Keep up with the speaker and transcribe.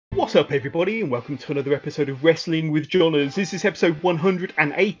What's up, everybody, and welcome to another episode of Wrestling with Johners. This is episode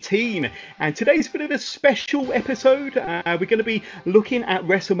 118, and today's a bit of a special episode. We're going to be looking at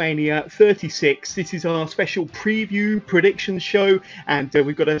WrestleMania 36. This is our special preview predictions show, and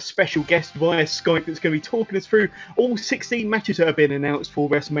we've got a special guest via Skype that's going to be talking us through all 16 matches that have been announced for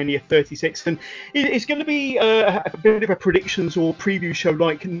WrestleMania 36. And it's going to be a bit of a predictions or preview show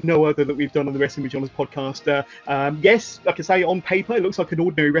like no other that we've done on the Wrestling with Johners podcast. Yes, like I say, on paper, it looks like an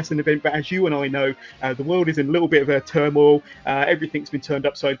ordinary wrestling event, but as you and I know, the world is in a little bit of a turmoil. Everything's been turned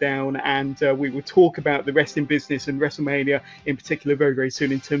upside down, and we will talk about the wrestling business and WrestleMania in particular very, very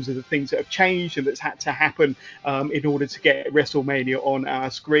soon in terms of the things that have changed and that's had to happen in order to get WrestleMania on our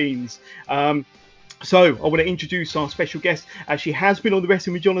screens. So I want to introduce our special guest. She has been on the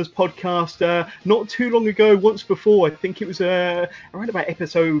Wrestling with Johners podcast not too long ago, once before. I think it was around about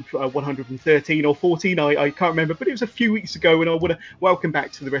episode 113 or 14. I can't remember, but it was a few weeks ago. And I want to welcome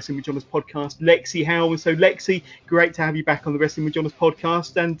back to the Wrestling with Johners podcast, Lexi Helms. So Lexi, great to have you back on the Wrestling with Johners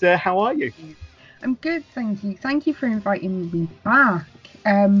podcast. And how are you? I'm good, thank you. Thank you for inviting me back.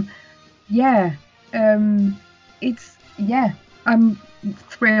 I'm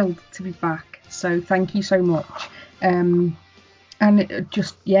thrilled to be back. So thank you so much. And it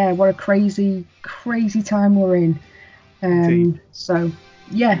just, what a crazy time we're in. So,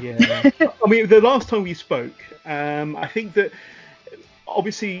 yeah. I mean, the last time we spoke, I think that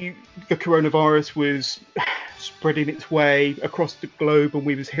obviously the coronavirus was spreading its way across the globe, and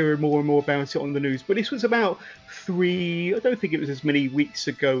we was hearing more and more about it on the news. But this was about I don't think it was as many weeks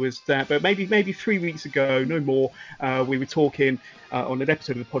ago as that, but maybe 3 weeks ago, no more. We were talking on an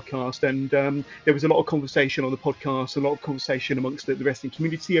episode of the podcast, and there was a lot of conversation on the podcast, a lot of conversation amongst the wrestling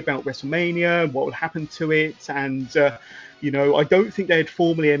community about WrestleMania and what would happen to it. And I don't think they had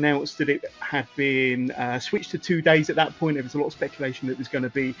formally announced that it had been switched to 2 days at that point. There was a lot of speculation that it was going to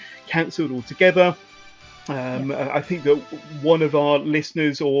be cancelled altogether. I think that one of our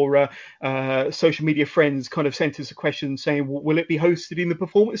listeners or social media friends kind of sent us a question saying, will it be hosted in the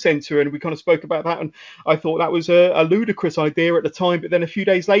Performance Centre? And we kind of spoke about that, and I thought that was a ludicrous idea at the time. But then a few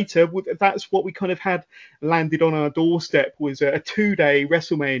days later, that's what we kind of had landed on our doorstep, was a 2-day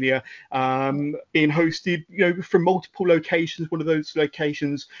WrestleMania being hosted, from multiple locations. One of those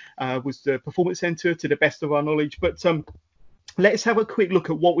locations was the Performance Centre, to the best of our knowledge. But let's have a quick look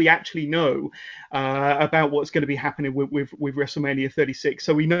at what we actually know about what's going to be happening with WrestleMania 36.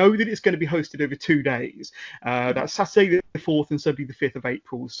 So we know that it's going to be hosted over 2 days. That's Saturday the 4th and Sunday the 5th of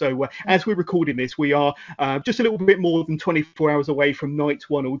April. So as we're recording this, we are just a little bit more than 24 hours away from night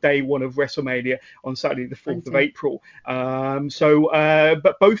one or day one of WrestleMania on Saturday the 4th of April.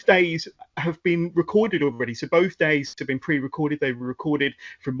 But both days have been recorded already. So both days have been pre-recorded. They were recorded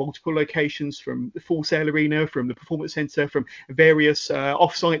from multiple locations, from the Full Sail Arena, from the Performance Centre, from various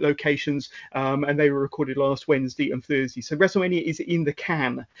off-site locations, and they were recorded last Wednesday and Thursday. So WrestleMania is in the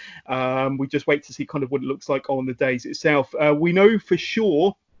can. We just wait to see kind of what it looks like on the days itself. We know for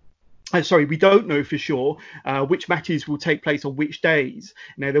sure. We don't know for sure which matches will take place on which days.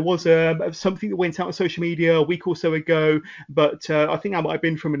 Now, there was something that went out on social media a week or so ago, but I think that might have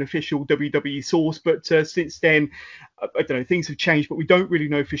been from an official WWE source. But since then, I don't know, things have changed, but we don't really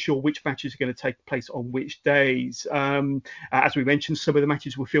know for sure which matches are going to take place on which days. As we mentioned, some of the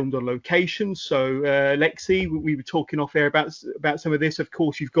matches were filmed on location. So, Lexi, we were talking off air about some of this. Of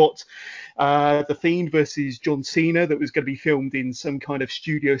course, you've got The Fiend versus John Cena that was going to be filmed in some kind of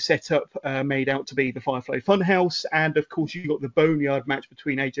studio setup made out to be the Firefly Funhouse. And, of course, you've got the Boneyard match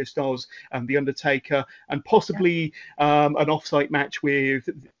between AJ Styles and The Undertaker, and possibly an off-site match with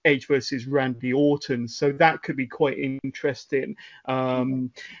Edge versus Randy Orton. So that could be quite interesting.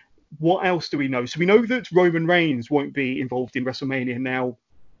 What else do we know? So we know that Roman Reigns won't be involved in WrestleMania. Now,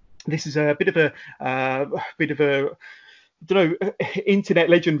 this is a bit of a I don't know, internet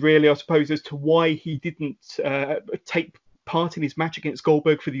legend, really, I suppose, as to why he didn't take part in his match against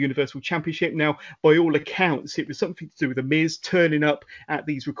Goldberg for the Universal Championship. Now, by all accounts, it was something to do with The Miz turning up at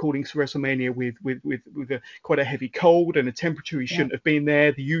these recordings for WrestleMania with quite a heavy cold and a temperature he shouldn't have been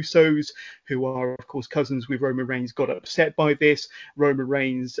there. The Usos, who are, of course, cousins with Roman Reigns, got upset by this. Roman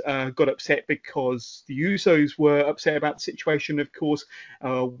Reigns got upset because the Usos were upset about the situation, of course,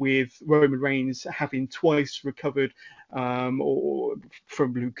 with Roman Reigns having twice recovered from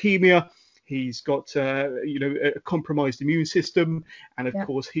leukemia. He's got, a compromised immune system. And, of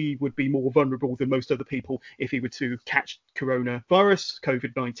course, he would be more vulnerable than most other people if he were to catch coronavirus,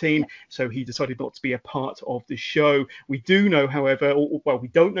 COVID-19. So he decided not to be a part of the show. We do know, however, we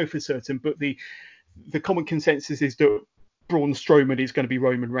don't know for certain, but the common consensus is that Braun Strowman is going to be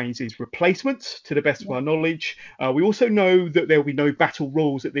Roman Reigns' replacement, to the best of our knowledge. We also know that there will be no battle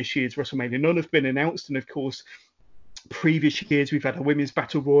royals at this year's WrestleMania. None have been announced, and of course, previous years we've had a women's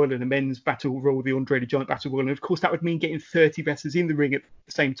battle royal and a men's battle royal, the Andre the Giant battle royal, and of course that would mean getting 30 wrestlers in the ring at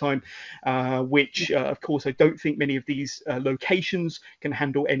the same time, which of course I don't think many of these locations can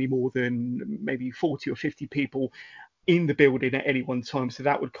handle any more than maybe 40 or 50 people in the building at any one time, so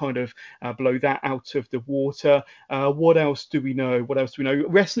that would kind of blow that out of the water. What else do we know?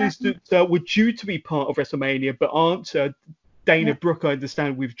 Wrestlers that were due to be part of WrestleMania but aren't. Dana Brooke, I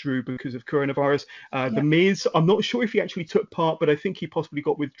understand, withdrew because of coronavirus. The Miz, I'm not sure if he actually took part, but I think he possibly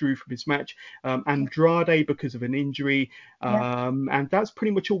got withdrew from his match. Andrade because of an injury. And that's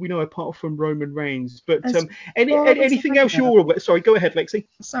pretty much all we know apart from Roman Reigns. But anything else you're aware? Sorry, go ahead, Lexi.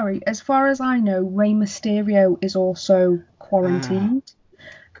 Sorry, as far as I know, Rey Mysterio is also quarantined.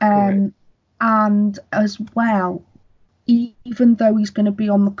 And as well, even though he's going to be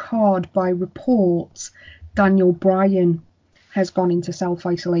on the card by reports, Daniel Bryan has gone into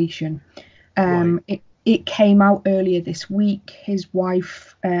self-isolation. It came out earlier this week. His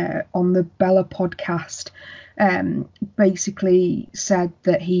wife on the Bella podcast basically said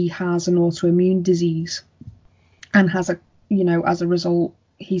that he has an autoimmune disease and as a result,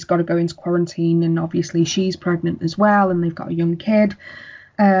 he's got to go into quarantine, and obviously she's pregnant as well, and they've got a young kid.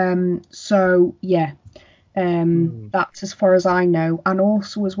 That's as far as I know. And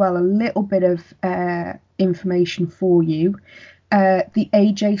also as well, a little bit of information for you. The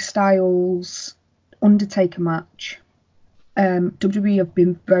AJ Styles Undertaker match. WWE have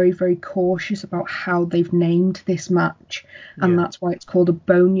been very, very cautious about how they've named this match, and that's why it's called a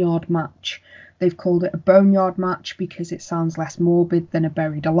Boneyard match. They've called it a Boneyard match because it sounds less morbid than a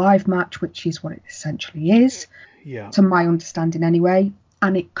Buried Alive match, which is what it essentially is, to my understanding anyway.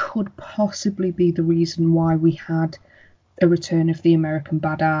 And it could possibly be the reason why we had a return of the American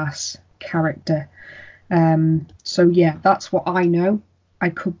Badass character. That's what I know. I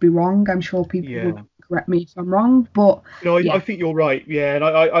could be wrong. I'm sure people will correct me if I'm wrong, but I think you're right. Yeah, and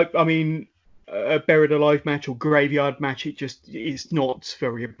I mean, a Buried Alive match or Graveyard match, it's not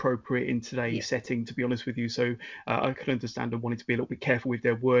very appropriate in today's setting, to be honest with you. So I can understand them wanting to be a little bit careful with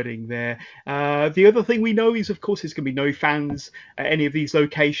their wording there. The other thing we know is, of course, there's going to be no fans at any of these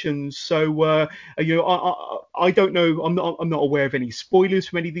locations. So I don't know. I'm not aware of any spoilers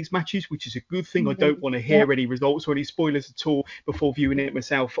from any of these matches, which is a good thing. I don't want to hear any results or any spoilers at all before viewing it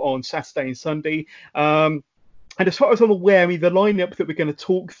myself on Saturday and Sunday. And as far as I'm aware, I mean, the lineup that we're going to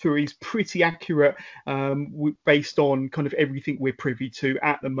talk through is pretty accurate based on kind of everything we're privy to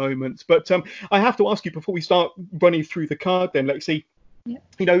at the moment. But I have to ask you before we start running through the card then, Lexi.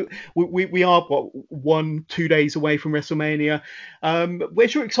 You know, we are 1-2 days away from WrestleMania.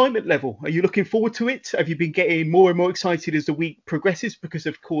 Where's your excitement level? Are you looking forward to it? Have you been getting more and more excited as the week progresses? Because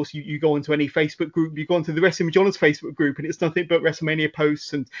of course you go onto any Facebook group, you go onto the Wrestling with John's Facebook group, and it's nothing but WrestleMania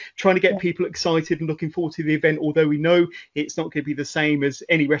posts and trying to get people excited and looking forward to the event. Although we know it's not going to be the same as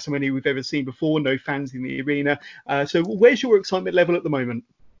any WrestleMania we've ever seen before. No fans in the arena. So where's your excitement level at the moment?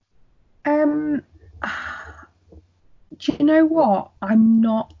 Do you know what? I'm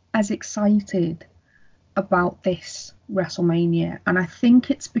not as excited about this WrestleMania, and I think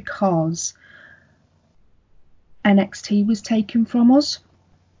it's because NXT was taken from us.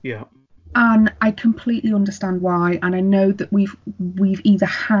 Yeah. And I completely understand why, and I know that we've either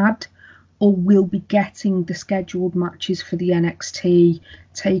had or will be getting the scheduled matches for the NXT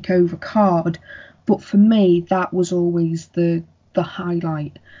takeover card, but for me that was always the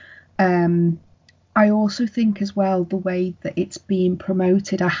highlight. I also think as well the way that it's being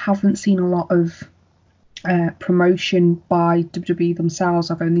promoted, I haven't seen a lot of promotion by WWE themselves.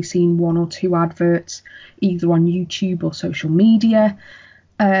 I've only seen 1 or 2 adverts either on YouTube or social media,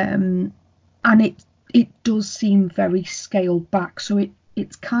 and it does seem very scaled back. So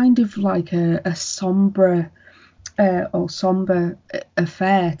it's kind of like a somber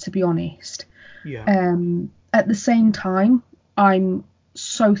affair, to be honest. At the same time, I'm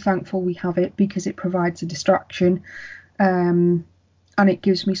so thankful we have it because it provides a distraction, and it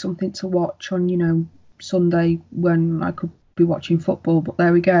gives me something to watch on Sunday when I could be watching football, but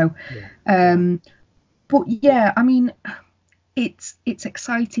there we go. But yeah, I mean, it's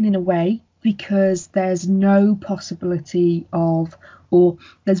exciting in a way because there's no possibility of, or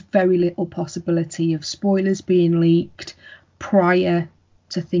there's very little possibility of spoilers being leaked prior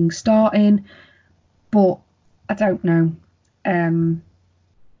to things starting. But I don't know.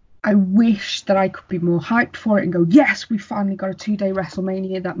 I wish that I could be more hyped for it and go, yes, we finally got a 2-day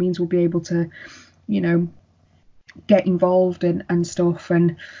WrestleMania. That means we'll be able to, get involved and stuff.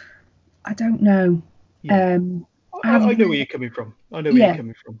 And I don't know. I know where you're coming from. I know where you're Yeah,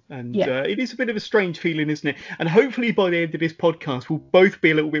 coming from. And yeah, it is a bit of a strange feeling, isn't it? And hopefully by the end of this podcast, we'll both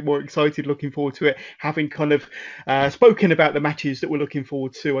be a little bit more excited, looking forward to it, having kind of spoken about the matches that we're looking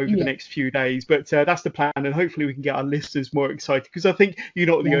forward to over the yeah. next few days. But that's the plan. And hopefully we can get our listeners more excited, because I think you're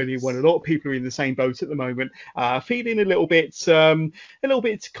not the only one. A Yes. lot of people are in the same boat at the moment, feeling a little bit kind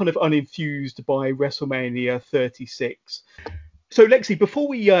of unenthused by WrestleMania 36. So, Lexi, before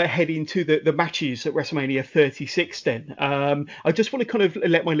we head into the matches at WrestleMania 36, then I just want to kind of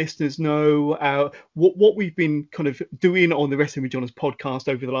let my listeners know what we've been kind of doing on the Wrestling with John's podcast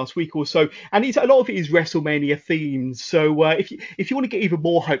over the last week or so, and a lot of it is WrestleMania themed. So, if you want to get even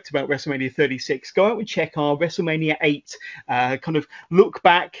more hyped about WrestleMania 36, go out and check our WrestleMania 8 kind of look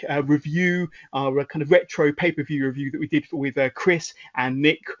back review, our kind of retro pay-per-view review that we did with Chris and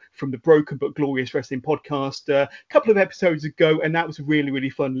Nick from the Broken But Glorious Wrestling podcast a couple of episodes ago, and that was a really, really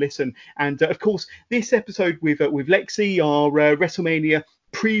fun listen. And of course, this episode with Lexi, our WrestleMania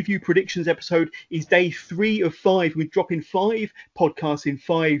preview predictions episode, is day 3 of 5. We're dropping 5 podcasts in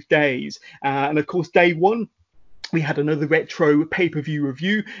 5 days. And of course, day 1, we had another retro pay-per-view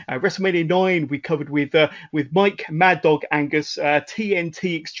review. WrestleMania 9 we covered with Mike Mad Dog Angus,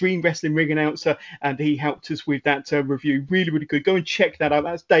 TNT Extreme Wrestling ring announcer, and he helped us with that review. Really, really good. Go and check that out.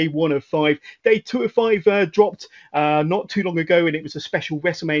 That's day 1 of 5. Day 2 of 5 dropped not too long ago, and it was a special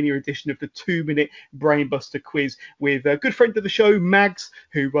WrestleMania edition of the 2-minute Brainbuster quiz with a good friend of the show, Mags,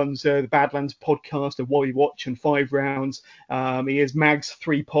 who runs the Badlands podcast and What We Watch and 5 Rounds. He is Mags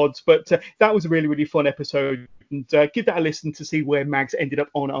 3 Pods, but that was a really, really fun episode. And give that a listen to see where Mags ended up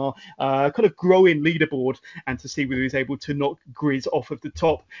on our kind of growing leaderboard, and to see whether he was able to knock Grizz off of the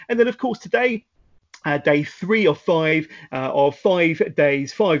top. And then, of course, today, day 3 of 5 of 5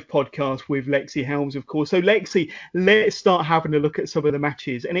 days, 5 podcasts with Lexi Helms, of course. So, Lexi, let's start having a look at some of the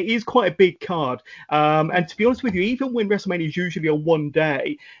matches. And it is quite a big card. And to be honest with you, even when WrestleMania is usually on one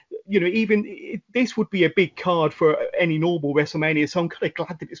day, this would be a big card for any normal WrestleMania. So I'm kind of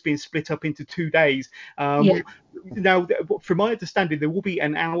glad that it's been split up into 2 days. Now, from my understanding, there will be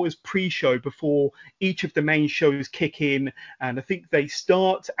an hour's pre-show before each of the main shows kick in, and I think they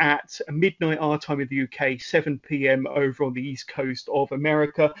start at midnight our time in the UK, 7 p.m. over on the East Coast of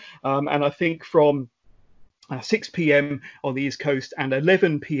America, and I think from 6 p.m. on the East Coast and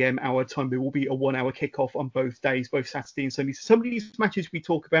 11 p.m. our time, there will be a 1-hour kickoff on both days, both Saturday and Sunday. So some of these matches we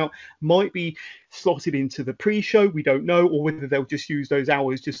talk about might be slotted into the pre-show. We don't know, or whether they'll just use those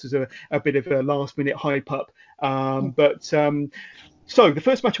hours just as a bit of a last-minute hype up. So the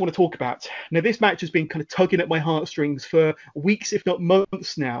first match I want to talk about. Now, this match has been kind of tugging at my heartstrings for weeks, if not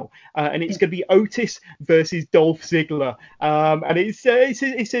months now, and it's going to be Otis versus Dolph Ziggler, and it's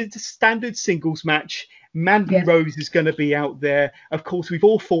a standard singles match. Mandy Rose is going to be out there. Of course, we've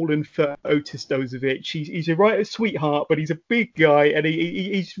all fallen for Otis Dozovich. He's a right sweetheart, but he's a big guy, and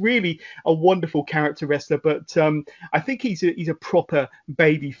he's really a wonderful character wrestler. But I think he's a proper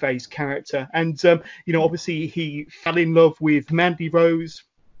babyface character. And obviously he fell in love with Mandy Rose.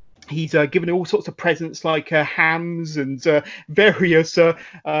 He's given her all sorts of presents like hams and various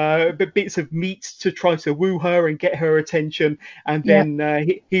bits of meat to try to woo her and get her attention. And then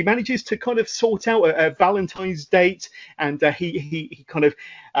he manages to kind of sort out a Valentine's date, and he kind of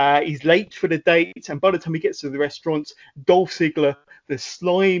he's late for the date. And by the time he gets to the restaurant, Dolph Ziggler, the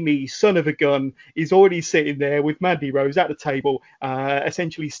slimy son of a gun, is already sitting there with Mandy Rose at the table,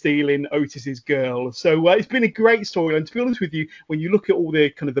 essentially stealing Otis's girl. So it's been a great storyline. To be honest with you, when you look at all the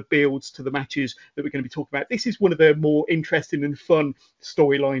kind of the builds to the matches that we're going to be talking about, this is one of the more interesting and fun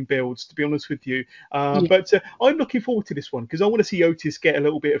storyline builds, to be honest with you. But I'm looking forward to this one, because I want to see Otis get a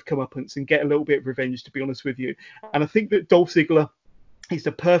little bit of comeuppance and get a little bit of revenge, to be honest with you. And I think that Dolph Ziggler, he's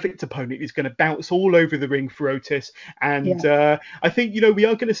the perfect opponent. He's going to bounce all over the ring for Otis. And I think, we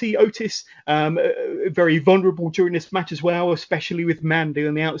are going to see Otis very vulnerable during this match as well, especially with Mandy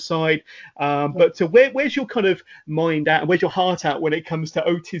on the outside. But where's your kind of mind at, and where's your heart at when it comes to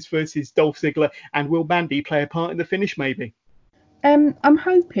Otis versus Dolph Ziggler? And will Mandy play a part in the finish, maybe? I'm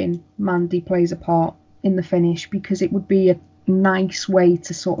hoping Mandy plays a part in the finish, because it would be a nice way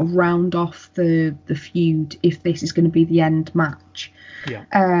to sort of round off the feud if this is going to be the end match.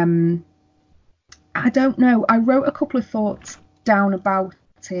 I don't know. I wrote a couple of thoughts down about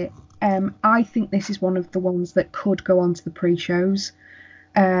it. I think this is one of the ones that could go on to the pre-shows.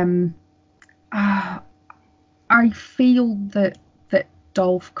 I feel that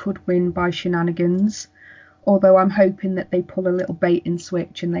Dolph could win by shenanigans, although I'm hoping that they pull a little bait and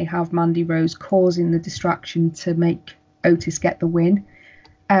switch and they have Mandy Rose causing the distraction to make Otis get the win.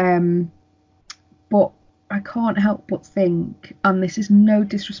 But I can't help but think, and this is no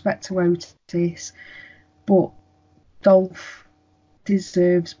disrespect to Otis, but Dolph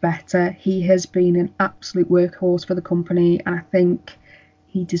deserves better. He has been an absolute workhorse for the company, and I think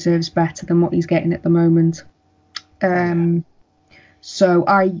he deserves better than what he's getting at the moment. So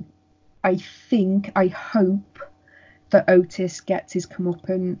I think, I hope that Otis gets his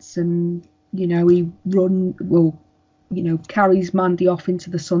comeuppance and, he carries Mandy off into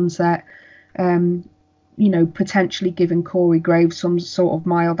the sunset, potentially giving Corey Graves some sort of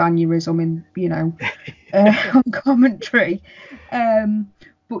mild aneurysm on commentary.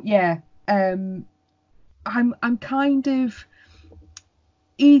 But yeah, I'm kind of,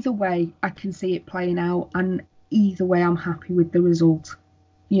 either way I can see it playing out, and either way I'm happy with the result.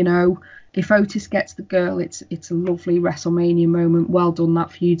 If Otis gets the girl, it's a lovely WrestleMania moment. Well done,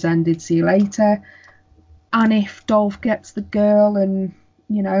 that feud's ended. See you later. And if Dolph gets the girl and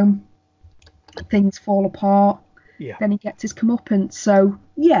things fall apart, then he gets his comeuppance. So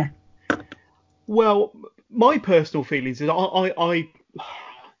yeah. Well, my personal feelings is I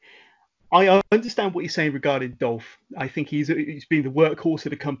understand what you're saying regarding Dolph. I think he's been the workhorse of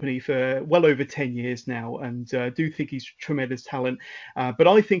the company for well over 10 years now, and do think he's tremendous talent. But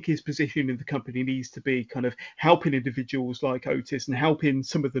I think his position in the company needs to be kind of helping individuals like Otis and helping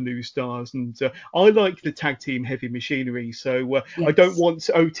some of the new stars. And I like the tag team heavy machinery, so I don't want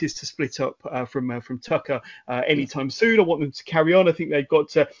Otis to split up from Tucker anytime soon. I want them to carry on. I think they've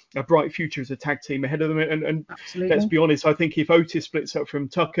got a bright future as a tag team ahead of them. And let's be honest, I think if Otis splits up from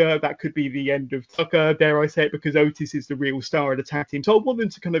Tucker, that could be the end of Tucker, dare I say it, because Otis is the real star of the tag team. So I want them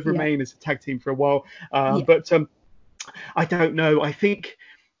to kind of remain as a tag team for a while. But I don't know. I think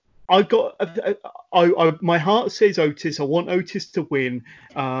I've got my heart says Otis. I want Otis to win,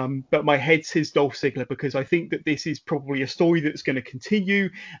 but my head says Dolph Ziggler, because I think that this is probably a story that's going to continue,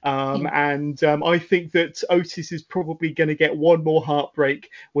 and I think that Otis is probably going to get one more heartbreak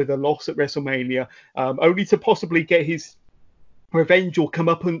with a loss at WrestleMania, only to possibly get his revenge or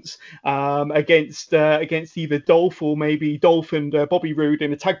comeuppance against either Dolph or maybe Dolph and Bobby Roode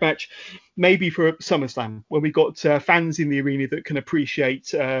in a tag match, maybe for SummerSlam, when we got fans in the arena that can appreciate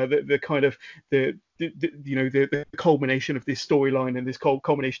the kind of the culmination of this storyline and this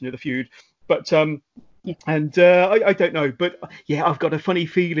culmination of the feud. But I don't know, but yeah, I've got a funny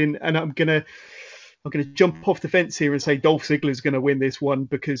feeling, and I'm gonna jump off the fence here and say Dolph Ziggler is going to win this one,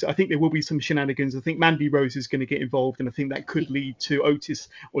 because I think there will be some shenanigans. I think Mandy Rose is going to get involved, and I think that could lead to Otis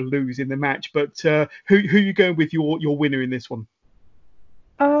or lose in the match. But who are you going with your winner in this one?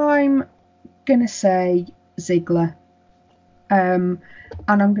 I'm going to say Ziggler. And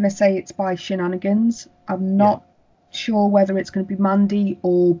I'm going to say it's by shenanigans. I'm not sure whether it's going to be Mandy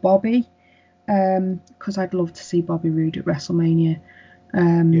or Bobby, because I'd love to see Bobby Roode at WrestleMania.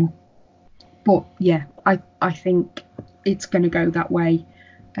 But yeah, I think it's going to go that way.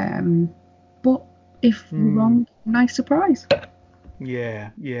 But if we're wrong, nice surprise. Yeah,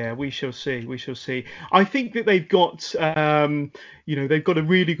 we shall see. I think that they've got, they've got a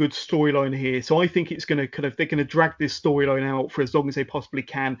really good storyline here. So I think it's going to they're going to drag this storyline out for as long as they possibly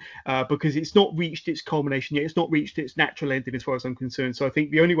can, because it's not reached its culmination yet. It's not reached its natural ending as far as I'm concerned. So I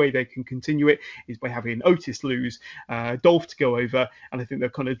think the only way they can continue it is by having Otis lose, Dolph to go over, and I think they'll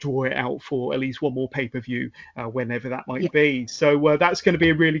kind of draw it out for at least one more pay-per-view, whenever that might be. So that's going to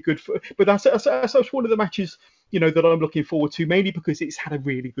be a really good. But that's one of the matches, that I'm looking forward to, mainly because it's had a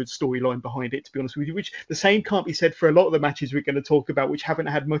really good storyline behind it, to be honest with you, which the same can't be said for a lot of the matches we're going to talk about, which haven't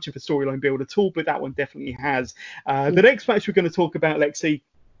had much of a storyline build at all, but that one definitely has. The next match we're going to talk about, Lexi,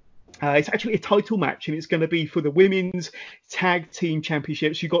 it's actually a title match, and it's going to be for the women's tag team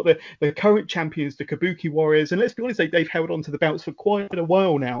championships. You've got the current champions, the Kabuki Warriors, and let's be honest, they've held on to the belts for quite a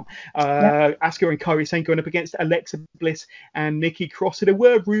while now. Asuka and Kairi Sane going up against Alexa Bliss and Nikki Cross. So there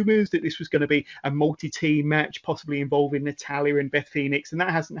were rumours that this was going to be a multi-team match, possibly involving Natalya and Beth Phoenix, and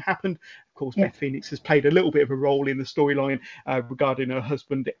that hasn't happened. Of course, Beth Phoenix has played a little bit of a role in the storyline regarding her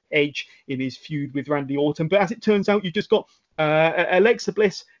husband Edge in his feud with Randy Orton. But as it turns out, you've just got Alexa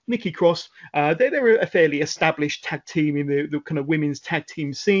Bliss, Nikki Cross. They're a fairly established tag team in the kind of women's tag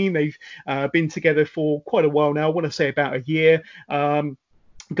team scene. They've been together for quite a while now. I want to say about a year.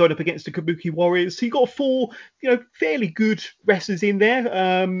 Going up against the Kabuki Warriors. So you've got four, fairly good wrestlers in there.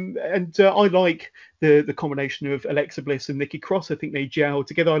 And I like the combination of Alexa Bliss and Nikki Cross. I think they gel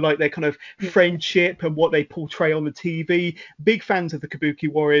together. I like their kind of friendship and what they portray on the TV. Big fans of the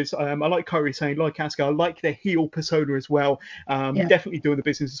Kabuki Warriors. I like Kairi Sane, like Asuka. I like their heel persona as well. Definitely doing the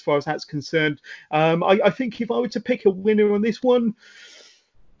business as far as that's concerned. I think if I were to pick a winner on this one,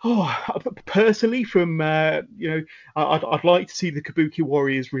 personally, I'd like to see the Kabuki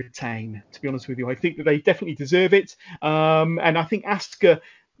Warriors retain, to be honest with you. I think that they definitely deserve it. And I think Asuka,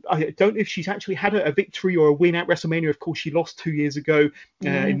 I don't know if she's actually had a victory or a win at WrestleMania. Of course, she lost 2 years ago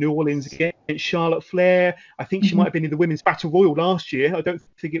in New Orleans against Charlotte Flair. I think she might have been in the Women's Battle Royal last year. I don't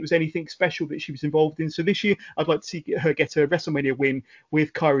think it was anything special that she was involved in. So this year, I'd like to see her get a WrestleMania win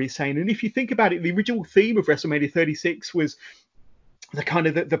with Kairi Sane. And if you think about it, the original theme of WrestleMania 36 was the kind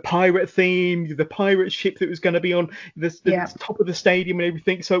of the pirate theme, the pirate ship that was going to be on the top of the stadium and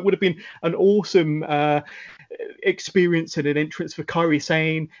everything. So it would have been an awesome experience and an entrance for Kairi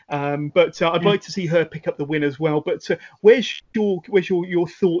Sane. But I'd like to see her pick up the win as well. But where's your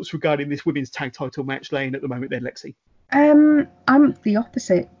thoughts regarding this women's tag title match laying at the moment then, Lexi? I'm the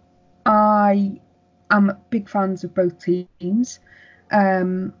opposite. I am big fans of both teams.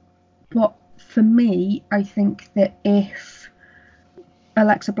 But for me, I think that if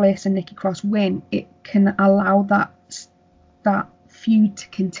Alexa Bliss and Nikki Cross win, it can allow that feud to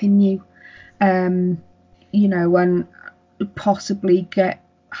continue, and possibly get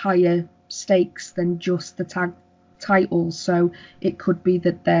higher stakes than just the tag titles. So it could be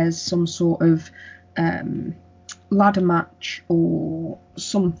that there's some sort of ladder match or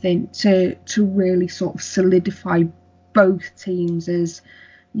something to really sort of solidify both teams as,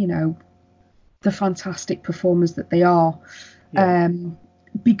 the fantastic performers that they are. Yeah.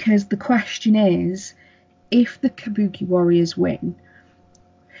 Because the question is, if the Kabuki Warriors win,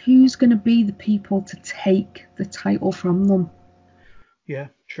 who's going to be the people to take the title from them? Yeah,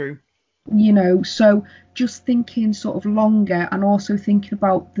 true. So just thinking sort of longer and also thinking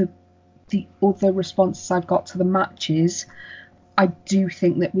about the other responses I've got to the matches, I do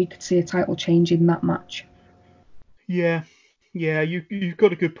think that we could see a title change in that match. Yeah, you've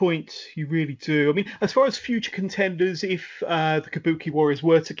got a good point. You really do. I mean, as far as future contenders, if the Kabuki Warriors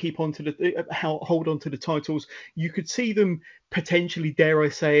were to keep on to hold on to the titles, you could see them potentially, dare I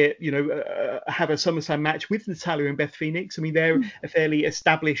say it, have a SummerSlam match with Natalya and Beth Phoenix. I mean, they're fairly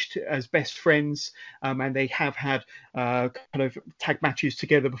established as best friends, and they have had kind of tag matches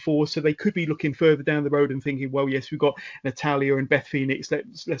together before, so they could be looking further down the road and thinking, well, yes, we've got Natalya and Beth Phoenix.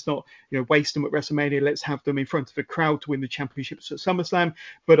 Let's not waste them at WrestleMania. Let's have them in front of a crowd to win the championships at SummerSlam.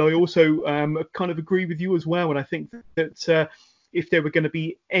 But I also kind of agree with you as well, and I think that if there were going to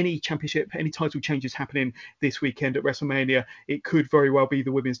be any title changes happening this weekend at WrestleMania, it could very well be the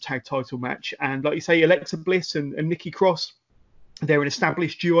women's tag title match. And like you say, Alexa Bliss and Nikki Cross, they're an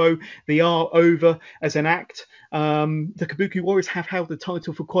established duo. They are over as an act. The Kabuki Warriors have held the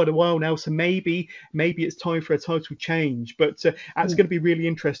title for quite a while now, so maybe it's time for a title change. But that's going to be a really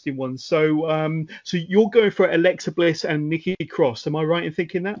interesting one. So you're going for Alexa Bliss and Nikki Cross. Am I right in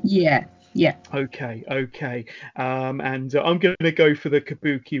thinking that? Yeah. Okay. And I'm going to go for the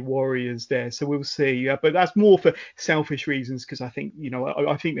Kabuki Warriors there. So we'll see. But that's more for selfish reasons, because I think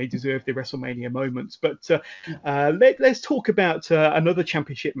I think they deserve the WrestleMania moments. But let's talk about another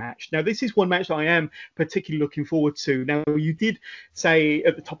championship match. Now, this is one match that I am particularly looking forward to. Now, you did say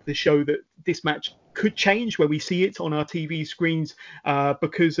at the top of the show that this match could change when we see it on our TV screens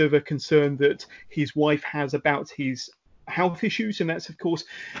because of a concern that his wife has about his health issues, and that's of course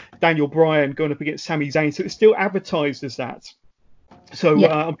Daniel Bryan going up against Sami Zayn. So it's still advertised as that. So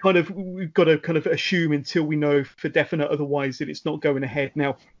we've got to kind of assume until we know for definite otherwise that it's not going ahead.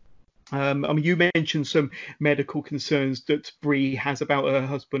 Now, I mean, you mentioned some medical concerns that Brie has about her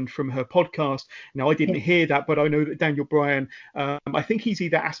husband from her podcast. Now, I didn't hear that, but I know that Daniel Bryan, I think he's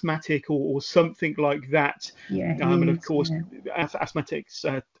either asthmatic or something like that. Yeah. And of course, asthmatics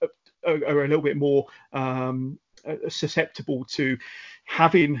are a little bit more susceptible to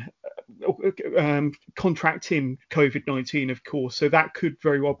having contracting COVID-19, of course. So that could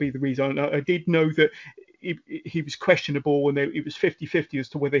very well be the reason. I did know that he was questionable, and it was 50-50 as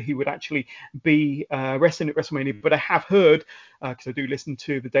to whether he would actually be wrestling at WrestleMania. But I have heard, because I do listen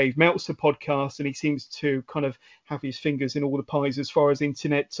to the Dave Meltzer podcast, and he seems to kind of have his fingers in all the pies as far as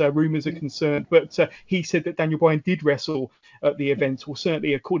internet rumors are concerned. But he said that Daniel Bryan did wrestle at the event, or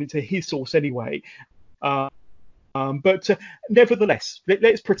certainly according to his source anyway. But nevertheless,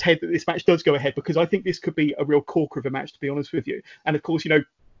 let's pretend that this match does go ahead, because I think this could be a real corker of a match, to be honest with you. And of course,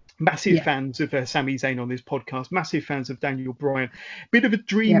 massive fans of Sami Zayn on this podcast, massive fans of Daniel Bryan. Bit of a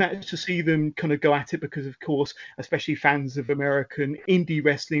dream match to see them kind of go at it, because of course, especially fans of American indie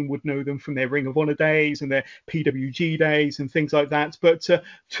wrestling would know them from their Ring of Honor days and their PWG days and things like that. But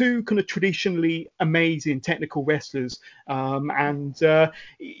two kind of traditionally amazing technical wrestlers,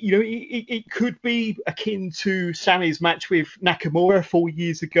 it could be akin to Sami's match with Nakamura 4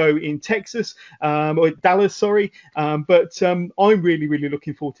 years ago in Texas, or Dallas, sorry. But I'm really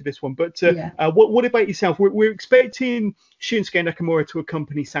looking forward to to this one. But Yeah. what about yourself? We're expecting Shinsuke Nakamura to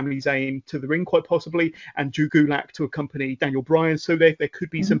accompany Sami Zayn to the ring, quite possibly, and Drew Gulak to accompany Daniel Bryan. So there could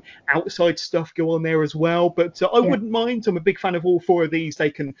be some outside stuff go on there as well. But I wouldn't mind. I'm a big fan of all four of these. They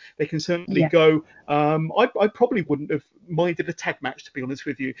can certainly go. I probably wouldn't have minded a tag match, to be honest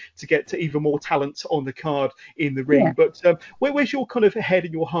with you, to get to even more talent on the card in the ring. But where's your kind of head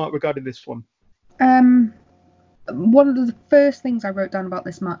and your heart regarding this one? One of the first things I wrote down about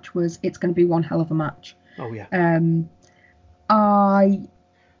this match was it's going to be one hell of a match. Oh yeah.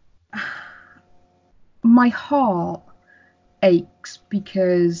 My heart aches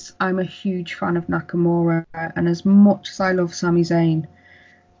because I'm a huge fan of Nakamura, and as much as I love Sami Zayn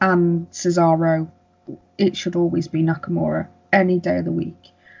and Cesaro, it should always be Nakamura any day of the week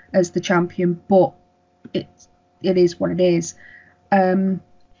as the champion. But it is what it is.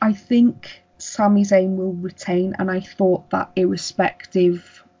 I think Sami Zayn will retain, and I thought that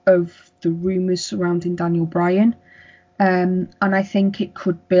irrespective of the rumours surrounding Daniel Bryan. And I think it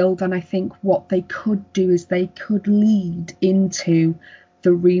could build, and I think what they could do is they could lead into the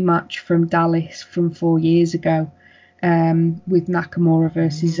rematch from Dallas from 4 years ago, with Nakamura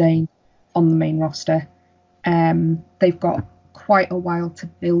versus Zayn on the main roster. They've got quite a while to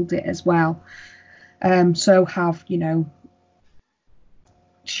build it as well. So have,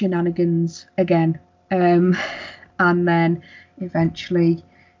 shenanigans again, and then eventually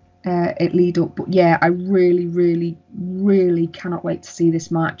it lead up. But yeah, I really, really, really cannot wait to see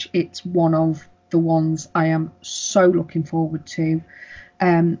this match. It's one of the ones I am so looking forward to.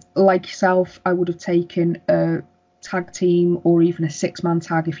 Like yourself, I would have taken a tag team or even a 6-man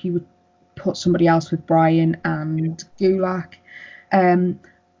tag if you would put somebody else with Bryan and Gulak.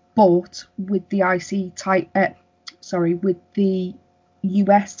 But with the with the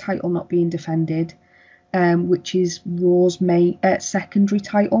US title not being defended, which is Raw's secondary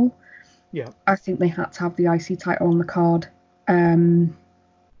title. Yeah. I think they had to have the IC title on the card.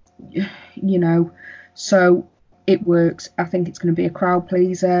 So it works. I think it's going to be a crowd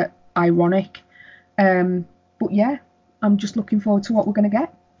pleaser. Ironic. But yeah, I'm just looking forward to what we're going to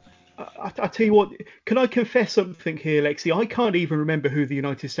get. I tell you what, can I confess something here, Lexi? I can't even remember who the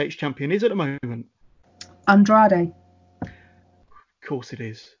United States champion is at the moment. Andrade. Of course it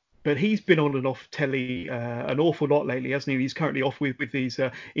is. But he's been on and off telly an awful lot lately, hasn't he? He's currently off with his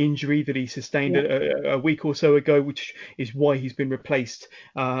injury that he sustained a week or so ago, which is why he's been replaced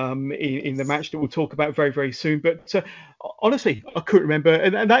in the match that we'll talk about very, very soon. But honestly, I couldn't remember.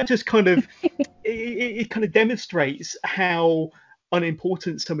 And that just kind of it kind of demonstrates how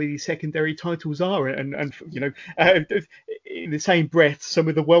unimportant some of these secondary titles are, and in the same breath, some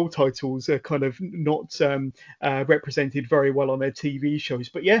of the world titles are kind of not represented very well on their TV shows.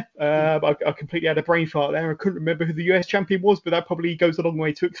 But I completely had a brain fart there. I couldn't remember who the US champion was, but that probably goes a long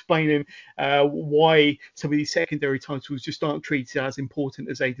way to explaining why some of these secondary titles just aren't treated as important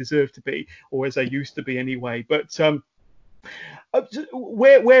as they deserve to be, or as they used to be anyway. But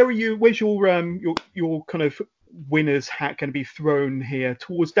where are you? Where's your kind of winner's hat going to be thrown here,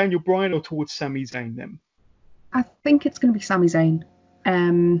 towards Daniel Bryan or towards Sami Zayn then? I think it's going to be Sami Zayn.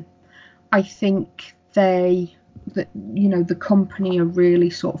 I think the company are really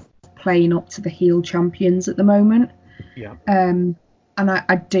sort of playing up to the heel champions at the moment. Yeah. And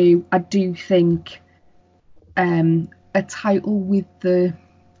I do think a title with the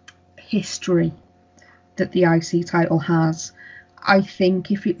history that the IC title has, I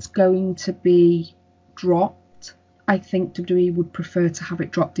think if it's going to be dropped, I think WWE would prefer to have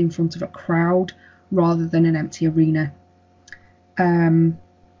it dropped in front of a crowd rather than an empty arena.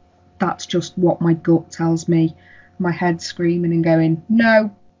 That's just what my gut tells me. My head screaming and going,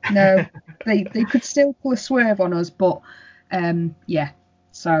 no. They could still pull a swerve on us, but that's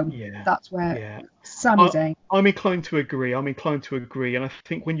where Sami Zayn. I'm inclined to agree. And I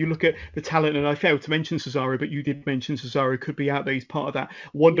think when you look at the talent, and I failed to mention Cesaro, but you did mention Cesaro could be out there. He's part of that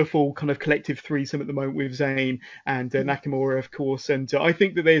wonderful kind of collective threesome at the moment with Zayn and Nakamura, of course. And I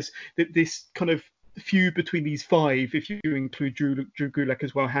think that there's this kind of feud between these five, if you include Drew Gulak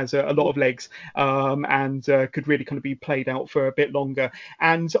as well, has a lot of legs, and could really kind of be played out for a bit longer.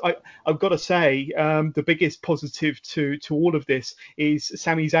 And I've got to say, the biggest positive to all of this is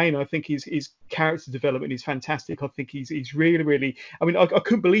Sami Zayn. I think his character development is fantastic. I think he's really, really. I mean, I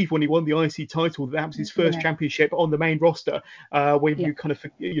couldn't believe when he won the IC title that was his first championship on the main roster. When you kind of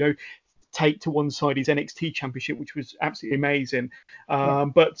take to one side his NXT championship, which was absolutely amazing.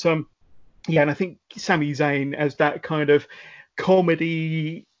 And I think Sami Zayn as that kind of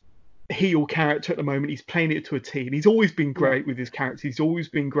comedy heel character at the moment, he's playing it to a T, and he's always been great with his character. He's always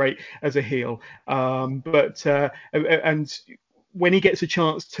been great as a heel. And when he gets a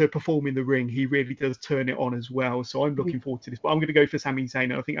chance to perform in the ring, he really does turn it on as well. So I'm looking forward to this. But I'm going to go for Sami Zayn,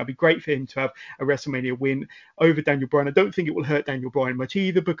 and I think that'd be great for him to have a WrestleMania win over Daniel Bryan. I don't think it will hurt Daniel Bryan much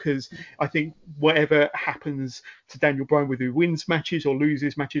either, because I think whatever happens to Daniel Bryan, whether he wins matches or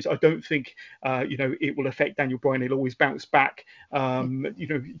loses matches, I don't think it will affect Daniel Bryan. He'll always bounce back,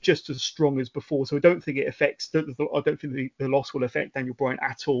 just as strong as before. So I don't think it affects. I don't think the loss will affect Daniel Bryan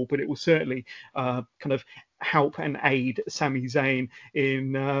at all. But it will certainly kind of help and aid Sami Zayn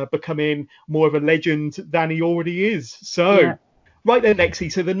in becoming more of a legend than he already is. So. Yeah. Right then,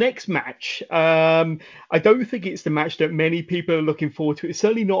 Lexi. So the next match, I don't think it's the match that many people are looking forward to. It's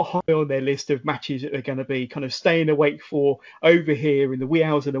certainly not high on their list of matches that they're going to be kind of staying awake for over here in the wee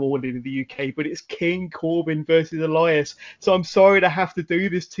hours of the morning in the UK. But it's King Corbin versus Elias. So I'm sorry to have to do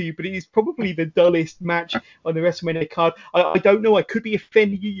this to you, but it is probably the dullest match on the WrestleMania card. I don't know. I could be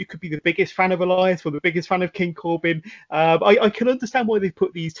offending you. You could be the biggest fan of Elias or the biggest fan of King Corbin. I can understand why they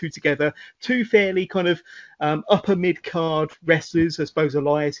put these two together. Two fairly kind of upper mid-card wrestlers. I suppose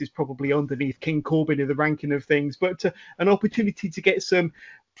Elias is probably underneath King Corbin in the ranking of things, but an opportunity to get some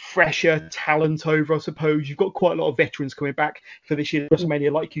fresher talent over, I suppose. You've got quite a lot of veterans coming back for this year's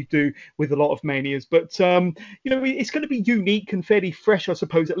WrestleMania, like you do with a lot of Manias. But, it's going to be unique and fairly fresh, I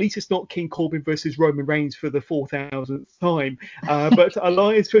suppose. At least it's not King Corbin versus Roman Reigns for the 4,000th time. But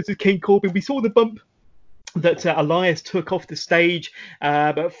Elias versus King Corbin, we saw the bump that Elias took off the stage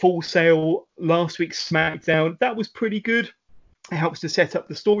at Full Sail last week's SmackDown. That was pretty good. It helps to set up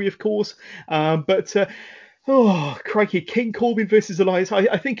the story, of course. Crikey, King Corbin versus Elias.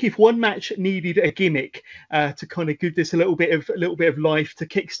 I think if one match needed a gimmick to kind of give this a little bit of life to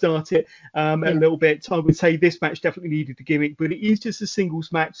kickstart it a little bit, I would say this match definitely needed a gimmick. But it is just a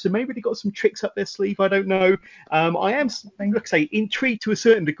singles match, so maybe they got some tricks up their sleeve. I don't know. I am, like I say, intrigued to a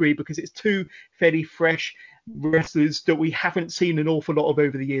certain degree because it's two fairly fresh wrestlers that we haven't seen an awful lot of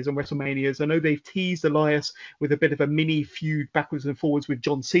over the years on WrestleManias. I know they've teased Elias with a bit of a mini feud backwards and forwards with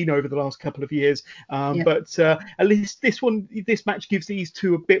John Cena over the last couple of years, but at least this match gives these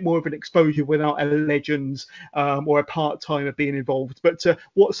two a bit more of an exposure without a legends or a part-timer being involved. But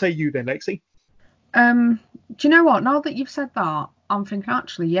what say you then, Lexi? Do you know what? Now that you've said that, I'm thinking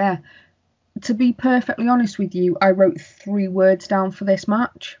actually, to be perfectly honest with you, I wrote 3 words down for this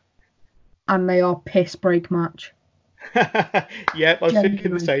match. And they are piss break match. Yeah, I was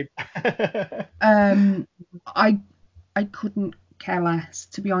thinking the same. I couldn't care less,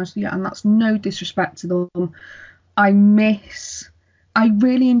 to be honest with you, and that's no disrespect to them. I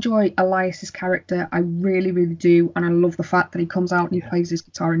really enjoy Elias's character. I really, really do, and I love the fact that he comes out and he plays his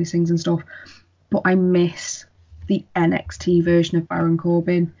guitar and he sings and stuff. But I miss the NXT version of Baron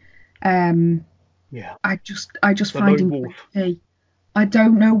Corbin. I just find him creepy. I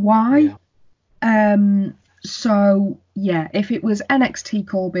don't know why. Yeah. If it was NXT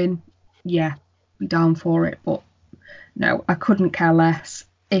Corbin, be down for it. But no, I couldn't care less.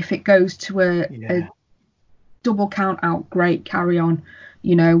 If it goes to a double count out, great, carry on.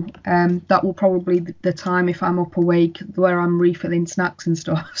 That will probably be the time if I'm up awake where I'm refilling snacks and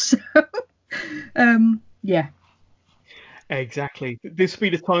stuff. So, Exactly. This will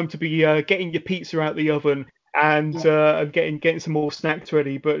be the time to be getting your pizza out the oven and getting some more snacks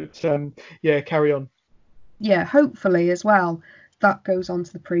ready. But carry on. Yeah, hopefully as well that goes on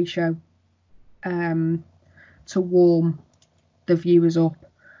to the pre-show to warm the viewers up,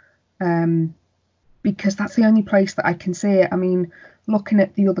 because that's the only place that I can see it. I mean, looking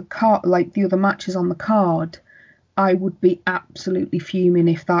at the other matches on the card, I would be absolutely fuming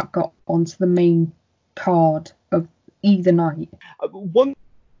if that got onto the main card of either night. One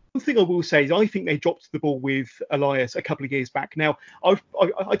thing I will say is I think they dropped the ball with Elias a couple of years back. Now, I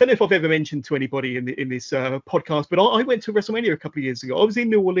don't know if I've ever mentioned to anybody in this podcast, but I went to WrestleMania a couple of years ago. I was in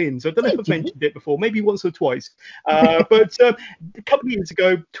New Orleans. I don't know if I've mentioned it before, maybe once or twice. But a couple of years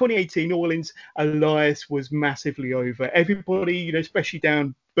ago, 2018, New Orleans, Elias was massively over. Everybody, especially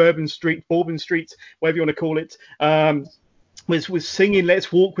down Bourbon Street, whatever you want to call it, was singing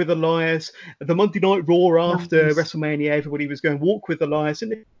 "Let's Walk with Elias." The Monday Night Raw after WrestleMania, everybody was going "Walk with Elias,"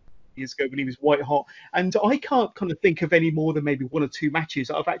 and years ago when he was white hot. And I can't kind of think of any more than maybe 1 or 2 matches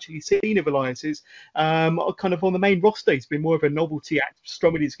that I've actually seen of Elias's kind of on the main roster. He's been more of a novelty act,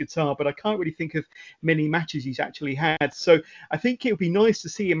 strumming his guitar, but I can't really think of many matches he's actually had. So I think it would be nice to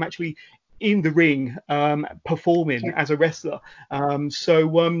see him actually in the ring performing as a wrestler. So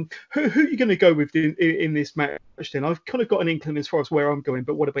who are you going to go with in this match then? I've kind of got an inkling as far as where I'm going,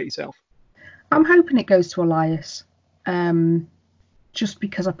 but what about yourself? I'm hoping it goes to Elias, just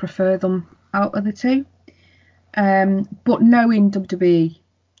because I prefer them out of the two. But knowing WWE,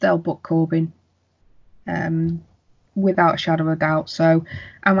 they'll book Corbin. without a shadow of a doubt. So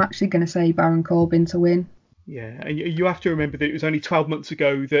I'm actually going to say Baron Corbin to win. Yeah, and you have to remember that it was only 12 months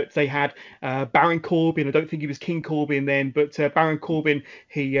ago that they had Baron Corbin. I don't think he was King Corbin then, but Baron Corbin,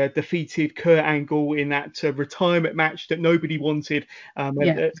 he defeated Kurt Angle in that retirement match that nobody wanted.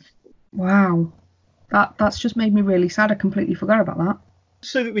 Yeah. Wow. That's just made me really sad. I completely forgot about that.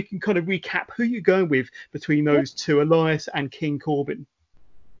 So that we can kind of recap who you're going with between those two, Elias and King Corbin.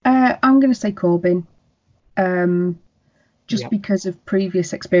 I'm going to say Corbin, just because of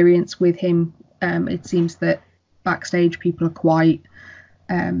previous experience with him. It seems that backstage people are quite,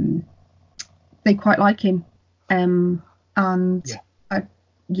 they quite like him, and I'm just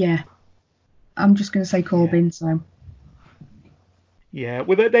going to say Corbin. So. Yeah,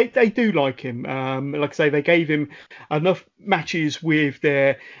 well, they do like him. Like I say, they gave him enough matches with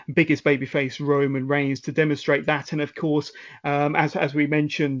their biggest babyface Roman Reigns to demonstrate that. And of course, as we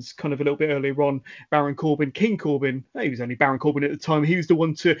mentioned kind of a little bit earlier on, Baron Corbin, King Corbin, he was only Baron Corbin at the time. He was the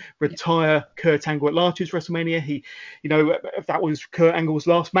one to retire Kurt Angle at last year's WrestleMania. He, if that was Kurt Angle's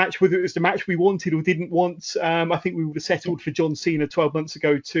last match, whether it was the match we wanted or didn't want, I think we would have settled for John Cena 12 months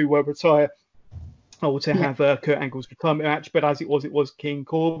ago to retire. Or to have Kurt Angle's retirement match, but as it was King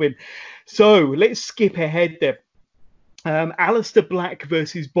Corbin. So let's skip ahead there. Aleister Black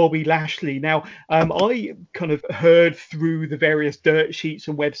versus Bobby Lashley. Now, I kind of heard through the various dirt sheets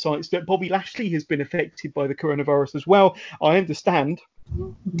and websites that Bobby Lashley has been affected by the coronavirus as well. I understand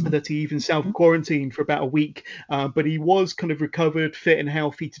that he even self-quarantined for about a week, but he was kind of recovered, fit and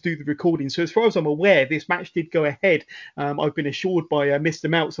healthy to do the recording. So as far as I'm aware, this match did go ahead. I've been assured by Mr.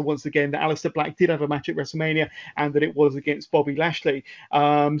 Meltzer once again that Aleister Black did have a match at WrestleMania and that it was against Bobby Lashley.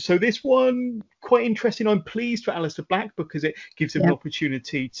 So this one, quite interesting. I'm pleased for Aleister Black because it gives him an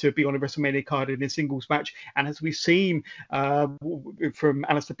opportunity to be on a WrestleMania card in a singles match. And as we've seen from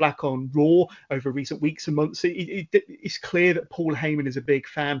Aleister Black on Raw over recent weeks and months, it's clear that Paul Heyman is a big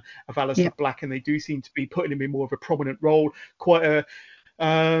fan of Aleister Black, and they do seem to be putting him in more of a prominent role, quite a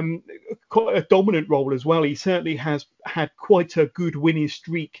dominant role as well. He certainly has had quite a good winning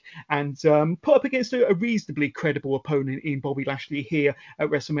streak and put up against a reasonably credible opponent in Bobby Lashley here at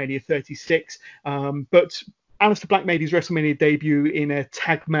WrestleMania 36. But Aleister Black made his WrestleMania debut in a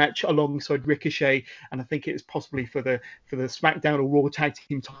tag match alongside Ricochet, and I think it was possibly for the SmackDown or Raw tag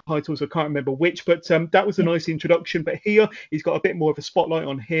team titles. I can't remember which, but that was a nice introduction. But here he's got a bit more of a spotlight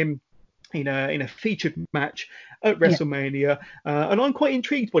on him in a featured match at WrestleMania, and I'm quite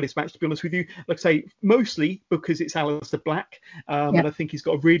intrigued by this match, to be honest with you. Like I say, mostly because it's Aleister Black, and I think he's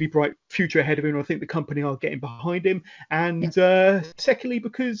got a really bright future ahead of him, and I think the company are getting behind him. And secondly,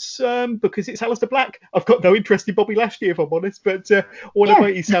 because it's Aleister Black, I've got no interest in Bobby Lashley, if I'm honest. But what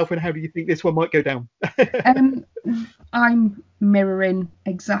about yourself, and how do you think this one might go down? I'm mirroring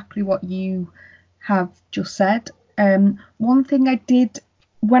exactly what you have just said. One thing I did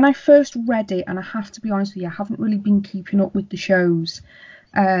when I first read it, and I have to be honest with you, I haven't really been keeping up with the shows,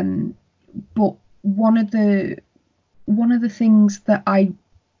 but one of the things that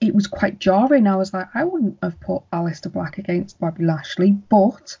it was quite jarring. I was like, I wouldn't have put Aleister Black against Bobby Lashley,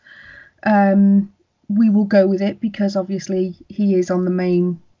 but we will go with it because obviously he is on the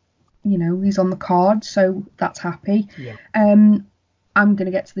main, he's on the card, so that's happy. I'm going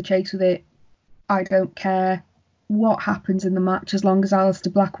to get to the chase with it. I don't care what happens in the match as long as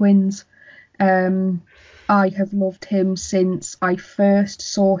Aleister Black wins. I have loved him since I first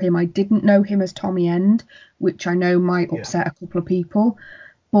saw him. I didn't know him as Tommy End, which I know might upset a couple of people,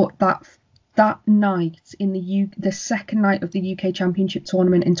 but that night in the second night of the UK Championship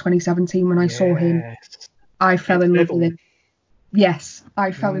tournament in 2017 when I saw him, I fell in love with him. Yes,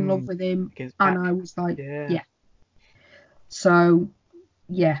 I fell in love with him, and I was like, So,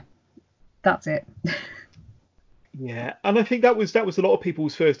 that's it. Yeah, and I think that was a lot of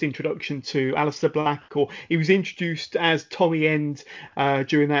people's first introduction to Aleister Black, or he was introduced as Tommy End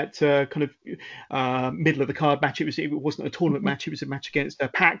during that kind of middle of the card match. It wasn't a tournament match; it was a match against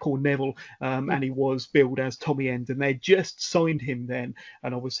Pac or Neville, and he was billed as Tommy End, and they just signed him then,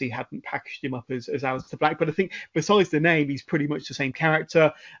 and obviously hadn't packaged him up as Aleister Black. But I think besides the name, he's pretty much the same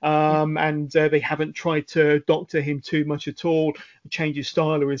character, and they haven't tried to doctor him too much at all, change his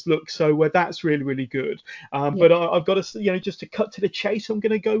style or his look. So that's really, really good. But I've got to, just to cut to the chase, I'm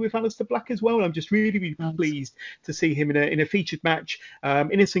going to go with Aleister Black as well. And I'm just really, really pleased to see him in a featured match,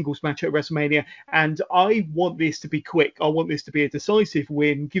 in a singles match at WrestleMania. And I want this to be quick. I want this to be a decisive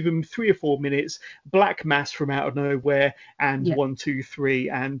win. Give him 3 or 4 minutes, Black Mass from out of nowhere, and 1, 2, 3.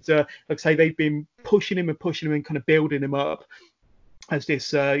 And like I say, they've been pushing him and kind of building him up as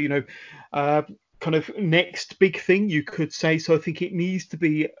this, kind of next big thing, you could say. So I think it needs to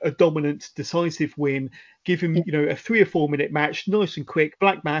be a dominant, decisive win. Give him, a 3 or 4 minute match, nice and quick,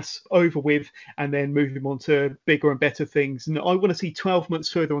 black mass, over with, and then move him on to bigger and better things. And I want to see 12 months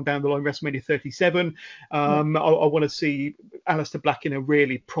further on down the line, WrestleMania 37. I want to see Aleister Black in a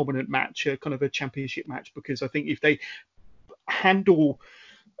really prominent match, kind of a championship match, because I think if they handle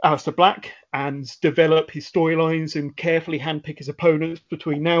Aleister Black and develop his storylines and carefully handpick his opponents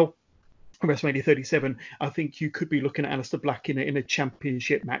between now WrestleMania 37, I think you could be looking at Aleister Black in a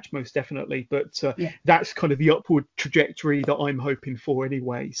championship match, most definitely. But that's kind of the upward trajectory that I'm hoping for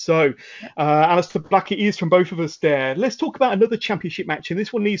anyway. So Aleister Black it is from both of us there. Let's talk about another championship match, and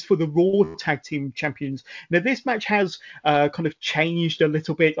this one is for the Raw Tag Team Champions. Now, this match has kind of changed a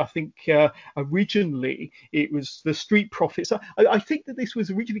little bit. I think originally it was the Street Profits. I think that this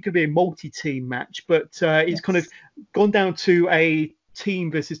was originally going to be a multi-team match, but it's kind of gone down to a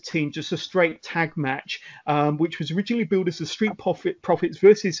team versus team, just a straight tag match, which was originally billed as the Street Profits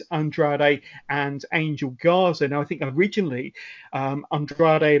versus Andrade and Angel Garza. Now, I think originally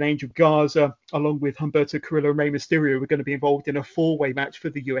Andrade and Angel Garza, along with Humberto Carrillo and Rey Mysterio, were going to be involved in a 4-way match for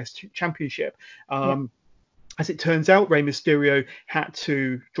the US Championship. As it turns out, Rey Mysterio had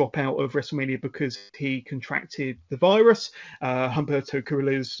to drop out of WrestleMania because he contracted the virus. Humberto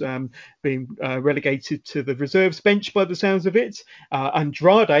Carrillo's been relegated to the reserves bench by the sounds of it.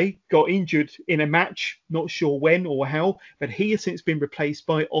 Andrade got injured in a match, not sure when or how, but he has since been replaced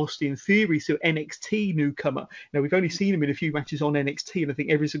by Austin Theory, so NXT newcomer. Now, we've only seen him in a few matches on NXT, and I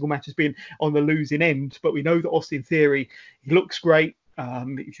think every single match has been on the losing end, but we know that Austin Theory, he looks great.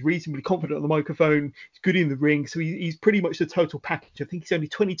 He's reasonably confident on the microphone. He's good in the ring, so he's pretty much the total package. I think he's only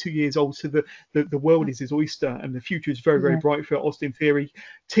 22 years old, so the world is his oyster, and the future is very, very bright for Austin Theory.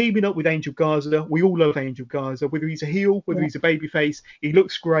 Teaming up with Angel Garza, we all love Angel Garza, whether he's a heel, whether he's a babyface. He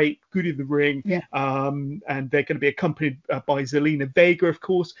looks great, good in the ring, and they're going to be accompanied by Zelina Vega, of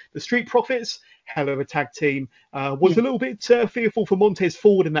course. The Street Profits, hell of a tag team. Was a little bit fearful for Montez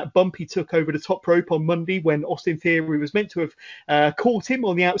Ford in that bump he took over the top rope on Monday when Austin Theory was meant to have caught him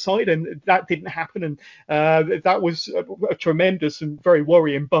on the outside, and that didn't happen, and that was a tremendous and very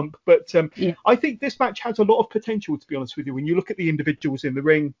worrying bump. But I think this match has a lot of potential, to be honest with you. When you look at the individuals in the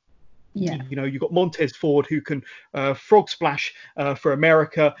ring, you've got Montez Ford, who can frog splash for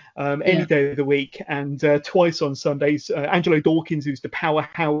America any day of the week, and twice on Sundays. Angelo Dawkins, who's the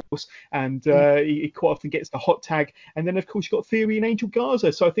powerhouse, and he quite often gets the hot tag. And then, of course, you've got Theory and Angel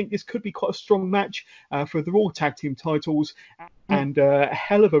Garza. So I think this could be quite a strong match for the Raw Tag Team titles, and a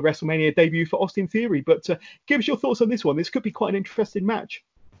hell of a WrestleMania debut for Austin Theory. But give us your thoughts on this one. This could be quite an interesting match.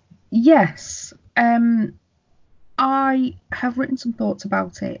 Yes. I have written some thoughts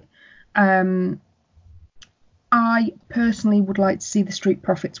about it. I personally would like to see the Street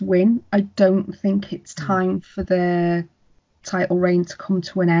Profits win. I don't think it's time for their title reign to come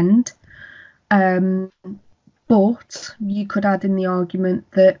to an end. But you could add in the argument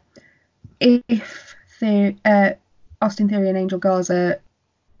that if Austin Theory and Angel Garza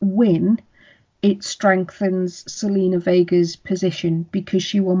win, it strengthens Zelina Vega's position, because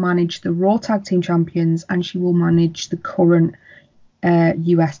she will manage the Raw Tag Team Champions and she will manage the current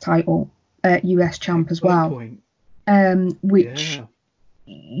US title, US champ as well, which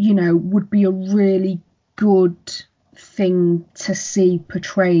would be a really good thing to see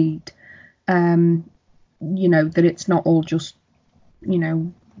portrayed. That it's not all just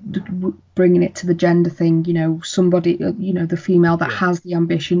bringing it to the gender thing. Somebody, the female that has the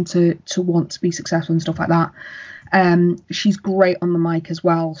ambition to want to be successful and stuff like that. She's great on the mic as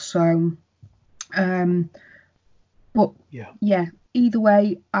well. So, either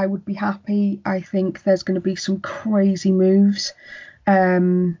way, I would be happy. I think there's going to be some crazy moves.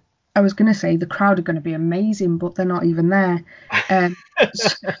 I was going to say the crowd are going to be amazing, but they're not even there.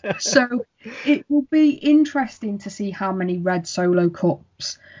 So it will be interesting to see how many red Solo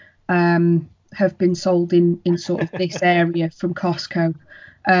cups have been sold in sort of this area from Costco.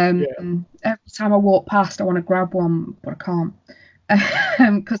 Every time I walk past, I want to grab one, but I can't,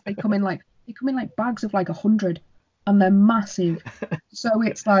 because they come in like bags of like 100. And they're massive, so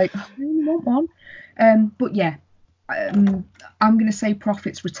it's like, I really want one. But I'm going to say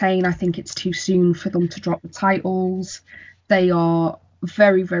Profits retain. I think it's too soon for them to drop the titles. They are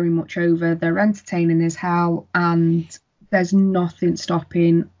very, very much over. They're entertaining as hell, and there's nothing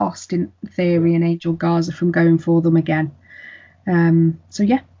stopping Austin Theory and Angel Garza from going for them again. That's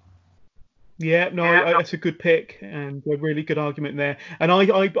a good pick and a really good argument there. And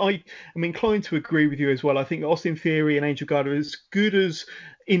I'm inclined to agree with you as well. I think Austin Theory and Angel Garza are as good as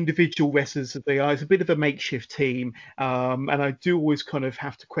individual wrestlers that they are. It's a bit of a makeshift team, and I do always kind of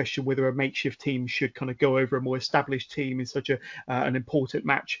have to question whether a makeshift team should kind of go over a more established team in such an important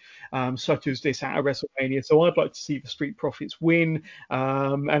match, such as this at WrestleMania. So I'd like to see the Street Profits win,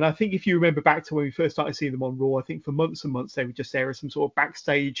 and I think if you remember back to when we first started seeing them on Raw, I think for months and months they were just there as some sort of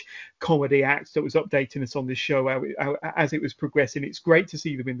backstage comedy act that was updating us on this show as it was progressing. It's great to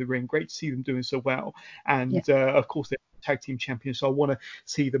see them in the ring, great to see them doing so well, and of course they're tag team champions, so I want to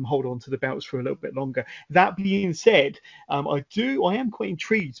see them hold on to the belts for a little bit longer. That being said, I am quite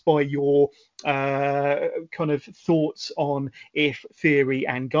intrigued by your kind of thoughts on if Theory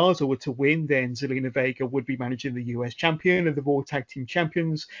and Garza were to win, then Zelina Vega would be managing the US champion and the Raw Tag Team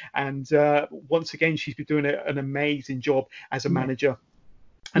Champions, and once again she's been doing an amazing job as a manager.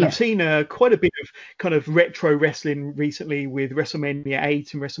 And I've seen quite a bit of kind of retro wrestling recently with WrestleMania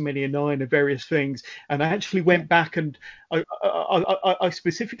 8 and WrestleMania 9 and various things. And I actually went back and I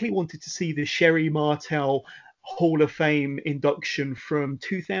specifically wanted to see the Sherry Martel Hall of Fame induction from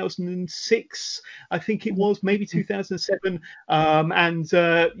 2006, I think it was, maybe 2007. And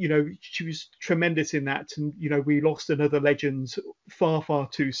she was tremendous in that. And, we lost another legend far, far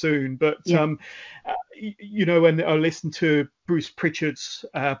too soon. But, and I listened to Bruce Pritchard's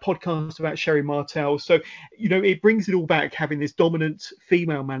podcast about Sherry Martel. So, it brings it all back, having this dominant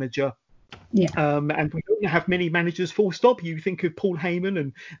female manager. And we don't have many managers, full stop. You think of Paul Heyman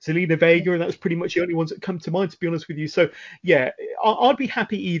and Zelina Vega, and that's pretty much the only ones that come to mind, to be honest with you. So, I'd be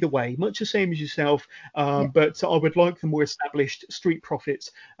happy either way, much the same as yourself. But I would like the more established Street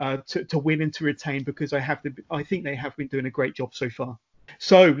Profits to win and to retain, because I think they have been doing a great job so far.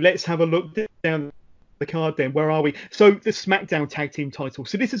 So let's have a look down the card then. Where are we? So the SmackDown Tag Team title.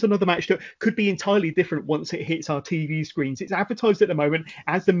 So this is another match that could be entirely different once it hits our TV screens. It's advertised at the moment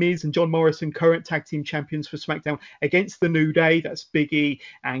as The Miz and John Morrison, current Tag Team Champions for SmackDown, against the New Day. That's Big E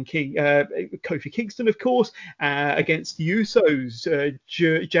and Kofi Kingston, of course, against the Usos,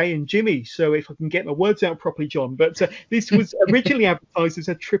 Jay and Jimmy. So if I can get my words out properly, John. But this was originally advertised as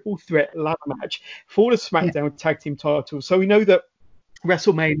a triple threat ladder match for the SmackDown Tag Team title. So we know that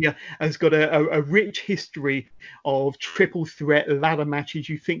WrestleMania has got a rich history of triple threat ladder matches.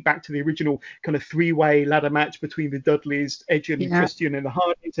 You think back to the original kind of three-way ladder match between the Dudleys, Edge and Christian, and the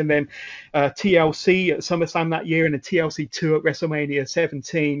Hardys, and then TLC at SummerSlam that year, and a TLC 2 at WrestleMania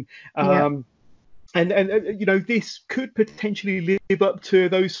 17. And this could potentially live up to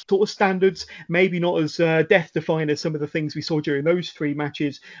those sort of standards, maybe not as death-defying as some of the things we saw during those three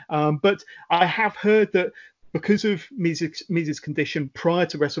matches. But I have heard that because of Miz's condition prior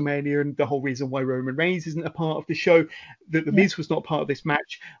to WrestleMania, and the whole reason why Roman Reigns isn't a part of the show, that the Miz was not part of this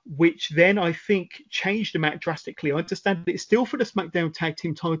match, which then I think changed the match drastically. I understand that it's still for the SmackDown Tag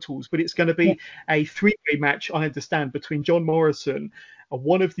Team titles, but it's going to be a three-way match, I understand, between John Morrison,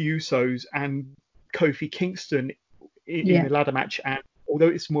 one of the Usos, and Kofi Kingston in the ladder match. And although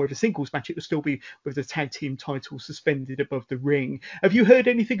it's more of a singles match, it will still be with the tag team title suspended above the ring. Have you heard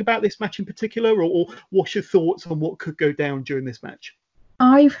anything about this match in particular, or what's your thoughts on what could go down during this match?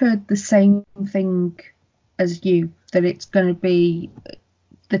 I've heard the same thing as you, that it's going to be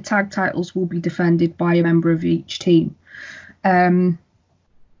the tag titles will be defended by a member of each team. Now,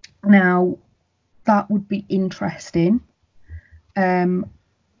 that would be interesting. And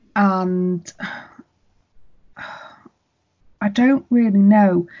I don't really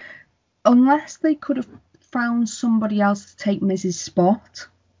know, unless they could have found somebody else to take Miz's spot.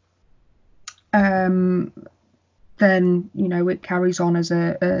 Then it carries on as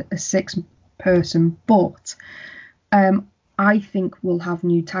a six-person. But I think we'll have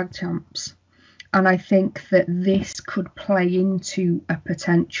new tag champs, and I think that this could play into a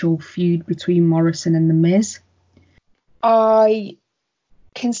potential feud between Morrison and the Miz. I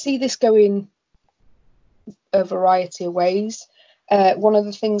can see this going a variety of ways. One of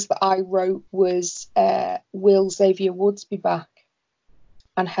the things that I wrote was, will Xavier Woods be back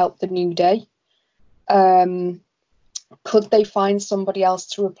and help the New Day? Could they find somebody else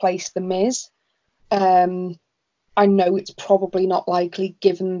to replace the Miz? I know it's probably not likely,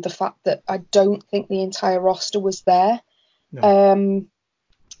 given the fact that I don't think the entire roster was there. No.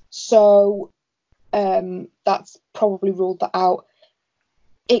 So that's probably ruled that out.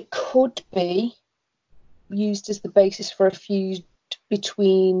 It could be used as the basis for a feud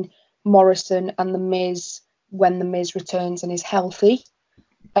between Morrison and the Miz when the Miz returns and is healthy.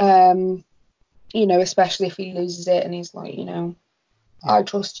 Especially if he loses it and he's like, I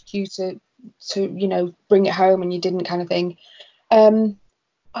trusted you to bring it home and you didn't, kind of thing.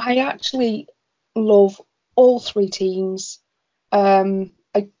 I actually love all three teams. I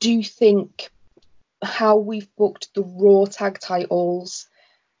do think how we've booked the Raw tag titles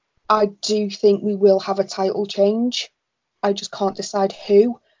I do think we will have a title change. I just can't decide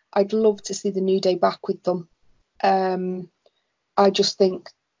who. I'd love to see the New Day back with them. I just think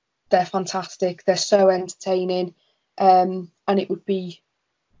they're fantastic. They're so entertaining. And it would be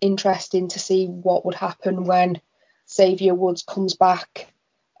interesting to see what would happen when Xavier Woods comes back.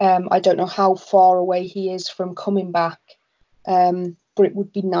 I don't know how far away he is from coming back, but it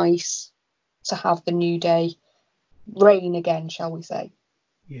would be nice to have the New Day reign again, shall we say.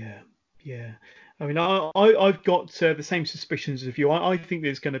 Yeah. I mean, I've got the same suspicions as you. I think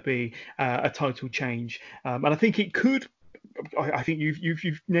there's going to be a title change, and I think it could. I think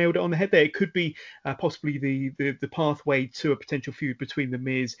you've nailed it on the head there. It could be possibly the pathway to a potential feud between The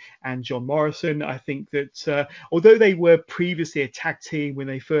Miz and John Morrison. I think that although they were previously a tag team when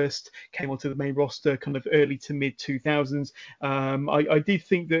they first came onto the main roster, kind of early to mid 2000s, I did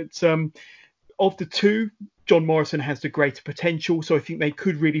think that of the two, John Morrison has the greater potential, so I think they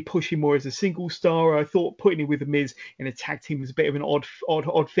could really push him more as a single star. I thought putting him with The Miz in a tag team was a bit of an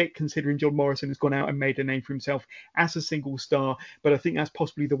odd fit, considering John Morrison has gone out and made a name for himself as a single star. But I think that's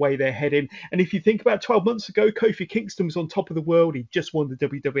possibly the way they're heading. And if you think about 12 months ago, Kofi Kingston was on top of the world. He just won the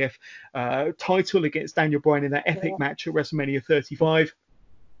WWF title against Daniel Bryan in that epic match at WrestleMania 35.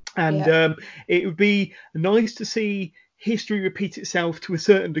 And it would be nice to see history repeat itself to a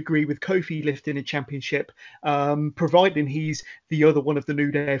certain degree with Kofi lifting a championship, providing he's the other one of the New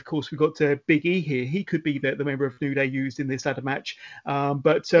Day. Of course, we've got Big E here. He could be the member of New Day used in this ladder match.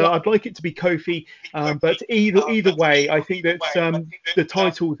 But I'd like it to be Kofi. But either way, I think that the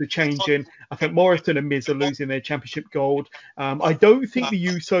titles are changing. I think Morrison and Miz are losing their championship gold. I don't think the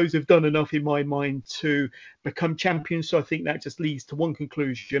Usos have done enough in my mind to become champions. So I think that just leads to one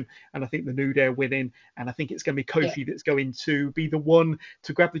conclusion. And I think the New Day are winning. And I think it's going to be Kofi that's going to be the one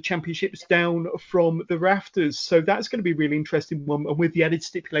to grab the championships down from the rafters. So that's going to be a really interesting one. And with the added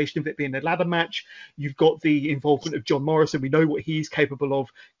stipulation of it being a ladder match, you've got the involvement of John Morrison. We know what he's capable of,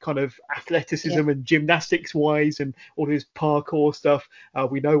 kind of athleticism and gymnastics wise, and all his parkour stuff.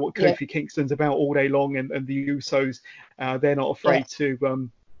 We know what Kofi Kingston's about all day long, and the Usos, they're not afraid to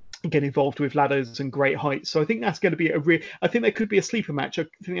get involved with ladders and great heights. So I think that's going to be I think there could be a sleeper match. I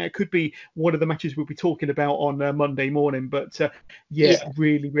think that could be one of the matches we'll be talking about on Monday morning. But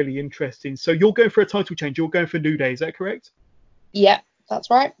really, really interesting. So you're going for a title change. You're going for New Day. Is that correct? Yeah, that's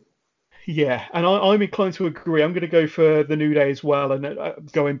right. Yeah, and I'm inclined to agree. I'm going to go for the New Day as well. And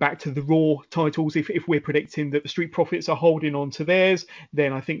going back to the Raw titles, if we're predicting that the Street Profits are holding on to theirs,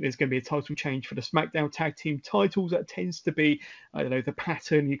 then I think there's going to be a title change for the SmackDown Tag Team titles. That tends to be, I don't know, the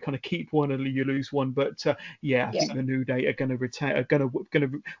pattern. You kind of keep one and you lose one. But I think the New Day are going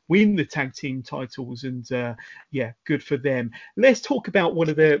to win the tag team titles, and good for them. Let's talk about one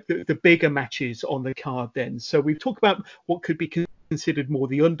of the bigger matches on the card then. So we've talked about what could be considered more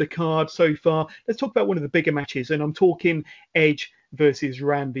the undercard so far. Let's talk about one of the bigger matches, and I'm talking Edge versus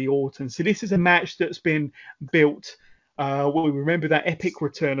Randy Orton. So this is a match that's been built. We remember that epic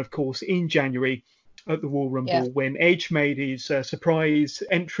return, of course, in January at the Royal Rumble when Edge made his surprise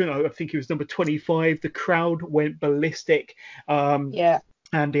entrance. I think he was number 25. The crowd went ballistic. And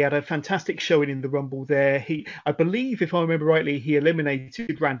he had a fantastic showing in the Rumble there. I believe, if I remember rightly, he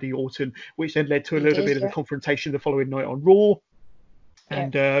eliminated Randy Orton, which then led to a little bit of a confrontation the following night on Raw.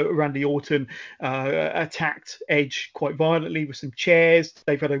 And Randy Orton attacked Edge quite violently with some chairs.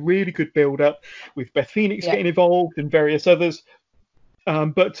 They've had a really good build-up with Beth Phoenix getting involved and various others.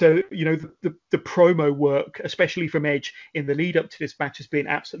 But the promo work, especially from Edge in the lead-up to this match, has been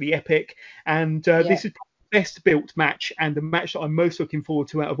absolutely epic. And this is the best built match and the match that I'm most looking forward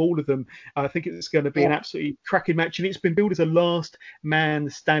to out of all of them. I think it's going to be an absolutely cracking match, and it's been billed as a last man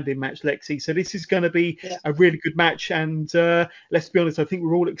standing match, Lexi. So this is going to be a really good match, and let's be honest, I think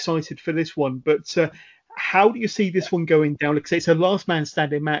we're all excited for this one. But how do you see this one going down? Because it's a last man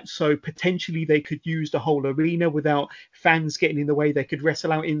standing match, so potentially they could use the whole arena without fans getting in the way. They could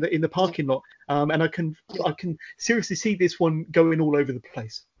wrestle out in the parking lot, and I can seriously see this one going all over the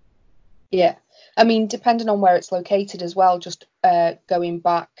place. Yeah, I mean, depending on where it's located as well, just going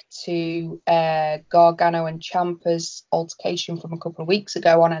back to Gargano and Ciampa's altercation from a couple of weeks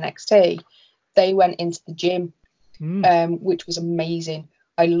ago on NXT, they went into the gym, which was amazing.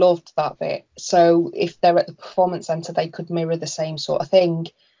 I loved that bit. So if they're at the Performance Centre, they could mirror the same sort of thing.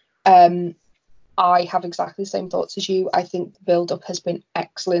 I have exactly the same thoughts as you. I think the build-up has been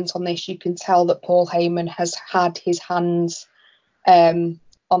excellent on this. You can tell that Paul Heyman has had his hands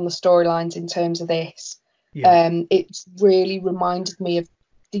on the storylines in terms of this. It's really reminded me of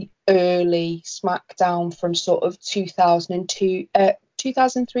the early SmackDown from sort of 2002,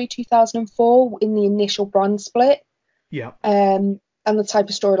 2003, 2004 in the initial brand split. and the type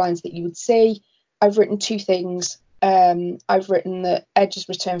of storylines that you would see. I've written two things. I've written that Edge has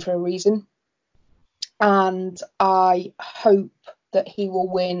returned for a reason, and I hope that he will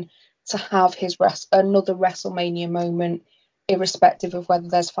win to have his another WrestleMania moment, irrespective of whether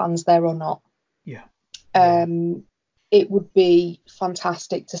there's fans there or not. Yeah. It would be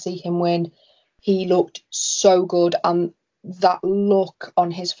fantastic to see him win. He looked so good, and that look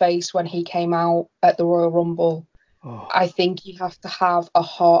on his face when he came out at the Royal Rumble, I think you have to have a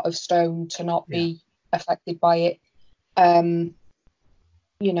heart of stone to not be affected by it.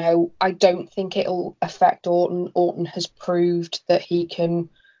 You know, I don't think it'll affect Orton. Orton has proved that he can,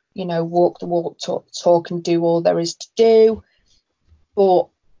 you know, walk the walk, talk and do all there is to do. But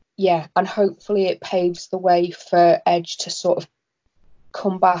yeah, and hopefully it paves the way for Edge to sort of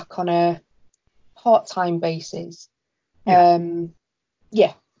come back on a part-time basis. So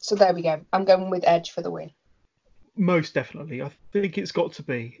there we go. I'm going with Edge for the win. Most definitely. I think it's got to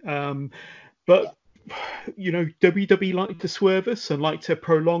be. But you know, WWE like to swerve us and like to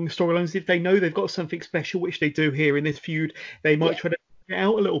prolong storylines. If they know they've got something special, which they do here in this feud, they might try to get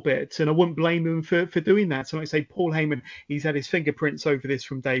out a little bit, and I wouldn't blame them for doing that. So like I say, Paul Heyman, he's had his fingerprints over this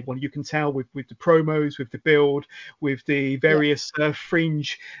from day one. You can tell with the promos, with the build, with the various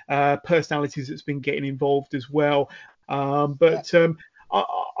fringe personalities that's been getting involved as well. I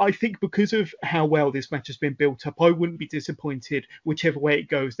think because of how well this match has been built up, I wouldn't be disappointed whichever way it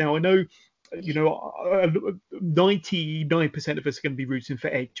goes. Now, I know, you know, 99% of us are going to be rooting for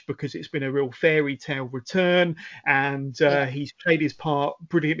Edge because it's been a real fairy tale return, and he's played his part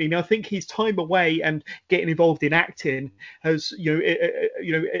brilliantly. And I think his time away and getting involved in acting has,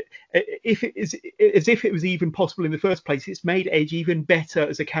 if it is as if it was even possible in the first place, it's made Edge even better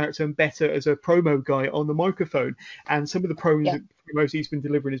as a character and better as a promo guy on the microphone. And some of the promos he's been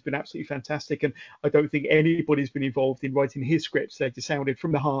delivering has been absolutely fantastic, and I don't think anybody's been involved in writing his scripts. They just sounded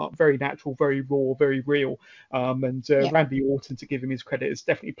from the heart, very natural, very raw, very real. Randy Orton, to give him his credit, has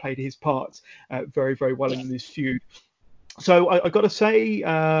definitely played his part very, very well in this feud. So I got to say,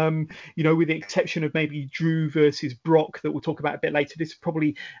 you know, with the exception of maybe Drew versus Brock that we'll talk about a bit later, this is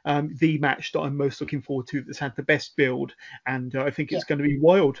probably the match that I'm most looking forward to that's had the best build, and I think it's going to be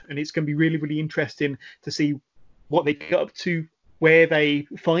wild, and it's going to be really, really interesting to see what they get up to, where they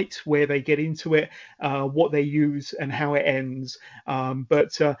fight, where they get into it, what they use, and how it ends.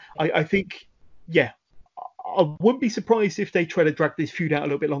 I think, I wouldn't be surprised if they try to drag this feud out a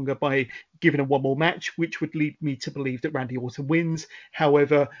little bit longer by giving them one more match, which would lead me to believe that Randy Orton wins.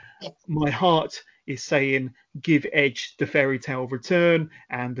 However, my heart is saying give Edge the fairy tale return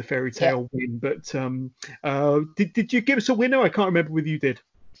and the fairy tale win. But did you give us a winner? I can't remember whether you did.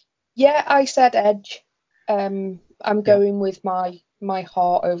 Yeah, I said Edge. I'm going with my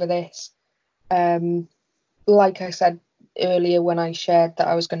heart over this. Like I said earlier when I shared that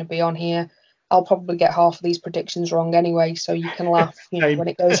I was going to be on here, I'll probably get half of these predictions wrong anyway, so you can laugh when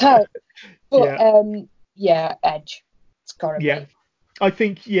it goes out. But Edge. It's got to be. I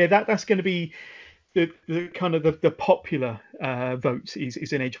think that's going to be the kind of the popular votes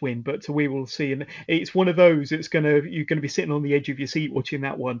is an Edge win, but we will see. And it's one of those you're going to be sitting on the edge of your seat watching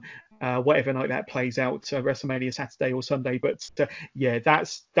that one, whatever night that plays out, WrestleMania Saturday or Sunday. But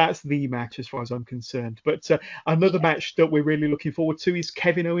that's the match as far as I'm concerned. But another match that we're really looking forward to is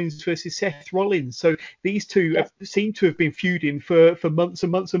Kevin Owens versus Seth Rollins. So these two seem to have been feuding for months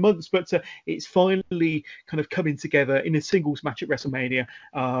and months and months, but it's finally kind of coming together in a singles match at WrestleMania,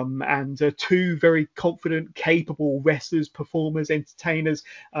 and two very confident, capable wrestlers, performers, entertainers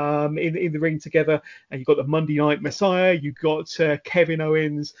in the ring together. And you've got the Monday Night Messiah, you've got Kevin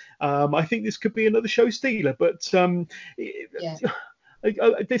Owens. I think this could be another show stealer, but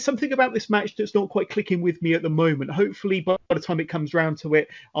there's something about this match that's not quite clicking with me at the moment. Hopefully by the time it comes round to it,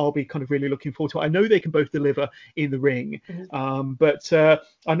 I'll be kind of really looking forward to it. I know they can both deliver in the ring, but I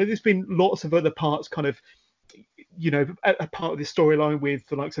know there's been lots of other parts kind of, you know, a part of this storyline with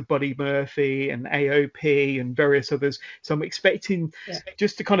the likes of Buddy Murphy and AOP and various others. So I'm expecting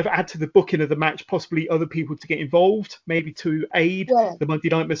just to kind of add to the booking of the match, possibly other people to get involved, maybe to aid the Monday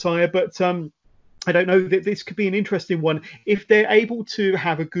Night Messiah. But I don't know, that this could be an interesting one. If they're able to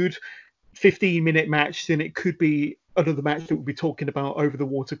have a good 15-minute match, then it could be another match that we'll be talking about over the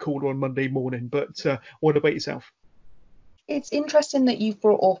water cooler on Monday morning. But what about yourself? It's interesting that you've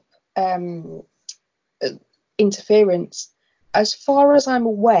brought up interference. As far as I'm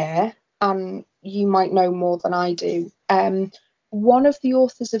aware, and you might know more than I do, one of the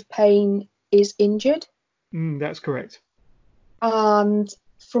authors of Pain is injured. That's correct. And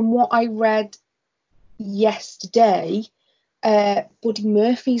from what I read yesterday, Buddy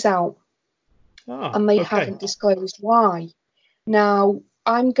Murphy's out, and they haven't disclosed why. Now,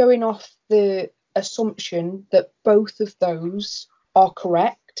 I'm going off the assumption that both of those are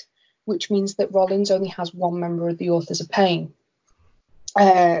correct, which means that Rollins only has one member of the Authors of Pain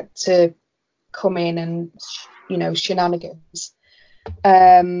to come in and, shenanigans.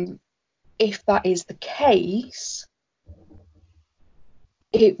 If that is the case,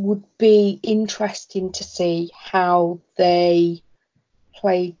 it would be interesting to see how they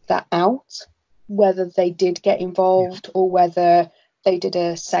played that out, whether they did get involved or whether they did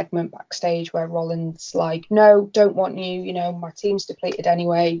a segment backstage where Rollins like, no, don't want you, my team's depleted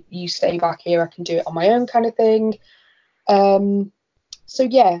anyway, you stay back here, I can do it on my own kind of thing. I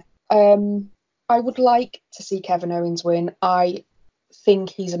would like to see Kevin Owens win. I think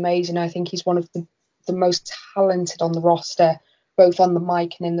he's amazing. I think he's one of the most talented on the roster, both on the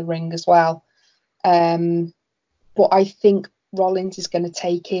mic and in the ring as well. But I think Rollins is going to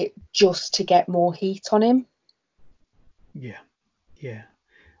take it just to get more heat on him. Yeah.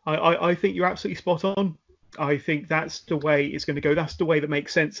 I think you're absolutely spot on. I think that's the way it's going to go. That's the way that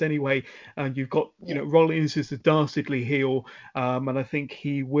makes sense anyway. And you've got, Rollins is the dastardly heel, and I think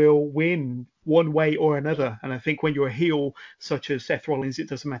he will win one way or another. And I think when you're a heel such as Seth Rollins, it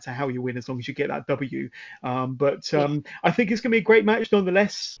doesn't matter how you win as long as you get that W. I think it's going to be a great match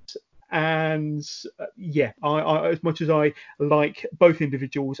nonetheless. And I as much as I like both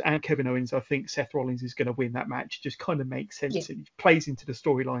individuals and Kevin Owens, I think Seth Rollins is going to win that match. Just kind of makes sense. It plays into the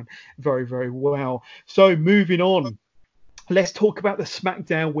storyline very, very well. So moving on. Let's talk about the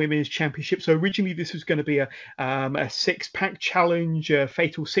SmackDown Women's Championship. So originally this was going to be a 6-pack challenge, a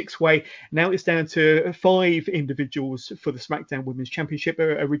fatal 6-way. Now it's down to 5 individuals for the SmackDown Women's Championship.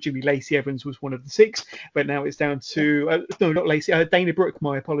 Originally Lacey Evans was one of the 6, but now it's down to no, not Lacey, Dana Brooke.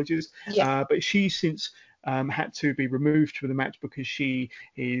 My apologies. But she's since had to be removed from the match because she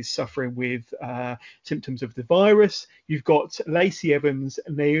is suffering with symptoms of the virus. You've got Lacey Evans,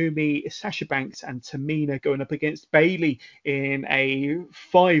 Naomi, Sasha Banks, and Tamina going up against Bayley in a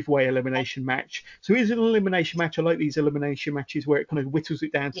 5-way elimination match. So it is an elimination match. I like these elimination matches where it kind of whittles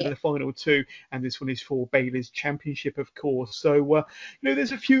it down to the final 2, and this one is for Bayley's championship, of course. So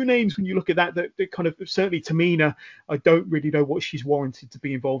there's a few names when you look at that kind of, certainly Tamina, I don't really know what she's warranted to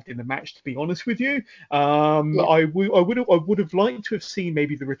be involved in the match, to be honest with you. I would have liked to have seen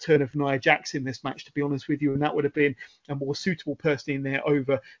maybe the return of Nia Jax in this match, to be honest with you, and that would have been a more suitable person in there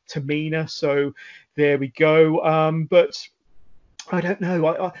over Tamina. So there we go. But I don't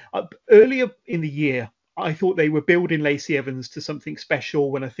know. I earlier in the year, I thought they were building Lacey Evans to something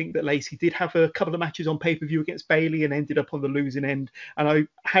special when I think that Lacey did have a couple of matches on pay-per-view against Bayley and ended up on the losing end. And I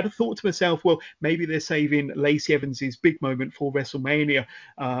had a thought to myself, well, maybe they're saving Lacey Evans's big moment for WrestleMania.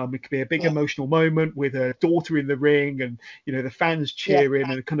 It could be a big emotional moment with her daughter in the ring and, the fans cheering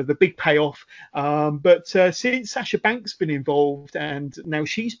and kind of the big payoff. But since Sasha Banks been involved and now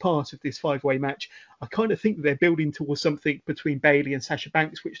she's part of this 5-way match, I kind of think they're building towards something between Bayley and Sasha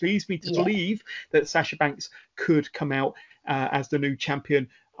Banks, which leads me to believe that Sasha Banks could come out as the new champion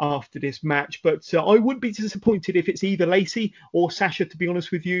after this match. But I wouldn't be disappointed if it's either Lacey or Sasha, to be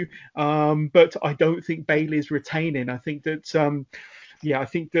honest with you. But I don't think Bayley's retaining. I think that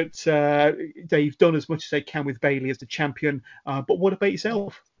they've done as much as they can with Bayley as the champion. But what about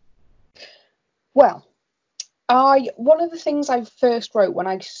yourself? Well, one of the things I first wrote when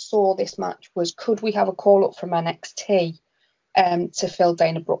I saw this match was, could we have a call up from NXT to fill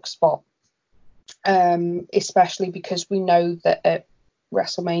Dana Brooke's spot? Especially because we know that at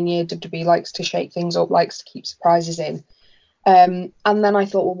WrestleMania, WWE likes to shake things up, likes to keep surprises in. And then I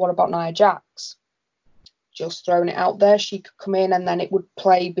thought, well, what about Nia Jax? Just throwing it out there, she could come in and then it would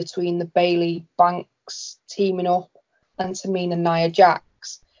play between the Bayley Banks teaming up and Tamina and Nia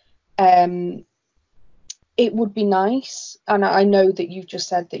Jax. It would be nice, and I know that you've just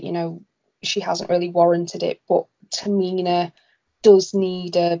said that, she hasn't really warranted it, but Tamina does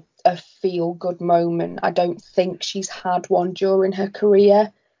need a feel-good moment. I don't think she's had one during her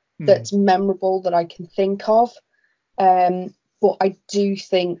career that's memorable that I can think of. But I do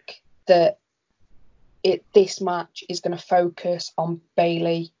think that this match is going to focus on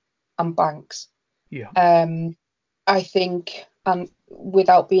Bayley and Banks. I think, and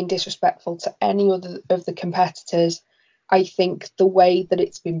without being disrespectful to any other of the competitors, I think the way that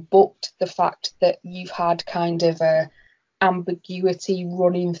it's been booked, the fact that you've had kind of a ambiguity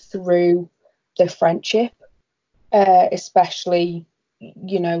running through the friendship, especially,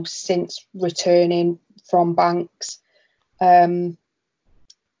 since returning from Banks, I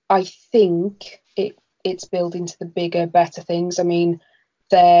think it's building to the bigger, better things. I mean,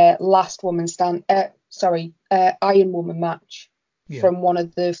 their last Iron Woman match from one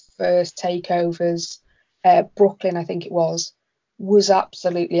of the first takeovers, Brooklyn, I think it was. was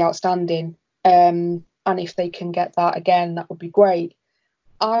absolutely outstanding. And if they can get that again, that would be great.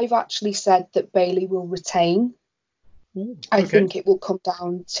 I've actually said that Bayley will retain. Ooh, I okay. think it will come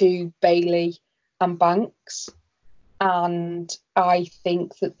down to Bayley and Banks. And I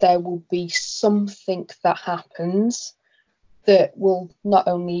think that there will be something that happens that will not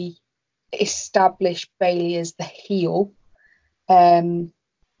only establish Bayley as the heel, finally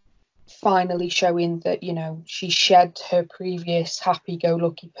showing that, you know, she shed her previous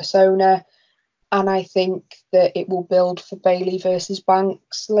happy-go-lucky persona. And I think that it will build for Bayley versus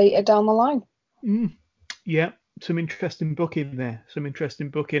Banks later down the line. Yeah, some interesting booking there. Some interesting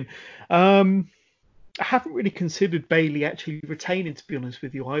booking. I haven't really considered Bayley actually retaining, to be honest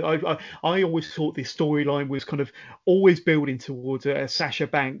with you. I always thought this storyline was kind of always building towards a Sasha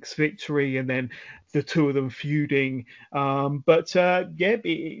Banks victory and then the two of them feuding. You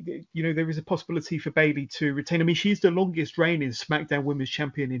know, there is a possibility for Bayley to retain. I mean, she's the longest reigning SmackDown Women's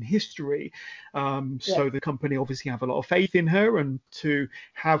Champion in history. So the company obviously have a lot of faith in her, and to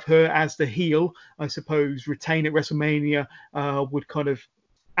have her as the heel, I suppose, retain at WrestleMania would kind of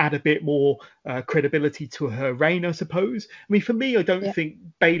add a bit more credibility to her reign, I suppose. I mean, for me, I don't think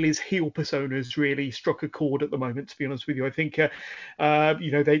Bayley's heel persona has really struck a chord at the moment, to be honest with you. I think, you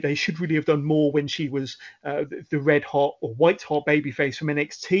know, they should really have done more when she was the red hot or white hot babyface from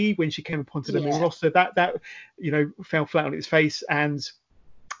NXT when she came up onto the main roster. That you know, fell flat on its face, and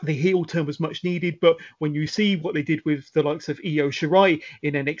the heel turn was much needed. But when you see what they did with the likes of Io Shirai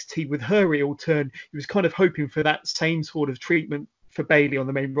in NXT with her heel turn, he was kind of hoping for that same sort of treatment for Bayley on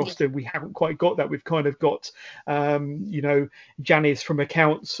the main roster. We haven't quite got that. We've kind of got, you know, Janice from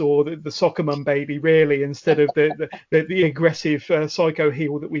Accounts or the soccer mum baby, really, instead of the aggressive psycho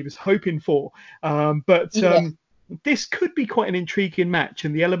heel that we was hoping for. This could be quite an intriguing match,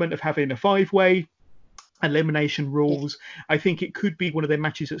 and the element of having a 5-way elimination rules, I think it could be one of their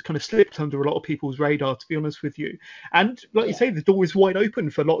matches that's kind of slipped under a lot of people's radar, to be honest with you. And like you say, the door is wide open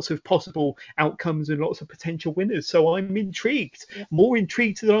for lots of possible outcomes and lots of potential winners. So I'm intrigued, more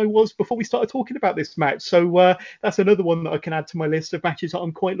intrigued than I was before we started talking about this match. So that's another one that I can add to my list of matches that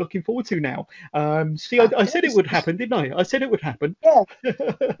I'm quite looking forward to now. I said it would happen, didn't I? I said it would happen.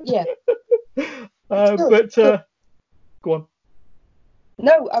 Yeah. Go on.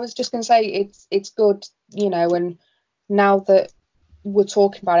 No, I was just going to say it's good, you know, and now that we're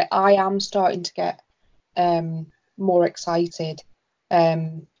talking about it, I am starting to get more excited.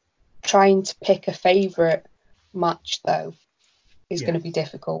 Trying to pick a favourite match, though, is going to be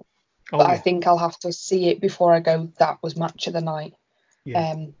difficult. But I think I'll have to see it before I go, that was match of the night.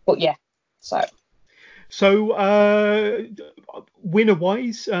 So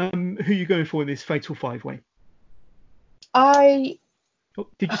winner-wise, who are you going for in this Fatal 5-Way?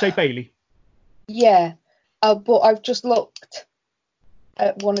 Did you say Bayley? Yeah, but I've just looked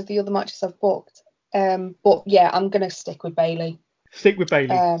at one of the other matches I've booked. But yeah, I'm gonna stick with Bayley. Stick with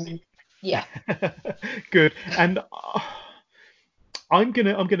Bayley. Yeah. Good. And I'm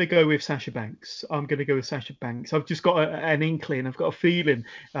gonna go with Sasha Banks. I've just got an inkling. I've got a feeling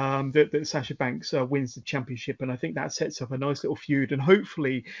that Sasha Banks wins the championship, and I think that sets up a nice little feud. And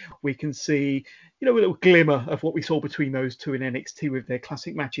hopefully we can see, you know, a little glimmer of what we saw between those two in NXT with their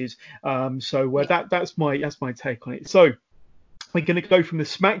classic matches. That's my take on it. So we're going to go from the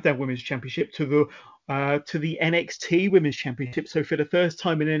SmackDown Women's Championship to the NXT Women's Championship. So for the first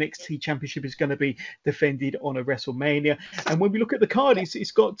time, an NXT Championship is going to be defended on a WrestleMania. And when we look at the card,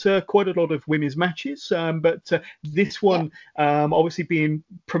 it's got quite a lot of women's matches. But this one, obviously being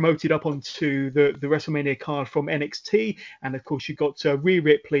promoted up onto the WrestleMania card from NXT. And of course, you've got Rhea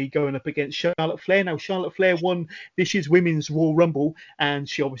Ripley going up against Charlotte Flair. Now, Charlotte Flair won this year's Women's Royal Rumble, and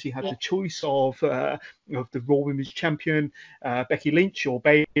she obviously had the choice of the Raw Women's Champion, Becky Lynch, or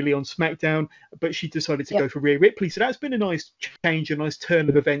Bayley on SmackDown, but she decided to go for Rhea Ripley. So that's been a nice change, a nice turn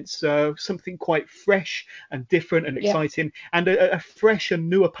of events, something quite fresh and different and exciting, and a fresh and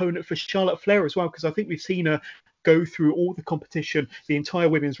new opponent for Charlotte Flair as well, because I think we've seen her go through all the competition, the entire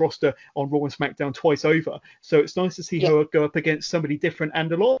women's roster on Raw and SmackDown twice over. So it's nice to see her go up against somebody different,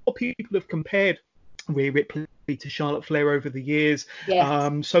 and a lot of people have compared Rhea Ripley to Charlotte Flair over the years.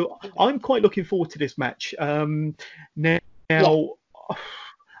 So I'm quite looking forward to this match. Now,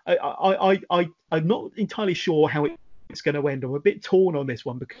 I'm not entirely sure how it's going to end. I'm a bit torn on this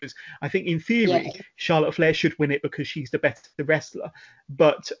one, because I think in theory Charlotte Flair should win it because she's the better wrestler.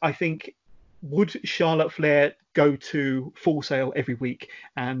 But I think, would Charlotte Flair go to Full Sail every week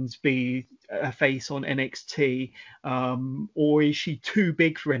and be a face on NXT, or is she too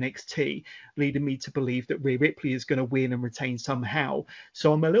big for NXT, leading me to believe that Rhea Ripley is going to win and retain somehow?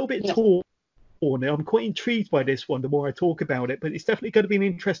 So I'm a little bit torn torn. I'm quite intrigued by this one the more I talk about it, but it's definitely going to be an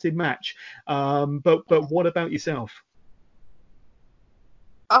interesting match. But what about yourself?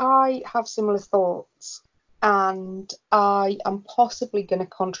 I have similar thoughts, and I am possibly going to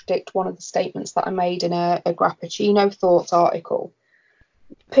contradict one of the statements that I made in a Grappucino Thoughts article.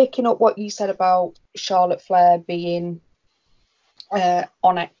 Picking up what you said about Charlotte Flair being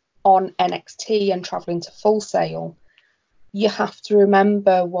on NXT and traveling to Full Sail, you have to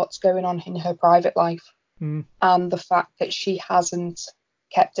remember what's going on in her private life, and the fact that she hasn't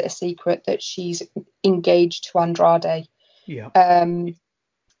kept it a secret that she's engaged to Andrade. Yeah.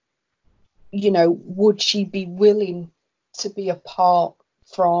 You know, would she be willing to be apart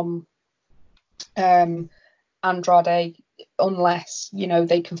from Andrade unless, you know,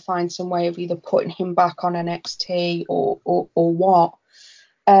 they can find some way of either putting him back on NXT or what?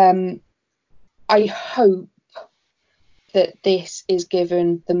 I hope that this is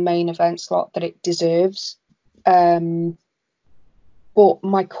given the main event slot that it deserves. But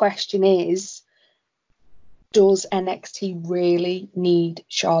my question is, does NXT really need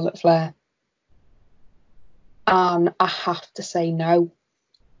Charlotte Flair? And I have to say no.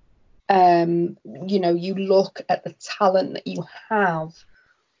 You know, you look at the talent that you have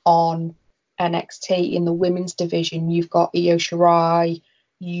on NXT in the women's division. You've got Io Shirai,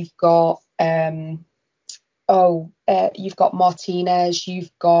 you've got you've got Martinez,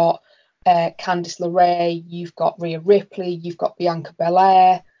 you've got Candice LeRae, you've got Rhea Ripley, you've got Bianca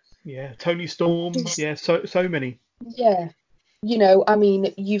Belair. Yeah, Tony Storm. Yeah, so many. Yeah, you know, I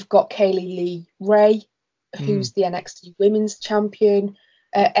mean, you've got Kaylee Lee Ray, who's the NXT Women's Champion,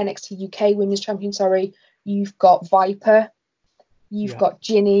 NXT UK Women's Champion. Sorry, you've got Viper, you've got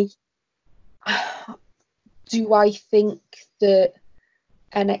Ginny. Do I think that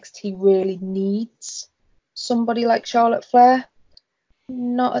NXT really needs somebody like Charlotte Flair?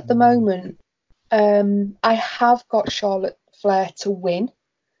 Not at the moment. I have got Charlotte Flair to win,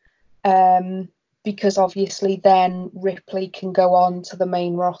 because obviously then Ripley can go on to the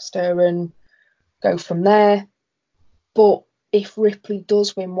main roster and go from there. But if Ripley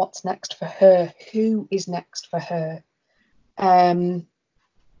does win, what's next for her? Who is next for her? And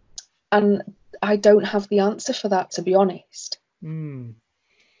I don't have the answer for that, to be honest.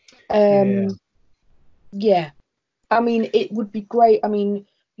 Yeah. I mean, it would be great. I mean,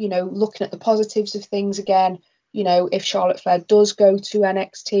 you know, looking at the positives of things again, you know, if Charlotte Flair does go to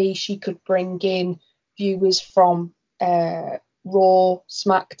NXT, she could bring in viewers from Raw,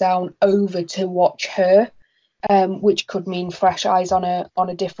 SmackDown over to watch her, which could mean fresh eyes on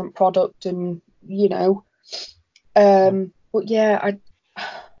a different product, and you know, but yeah,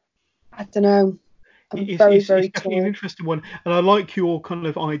 I don't know. It's Very definitely an interesting one, and I like your kind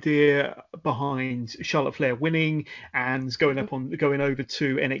of idea behind Charlotte Flair winning and going over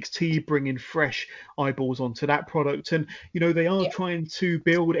to NXT, bringing fresh eyeballs onto that product. And you know, they are trying to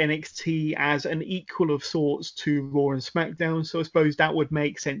build NXT as an equal of sorts to Raw and SmackDown, so I suppose that would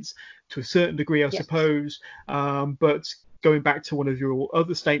make sense to a certain degree, I suppose. But going back to one of your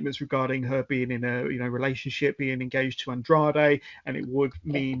other statements regarding her being in a relationship, being engaged to Andrade, and it would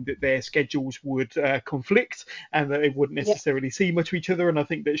mean that their schedules would conflict and that they wouldn't necessarily see much of each other. And I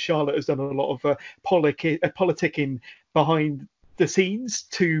think that Charlotte has done a lot of politicking behind the scenes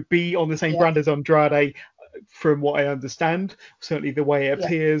to be on the same brand as Andrade, from what I understand, certainly the way it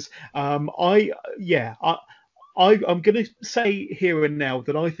appears. I'm going to say here and now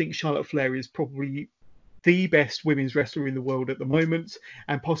that I think Charlotte Flair is probably the best women's wrestler in the world at the moment,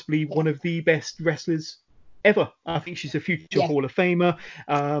 and possibly one of the best wrestlers ever. I think she's a future Hall of Famer.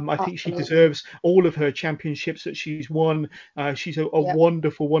 I think she deserves all of her championships that she's won. She's a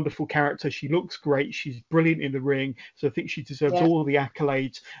wonderful, wonderful character. She looks great. She's brilliant in the ring. So I think she deserves all the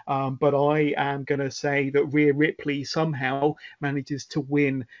accolades. But I am going to say that Rhea Ripley somehow manages to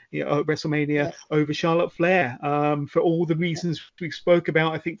win WrestleMania over Charlotte Flair. For all the reasons we spoke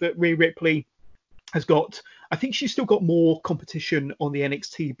about, I think that Rhea Ripley I think she's still got more competition on the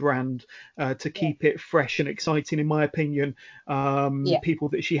NXT brand to keep it fresh and exciting, in my opinion. People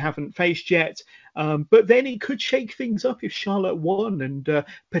that she haven't faced yet. But then it could shake things up if Charlotte won, and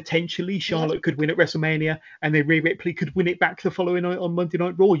potentially Charlotte could win at WrestleMania, and then Rhea Ripley could win it back the following night on Monday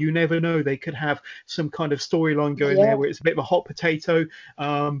Night Raw. You never know. They could have some kind of storyline going there where it's a bit of a hot potato.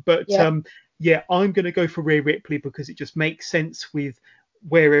 I'm going to go for Rhea Ripley because it just makes sense with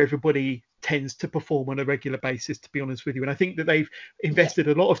where everybody tends to perform on a regular basis, to be honest with you. And I think that they've invested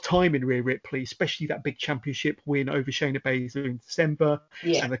a lot of time in Rhea Ripley, especially that big championship win over Shayna Baszler in December,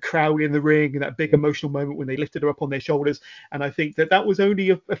 and the crowd in the ring, and that big emotional moment when they lifted her up on their shoulders. And I think that was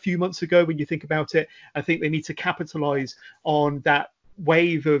only a few months ago when you think about it. I think they need to capitalize on that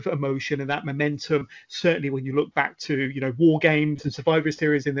wave of emotion and that momentum, certainly when you look back to, War Games and Survivor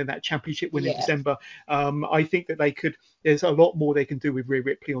Series and then that championship win in December, I think that there's a lot more they can do with Rhea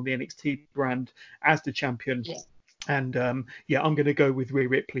Ripley on the NXT brand as the champion. And I'm going to go with Rhea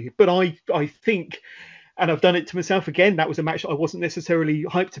Ripley. But I think, and I've done it to myself again, that was a match I wasn't necessarily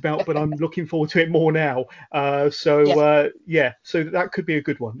hyped about, but I'm looking forward to it more now. So that could be a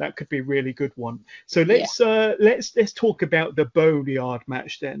good one. That could be a really good one. So let's talk about the Boneyard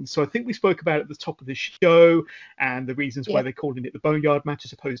match then. So I think we spoke about it at the top of the show and the reasons why they're calling it the Boneyard match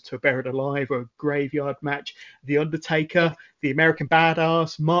as opposed to a Buried Alive or a Graveyard match. The Undertaker, the American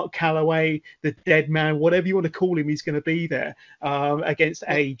Badass, Mark Calloway, the Dead Man, whatever you want to call him, he's going to be there against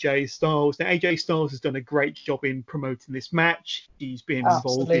AJ Styles. Now, AJ Styles has done a great job in promoting this match. He's been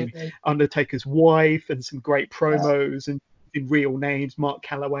involved in Undertaker's wife and some great promos and in real names, Mark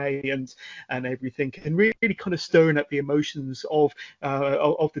Calloway and everything, and really kind of stirring up the emotions of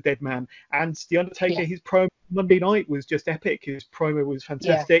the Dead Man. And the Undertaker, his promo Monday night was just epic. His promo was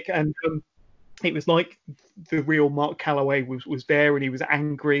fantastic, and it was like the real Mark Calloway was there, and he was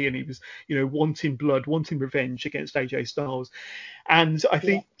angry, and he was, wanting blood, wanting revenge against AJ Styles. And I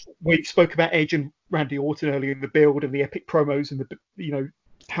think we spoke about Edge and Randy Orton earlier in the build and the epic promos and the,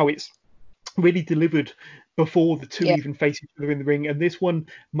 how it's really delivered before the two even face each other in the ring. And this one,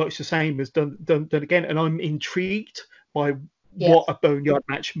 much the same, has done again. And I'm intrigued by what a Boneyard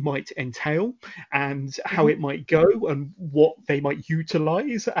match might entail and how it might go and what they might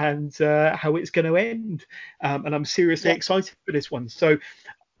utilize and how it's going to end. And I'm seriously excited for this one. So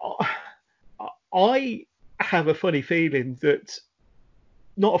I have a funny feeling that,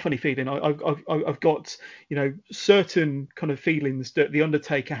 not a funny feeling, I've got, certain kind of feelings that the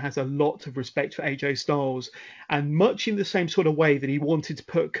Undertaker has a lot of respect for AJ Styles, and much in the same sort of way that he wanted to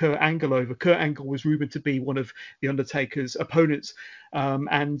put Kurt Angle over. Kurt Angle was rumored to be one of the Undertaker's opponents,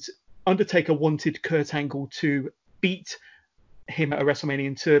 and Undertaker wanted Kurt Angle to beat him at a WrestleMania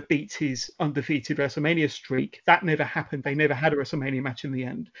and to beat his undefeated WrestleMania streak. That never happened. They never had a WrestleMania match in the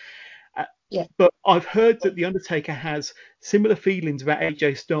end. But I've heard that the Undertaker has similar feelings about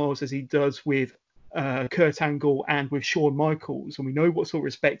AJ Styles as he does with Kurt Angle and with Shawn Michaels, and we know what sort of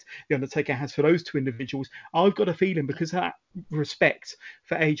respect the Undertaker has for those two individuals. I've got a feeling, because of that respect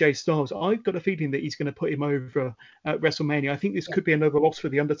for AJ Styles, I've got a feeling that he's going to put him over at WrestleMania. I think this could be another loss for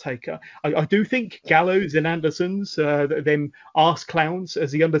the Undertaker. I do think Gallows and Andersons, them arse clowns,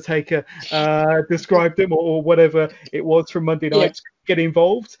 as the Undertaker described them, or whatever it was from Monday nights, get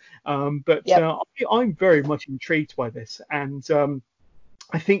involved. But I'm very much intrigued by this, and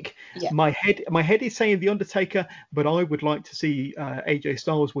I think my head is saying the Undertaker, but I would like to see AJ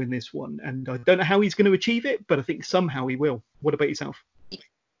Styles win this one, and I don't know how he's going to achieve it, but I think somehow he will. What about yourself?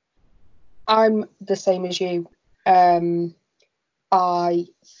 I'm the same as you. I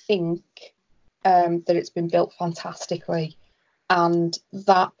think that it's been built fantastically, and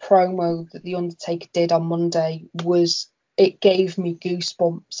that promo that the Undertaker did on Monday it gave me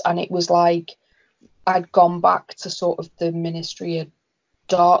goosebumps, and it was like I'd gone back to sort of the Ministry of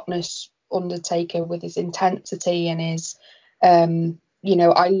Darkness Undertaker with his intensity and his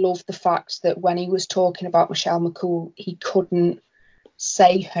I love the fact that when he was talking about Michelle McCool, he couldn't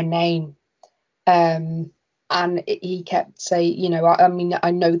say her name, and he kept saying,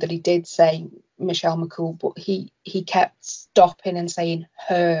 I know that he did say Michelle McCool, but he kept stopping and saying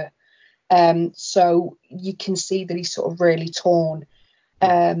her, so you can see that he's sort of really torn.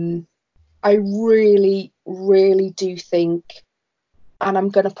 I really, really do think, and I'm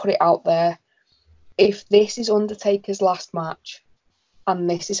going to put it out there, if this is Undertaker's last match and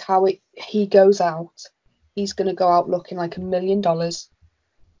this is how he goes out, he's going to go out looking like $1 million.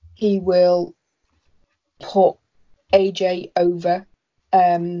 He will put AJ over,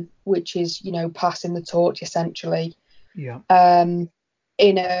 which is, passing the torch essentially. Yeah.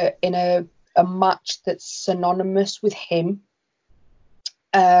 In a match that's synonymous with him.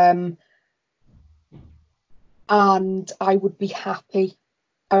 And I would be happy.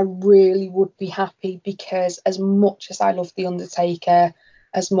 I really would be happy, because as much as I love The Undertaker,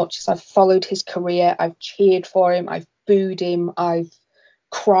 as much as I've followed his career, I've cheered for him, I've booed him, I've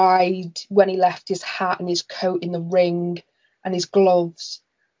cried when he left his hat and his coat in the ring and his gloves,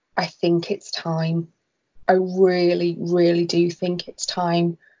 I think it's time. I really, really do think it's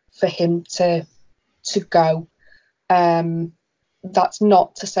time for him to go. That's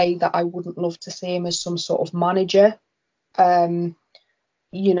not to say that I wouldn't love to see him as some sort of manager, but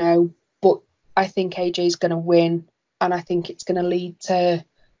I think AJ's going to win, and I think it's going to lead to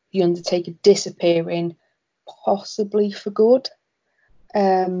The Undertaker disappearing, possibly for good,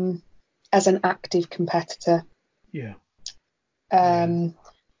 as an active competitor. Yeah.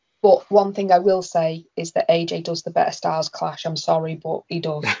 But one thing I will say is that AJ does the better Styles Clash. I'm sorry, but he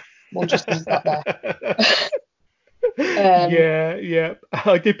does. We'll just leave that there. Yeah.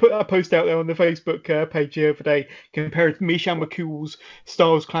 I did put a post out there on the Facebook page the other day comparing Michelle McCool's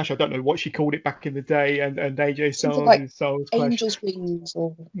Styles Clash. I don't know what she called it back in the day, and AJ Something like Styles' Styles Clash. Angel's Wings,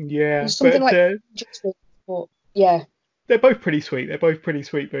 or But Angel's Wings, but yeah. They're both pretty sweet. They're both pretty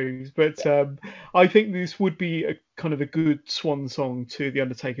sweet moves. But I think this would be a kind of a good swan song to the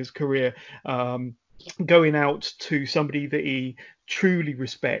Undertaker's career. Going out to somebody that he truly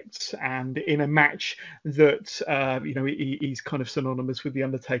respects, and in a match that he's kind of synonymous with the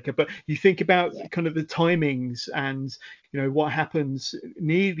Undertaker. But you think about kind of the timings, and what happens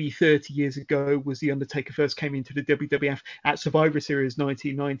nearly 30 years ago was the Undertaker first came into the WWF at Survivor Series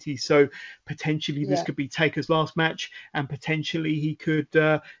 1990. So potentially this could be Taker's last match, and potentially he could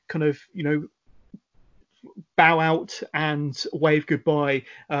bow out and wave goodbye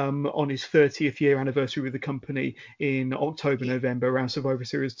on his 30th year anniversary with the company in October, November, around Survivor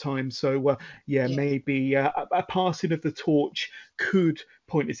Series time. So maybe a passing of the torch could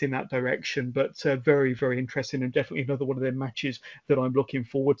point us in that direction. But very, very interesting, and definitely another one of their matches that I'm looking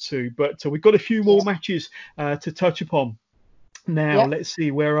forward to. But we've got a few more matches to touch upon. Now, let's see,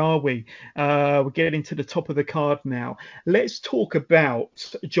 where are we? We're getting to the top of the card now. Let's talk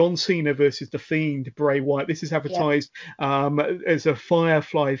about John Cena versus The Fiend, Bray Wyatt. This is advertised as a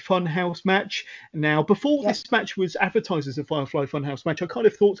Firefly Funhouse match. Now, before this match was advertised as a Firefly Funhouse match, I kind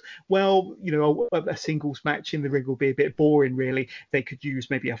of thought, well, a singles match in the ring will be a bit boring, really. They could use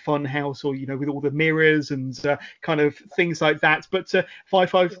maybe a Funhouse, or, with all the mirrors and kind of things like that. But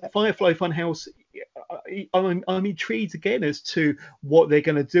Firefly Funhouse, I'm intrigued again as to what they're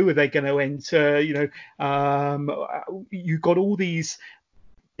going to do. Are they going to enter? You've got all these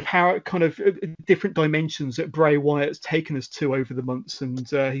kind of different dimensions that Bray Wyatt's taken us to over the months, and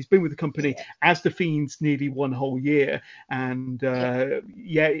he's been with the company as the Fiend's nearly one whole year, and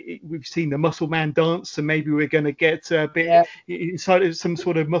we've seen the Muscle Man dance, so maybe we're going to get a bit inside of some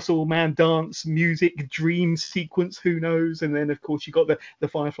sort of Muscle Man dance music dream sequence, who knows. And then of course you got the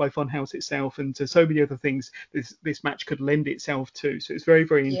Firefly Funhouse itself, and so many other things this match could lend itself to, so it's very,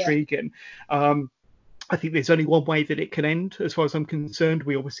 very intriguing. I think there's only one way that it can end, as far as I'm concerned.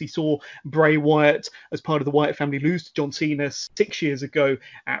 We obviously saw Bray Wyatt, as part of the Wyatt family, lose to John Cena 6 years ago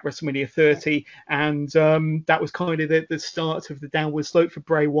at WrestleMania 30, and that was kind of the start of the downward slope for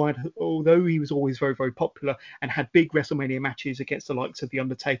Bray Wyatt. Although he was always very, very popular and had big WrestleMania matches against the likes of The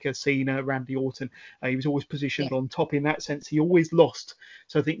Undertaker, Cena, Randy Orton, he was always positioned on top in that sense. He always lost.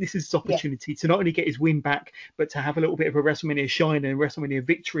 So I think this is his opportunity to not only get his win back, but to have a little bit of a WrestleMania shine and WrestleMania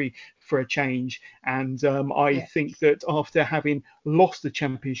victory for a change. And I think that after having lost the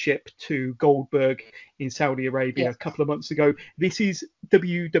championship to Goldberg in Saudi Arabia a couple of months ago, this is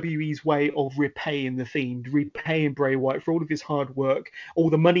WWE's way of repaying the Fiend, repaying Bray Wyatt for all of his hard work, all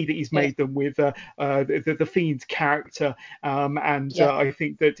the money that he's made them with the Fiend's character. I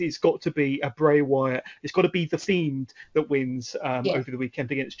think that it's got to be a Bray Wyatt. It's got to be the Fiend that wins over the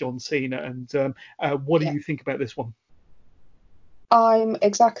weekend against John Cena. And what do you think about this one? I'm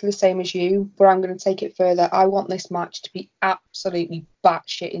exactly the same as you, but I'm going to take it further. I want this match to be absolutely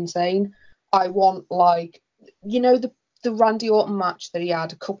batshit insane. I want, the Randy Orton match that he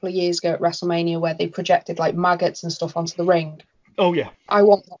had a couple of years ago at WrestleMania, where they projected maggots and stuff onto the ring. Oh yeah. I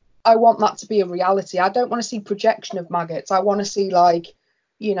want that to be a reality. I don't want to see projection of maggots. I want to see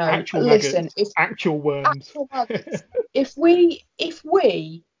actual listen, maggots, actual worms. Actual maggots. if we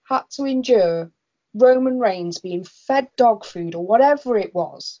had to endure Roman Reigns being fed dog food or whatever it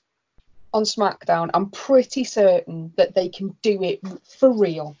was on SmackDown, I'm pretty certain that they can do it for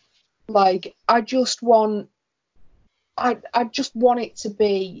real. I just want it to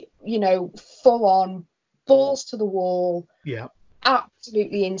be, full on, balls to the wall. Yeah.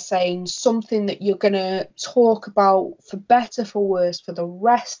 Absolutely insane. Something that you're going to talk about for better, for worse, for the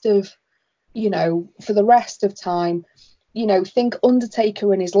rest of time. Think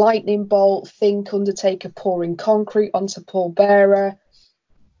Undertaker and his lightning bolt, think Undertaker pouring concrete onto Paul Bearer.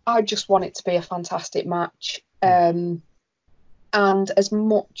 I just want it to be a fantastic match. And as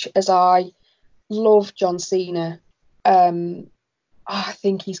much as I love John Cena, I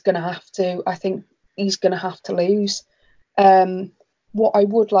think he's going to have to. I think he's going to have to lose. What I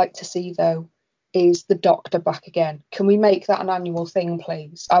would like to see, though, is the Doctor back again. Can we make that an annual thing,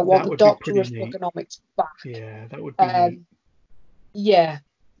 please? I want the Doctor of Thugonomics back. Yeah, that would be neat. Yeah.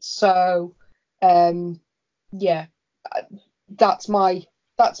 So, that's my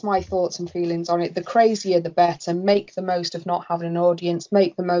thoughts and feelings on it. The crazier, the better. Make the most of not having an audience.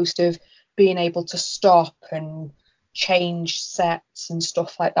 Make the most of being able to stop and change sets and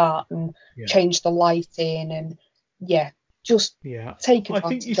stuff like that, and Yeah. change the lighting, and just take I think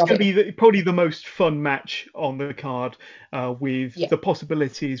advantage it's of going to it. be probably the most fun match on the card, with Yeah, the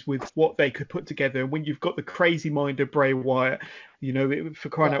possibilities with what they could put together. And when you've got the crazy mind of Bray Wyatt, for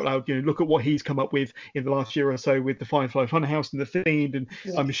crying yeah, out loud, look at what he's come up with in the last year or so with the Firefly Funhouse and the Fiend, and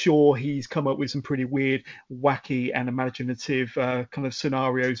yeah, I'm sure he's come up with some pretty weird, wacky, and imaginative kind of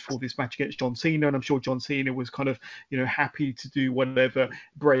scenarios for this match against John Cena. And I'm sure John Cena was kind of happy to do whatever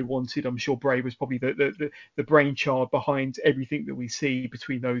Bray wanted. I'm sure Bray was probably the brainchild behind everything that we see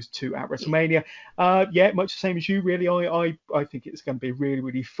between those two at WrestleMania. Much the same as you, really. I think it's going to be a really,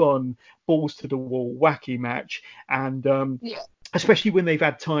 really fun, balls to the wall, wacky match, and yeah, especially when they've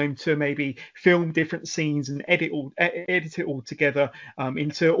had time to maybe film different scenes and edit it all together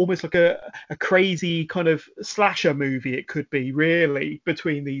into almost like a crazy kind of slasher movie. It could be really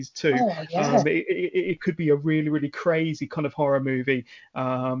between these two. oh yeah, It could be a really, really crazy kind of horror movie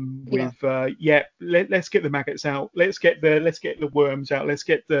yeah, with let's get the maggots out, let's get the worms out, let's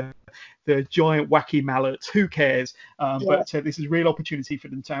get the giant wacky mallets. Who cares? yeah, But this is a real opportunity for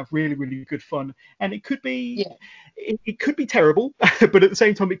them to have really, really good fun, and it could be yeah. it could be terrible, but at the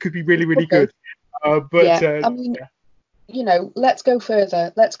same time, it could be really, It really could be. good. But Yeah, I mean, let's go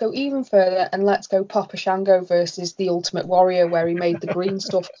further. Let's go even further, and let's go Papa Shango versus the Ultimate Warrior, where he made the green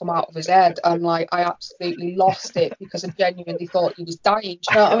stuff come out of his head, and like I absolutely lost it because I genuinely thought he was dying.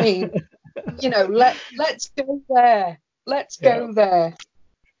 Do you know what I mean? Let's go there. Let's yeah, go there.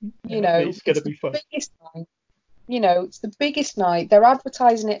 it's going to It's the be fun. biggest night. It's the biggest night. They're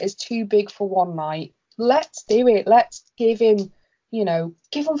advertising it as too big for one night. Let's do it. Let's give him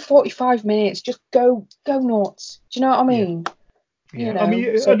 45 minutes. Just go nuts. Do you know what I Yeah. mean? Yeah, I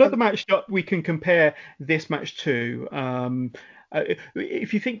mean, So another match that we can compare this match to,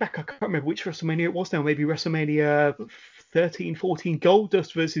 if you think back, I can't remember which WrestleMania it was now, maybe WrestleMania 13, 14,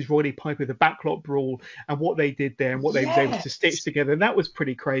 Goldust versus Roddy Piper, the backlot brawl, and what they did there and what they was able yeah, to stitch together. And that was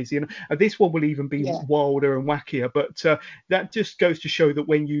pretty crazy. And this one will even be yeah, wilder and wackier, but that just goes to show that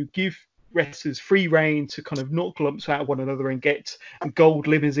when you give wrestlers free reign to kind of knock lumps out of one another and get gold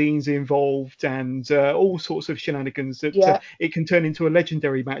limousines involved and all sorts of shenanigans, that yeah, it can turn into a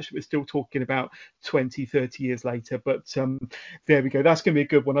legendary match that we're still talking about 20, 30 years later. But there we go. That's going to be a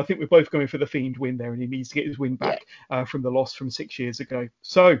good one. I think we're both going for the Fiend win there, and he needs to get his win yeah, back from the loss from 6 years ago.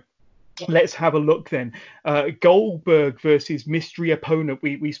 So yeah, let's have a look then. Goldberg versus mystery opponent.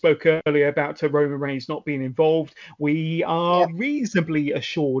 We spoke earlier about Roman Reigns not being involved. We are yeah, reasonably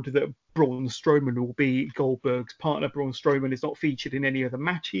assured that Braun Strowman will be Goldberg's partner. Braun Strowman is not featured in any other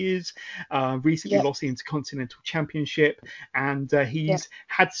matches. Recently yeah, lost the Intercontinental Championship, and yeah, he's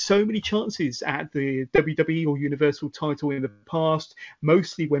had so many chances at the WWE or Universal title in the past,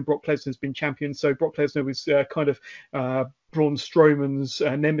 mostly when Brock Lesnar's been champion. So Brock Lesnar was kind of Braun Strowman's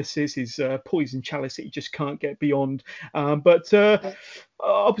nemesis, his poison chalice that you just can't get beyond. But yeah,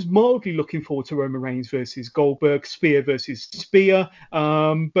 I was mildly looking forward to Roman Reigns versus Goldberg, Spear versus Spear.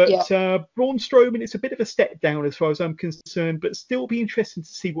 yeah, But Braun Strowman, it's a bit of a step down as far as I'm concerned, but still be interesting to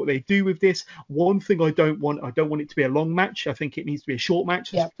see what they do with this. One thing I don't want it to be a long match. I think it needs to be a short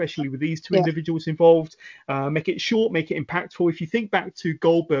match, yeah, especially with these two yeah, individuals involved. Make it short, make it impactful. If you think back to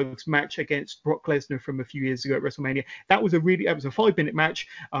Goldberg's match against Brock Lesnar from a few years ago at WrestleMania, that was a 5-minute match,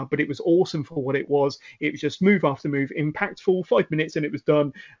 but it was awesome for what it was. It was just move after move, impactful, 5 minutes, and it was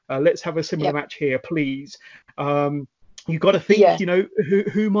done. Let's have a similar yeah, match here, please. You got to think, yeah,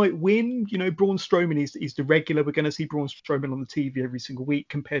 who might win. Braun Strowman is the regular. We're going to see Braun Strowman on the TV every single week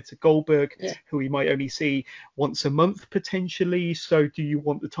compared to Goldberg, yeah, who we might only see once a month potentially. So do you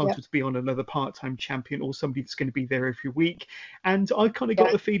want the yeah, title to be on another part-time champion or somebody that's going to be there every week? And I kind of got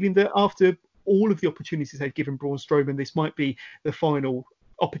yeah, the feeling that after all of the opportunities they've given Braun Strowman, this might be the final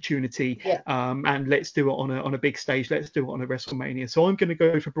opportunity, yeah, and let's do it on a big stage. Let's do it on a WrestleMania. So I'm going to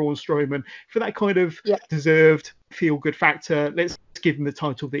go for Braun Strowman for that kind of yeah. deserved feel good factor. Let's give him the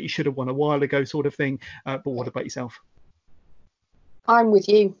title that he should have won a while ago, sort of thing. But what about yourself? I'm with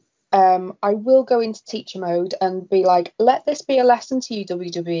you. I will go into teacher mode and be like, let this be a lesson to you,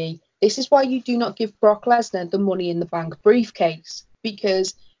 WWE. This is why you do not give Brock Lesnar the Money in the Bank briefcase.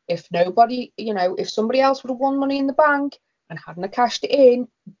 Because if somebody else would have won Money in the Bank and hadn't cashed it in,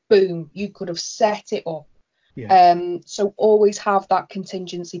 boom, you could have set it up. Yeah, So always have that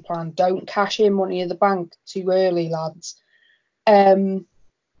contingency plan. Don't cash in Money in the Bank too early, lads.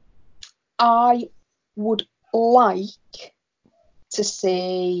 I would like to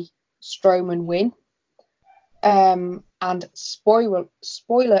see Strowman win. And spoiler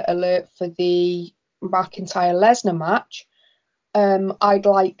alert for the McIntyre Lesnar match. I'd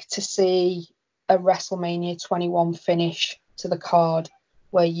like to see a WrestleMania 21 finish to the card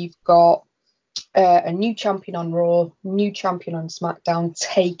where you've got a new champion on Raw, new champion on SmackDown,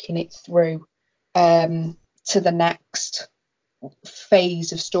 taking it through to the next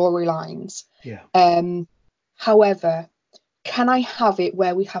phase of storylines. Yeah. However, can I have it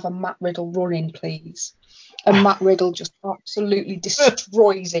where we have a Matt Riddle run-in, please? And Matt Riddle just absolutely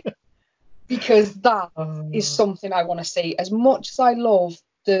destroys it, because that is something I want to see. As much as I love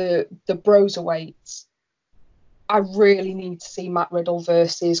the Broserweights, I really need to see Matt Riddle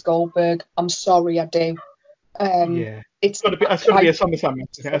versus Goldberg. I'm sorry, I do. It's got to be a SummerSlam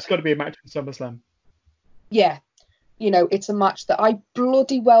match. It's got to be a match for SummerSlam. Yeah, it's a match that I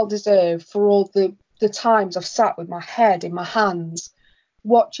bloody well deserve for all the times I've sat with my head in my hands,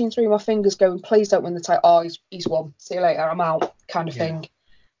 watching through my fingers, going, please don't win the title. Oh, he's won. See you later. I'm out, kind of thing.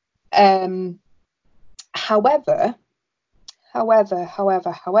 However,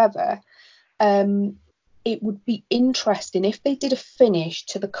 it would be interesting if they did a finish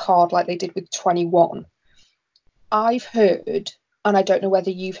to the card like they did with 21. I've heard, and I don't know whether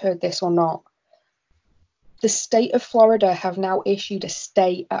you've heard this or not, the state of Florida have now issued a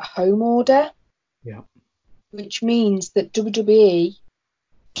stay-at-home order. Yeah. Which means that WWE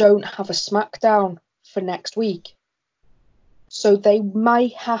don't have a SmackDown for next week. So they may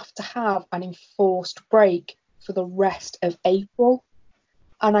have to have an enforced break for the rest of April.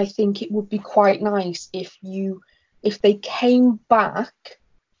 And I think it would be quite nice if they came back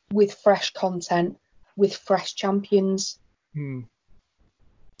with fresh content, with fresh champions. Yeah,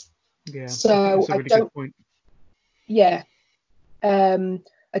 so that's a really good point. Yeah.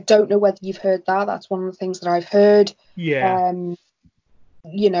 I don't know whether you've heard that. That's one of the things that I've heard. Yeah.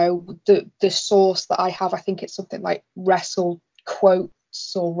 The source that I have, I think it's something like Wrestle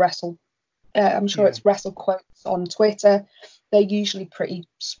Quotes or Wrestle. I'm sure it's Wrestle Quotes on Twitter. They're usually pretty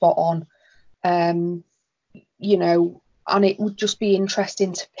spot on. And it would just be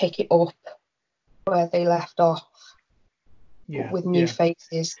interesting to pick it up where they left off with new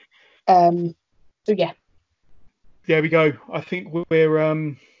faces. So yeah. There we go. I think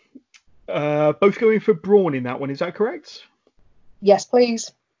we're both going for Braun in that one. Is that correct? Yes,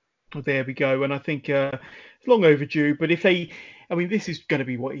 please. Oh, there we go. And I think it's long overdue. But if this is going to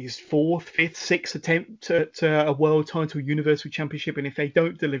be his fourth, fifth, sixth attempt at a world title, Universal Championship. And if they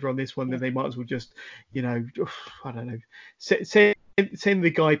don't deliver on this one, then they might as well just, I don't know, send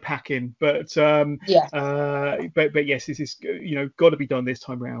the guy packing. But but yes, this is got to be done this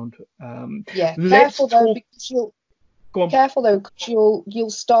time round. Careful though, because careful though, because you'll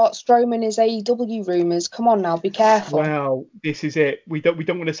start Strowman his AEW rumours. Come on now, be careful. Well, this is it. We don't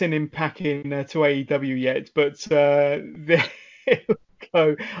want to send him packing to AEW yet, but there we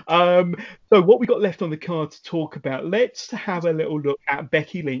go. So what we got left on the card to talk about? Let's have a little look at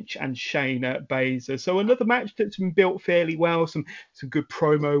Becky Lynch and Shayna Baszler. So another match that's been built fairly well. Some good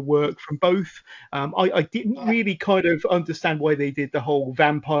promo work from both. I didn't really kind of understand why they did the whole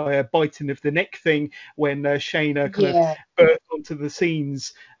vampire biting of the neck thing when Shayna kind of burst onto the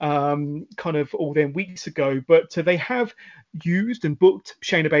scenes kind of all them weeks ago. But they have used and booked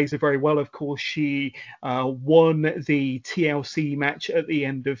Shayna Baszler very well. Of course, she won the TLC match at the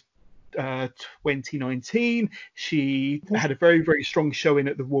end of 2019. She had a very, very strong showing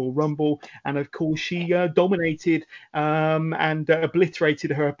at the Royal Rumble, and of course she dominated and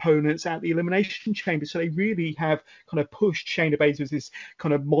obliterated her opponents at the Elimination Chamber. So they really have kind of pushed Shayna Baszler as this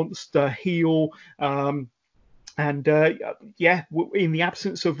kind of monster heel. And in the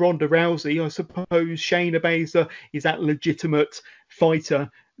absence of Ronda Rousey, I suppose Shayna Baszler is that legitimate fighter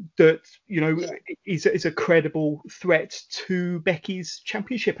that is a credible threat to Becky's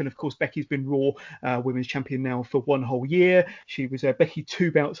championship. And of course, Becky's been Raw Women's Champion now for one whole year. She was Becky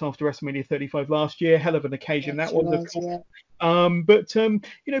 2 belts after WrestleMania 35 last year. Hell of an occasion that was, of course. But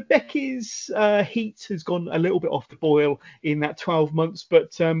Becky's heat has gone a little bit off the boil in that 12 months. But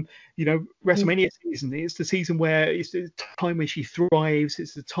WrestleMania season, it's the season where it's the time when she thrives.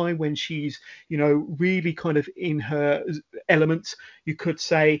 It's the time when she's really kind of in her element, you could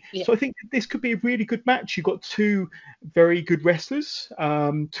say. So I think this could be a really good match. You've got two very good wrestlers,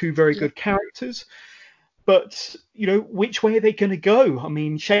 two very good characters. But which way are they going to go? I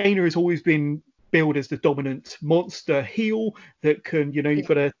mean, Shayna has always been billed as the dominant monster heel that can, you've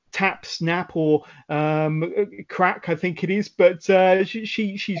got a tap, snap, or crack, I think it is. But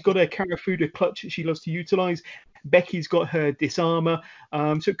she's got a Karafuda clutch that she loves to utilize. Becky's got her disarmer.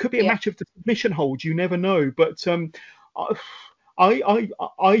 So it could be a match of the submission hold. You never know. But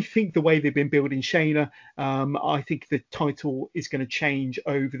I think the way they've been building Shayna, I think the title is going to change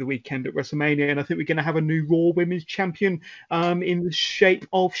over the weekend at WrestleMania, and I think we're going to have a new Raw Women's Champion in the shape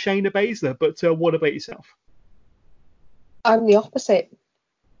of Shayna Baszler. But what about yourself? I'm the opposite.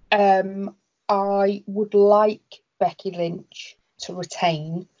 I would like Becky Lynch to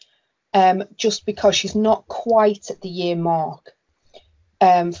retain, just because she's not quite at the year mark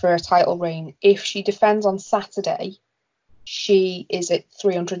for a title reign. If she defends on Saturday, she is at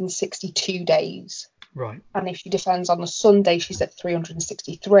 362 days. Right. And if she defends on a Sunday, she's at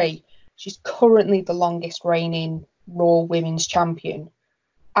 363. She's currently the longest reigning Raw Women's Champion.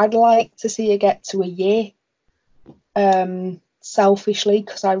 I'd like to see her get to a year, selfishly,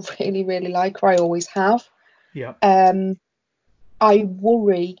 because I really, really like her. I always have. Yeah. I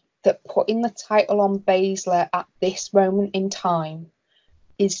worry that putting the title on Baszler at this moment in time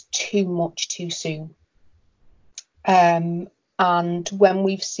is too much too soon. And when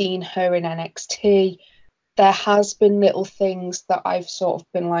we've seen her in NXT, there has been little things that I've sort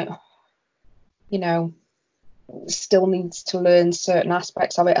of been like, you know, still needs to learn certain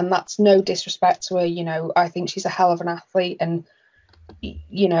aspects of it. And that's no disrespect to her. You know, I think she's a hell of an athlete. And,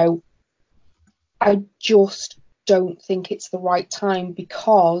 you know, I just don't think it's the right time,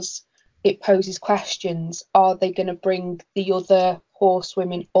 because it poses questions. Are they going to bring the other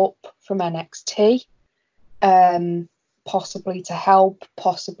horsewomen up from NXT? Possibly to help,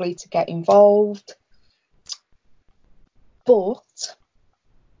 possibly to get involved. But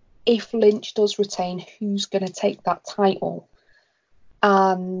if Lynch does retain, who's going to take that title?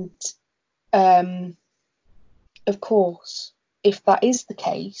 And of course, if that is the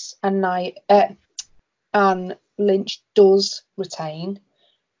case, and Lynch does retain,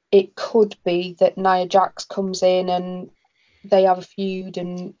 it could be that Nia Jax comes in and they have a feud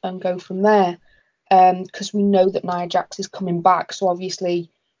and go from there. Because we know that Nia Jax is coming back, so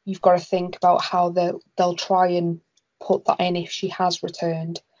obviously you've got to think about how they'll try and put that in if she has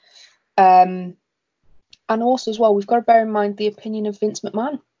returned. And also as well, we've got to bear in mind the opinion of Vince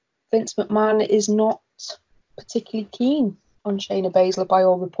McMahon. Vince McMahon is not particularly keen on Shayna Baszler by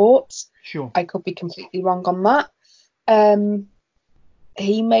all reports. Sure. I could be completely wrong on that.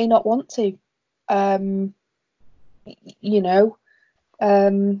 He may not want to. You know.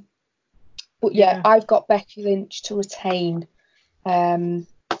 But yeah, I've got Becky Lynch to retain.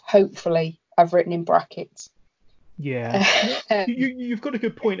 Hopefully, I've written in brackets. Yeah, you've got a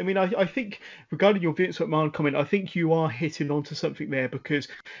good point. I mean, I think regarding your Vince McMahon comment, I think you are hitting onto something there, because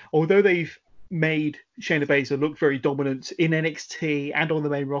although they've made Shayna Baszler look very dominant in NXT and on the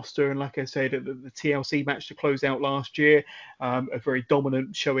main roster, and like I said, the TLC match to close out last year, a very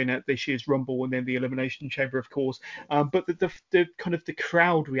dominant showing at this year's Rumble and then the Elimination Chamber, of course. But the kind of the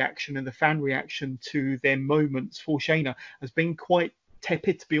crowd reaction and the fan reaction to their moments for Shayna has been quite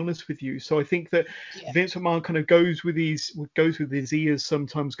tepid, to be honest with you. So I think that Vince McMahon kind of goes with his ears,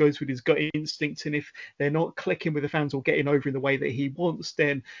 sometimes goes with his gut instincts, and if they're not clicking with the fans or getting over in the way that he wants,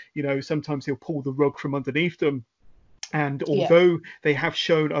 then, you know, sometimes he'll pull the rug from underneath them. And although they have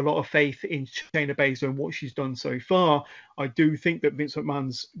shown a lot of faith in Shayna Baszler and what she's done so far, I do think that Vince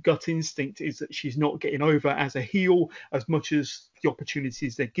McMahon's gut instinct is that she's not getting over as a heel as much as the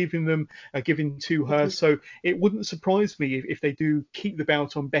opportunities they're giving to her. So it wouldn't surprise me if they do keep the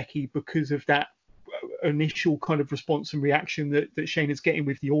belt on Becky because of that initial kind of response and reaction that Shayna's getting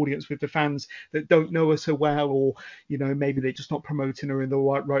with the audience, with the fans that don't know her so well, or, you know, maybe they're just not promoting her in the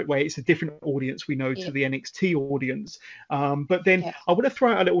right way. It's a different audience, we know, to the NXT audience. But then I want to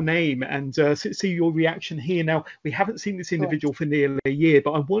throw out a little name and see your reaction here. Now, we haven't seen this individual for nearly a year,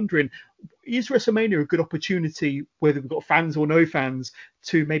 but I'm wondering, is WrestleMania a good opportunity, whether we've got fans or no fans,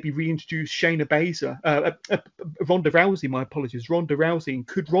 to maybe reintroduce Shayna Baszler, Ronda Rousey, my apologies, Ronda Rousey, and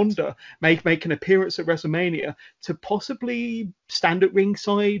could Ronda make an appearance at WrestleMania to possibly stand at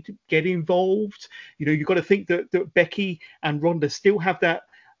ringside, get involved? You know, you've got to think that Becky and Ronda still have that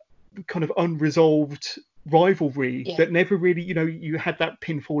kind of unresolved rivalry that never really, you know, you had that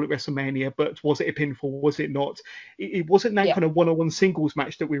pinfall at WrestleMania, but was it a pinfall? Was it not? It wasn't that kind of one-on-one singles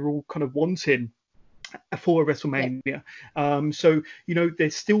match that we were all kind of wanting for WrestleMania. So, you know,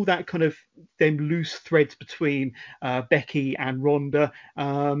 there's still that kind of them loose threads between Becky and Ronda.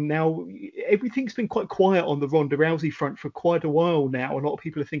 Now, everything's been quite quiet on the Ronda Rousey front for quite a while now. A lot of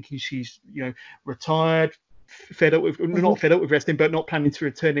people are thinking she's, you know, retired, not fed up with wrestling, but not planning to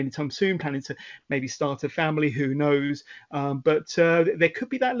return anytime soon, planning to maybe start a family, who knows. But there could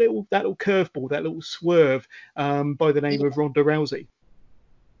be that little curveball, that little swerve by the name of Ronda Rousey.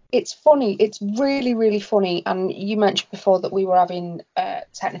 It's funny. It's really, really funny. And you mentioned before that we were having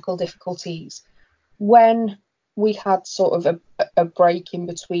technical difficulties. When we had sort of a break in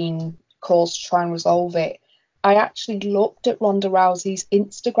between calls to try and resolve it, I actually looked at Ronda Rousey's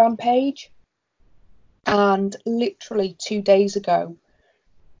Instagram page, and literally 2 days ago,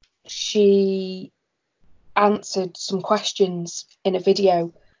 she answered some questions in a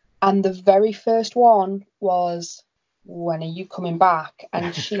video, and the very first one was, "When are you coming back?"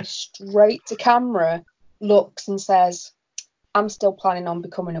 And she straight to camera looks and says, "I'm still planning on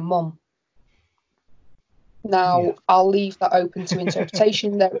becoming a mum." Now, I'll leave that open to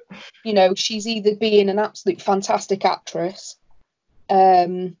interpretation. That, you know, she's either being an absolute fantastic actress,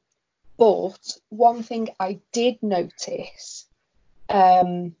 but one thing I did notice,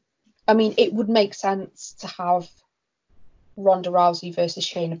 I mean, it would make sense to have Ronda Rousey versus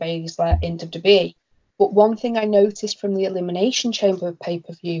Shayna Baszler in WWE, but one thing I noticed from the Elimination Chamber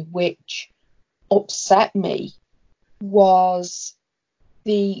pay-per-view, which upset me, was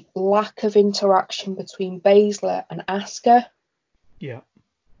the lack of interaction between Baszler and Asuka. Yeah.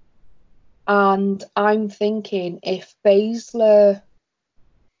 And I'm thinking, if Baszler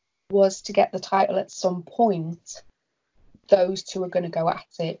was to get the title at some point, those two are going to go at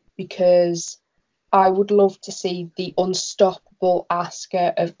it, because I would love to see the unstoppable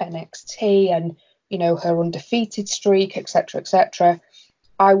Asuka of NXT and, you know, her undefeated streak, etc., etc.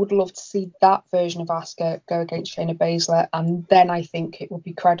 I would love to see that version of Asuka go against Shayna Baszler, and then I think it would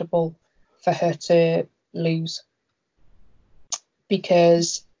be credible for her to lose.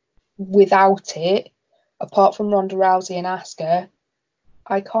 Because without it, apart from Ronda Rousey and Asuka,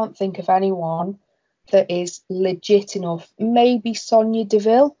 I can't think of anyone that is legit enough. Maybe Sonya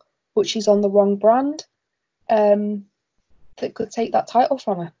Deville, but she's on the wrong brand, that could take that title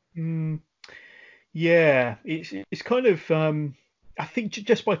from her. Yeah, it's kind of. I think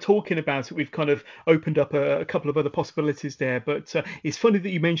just by talking about it, we've kind of opened up a couple of other possibilities there. But it's funny that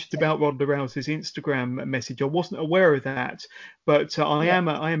you mentioned about Ronda Rousey's Instagram message. I wasn't aware of that, but I am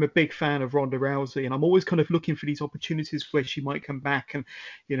a big fan of Ronda Rousey, and I'm always kind of looking for these opportunities where she might come back. And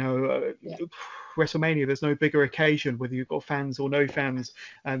you know, WrestleMania, there's no bigger occasion, whether you've got fans or no fans,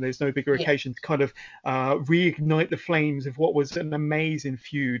 and there's no bigger occasion to kind of reignite the flames of what was an amazing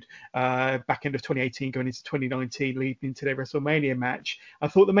feud back end of 2018 going into 2019, leading into their WrestleMania match. I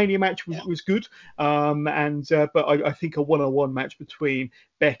thought the Mania match was good, but I think a one-on-one match between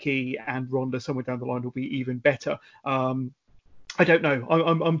Becky and Ronda somewhere down the line will be even better. I don't know.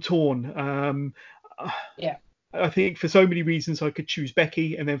 I'm torn. I think for so many reasons I could choose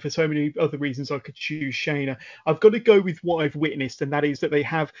Becky, and then for so many other reasons I could choose Shayna. I've got to go with what I've witnessed, and that is that they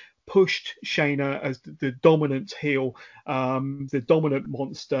have pushed Shayna as the dominant heel, the dominant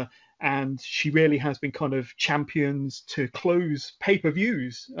monster, and she really has been kind of championed to close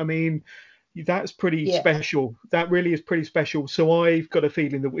pay-per-views. I mean, that's pretty special. That really is pretty special. So I've got a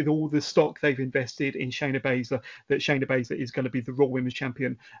feeling that with all the stock they've invested in Shayna Baszler, that Shayna Baszler is going to be the Raw Women's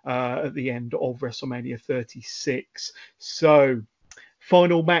Champion at the end of WrestleMania 36. So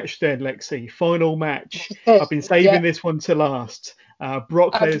final match then, Lexi. Final match. I've been saving this one to last.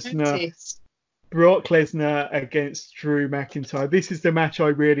 Brock Lesnar against Drew McIntyre. This is the match I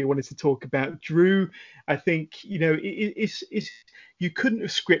really wanted to talk about. Drew, I think, you know, it's you couldn't have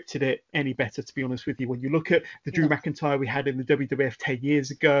scripted it any better, to be honest with you. When you look at the Drew McIntyre we had in the WWF 10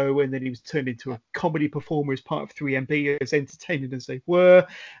 years ago, and then he was turned into a comedy performer as part of 3MB, as entertaining as they were,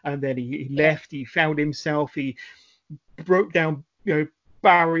 and then he left, he found himself, he broke down, you know,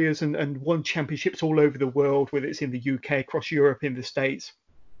 barriers and won championships all over the world, whether it's in the UK, across Europe, in the States.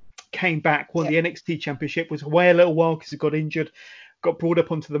 Came back, won the NXT Championship, was away a little while because he got injured, got brought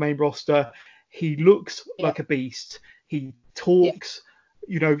up onto the main roster. He looks like a beast. He talks,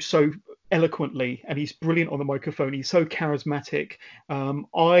 you know, so eloquently, and he's brilliant on the microphone. He's so charismatic.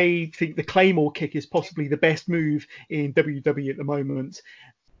 I think the Claymore kick is possibly the best move in WWE at the moment.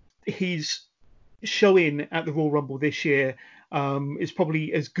 He's showing at the Royal Rumble this year is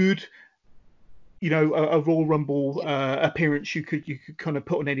probably as good, you know, a Royal Rumble appearance you could kind of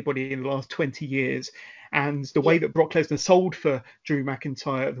put on anybody in the last 20 years. And the way that Brock Lesnar sold for Drew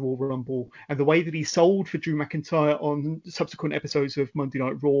McIntyre at the Royal Rumble, and the way that he sold for Drew McIntyre on subsequent episodes of Monday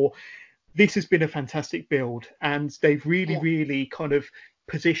Night Raw, this has been a fantastic build. And they've really kind of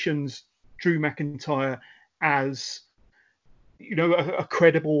positioned Drew McIntyre as, you know, a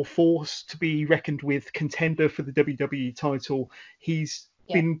credible force to be reckoned with, contender for the WWE title. He's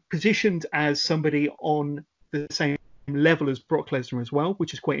been positioned as somebody on the same level as Brock Lesnar as well,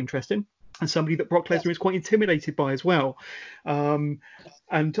 which is quite interesting, and somebody that Brock Lesnar is quite intimidated by as well. And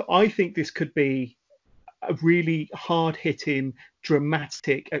I think this could be a really hard-hitting,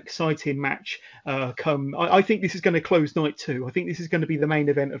 dramatic, exciting match come. I think this is going to close night 2. I think this is going to be the main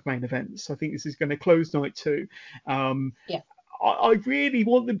event of main events. I think this is going to close night 2. Yeah. I really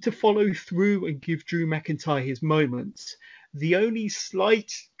want them to follow through and give Drew McIntyre his moments. The only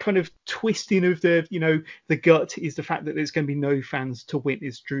slight kind of twisting of the gut is the fact that there's going to be no fans to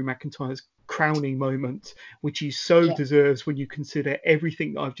witness Drew McIntyre's crowning moment, which he so deserves when you consider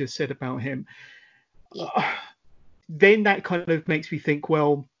everything that I've just said about him. Yeah. Then that kind of makes me think,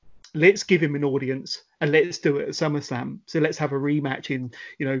 well, let's give him an audience and let's do it at SummerSlam. So let's have a rematch in,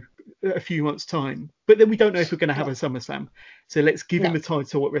 a few months' time. But then we don't know if we're going to have a SummerSlam. So let's give him the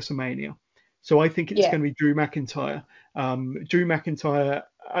title at WrestleMania. So I think it's going to be Drew McIntyre. Drew McIntyre,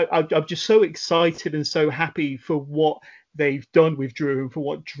 I'm just so excited and so happy for what they've done with Drew and for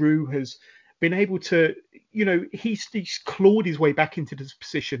what Drew has been able to, he's clawed his way back into this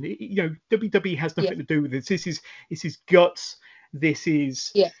position. WWE has nothing to do with this. This is his guts. This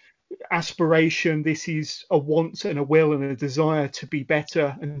is aspiration. This is a want and a will and a desire to be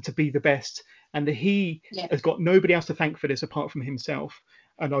better and to be the best. And he has got nobody else to thank for this apart from himself.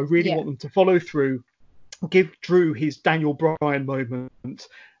 And I really want them to follow through, give Drew his Daniel Bryan moment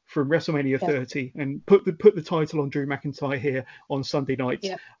from WrestleMania 30 and put the title on Drew McIntyre here on Sunday night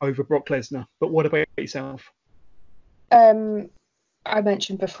over Brock Lesnar. But what about yourself? I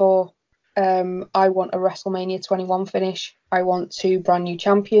mentioned before, I want a WrestleMania 21 finish. I want 2 brand new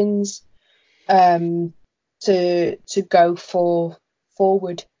champions to go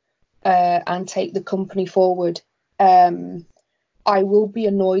forward and take the company forward. I will be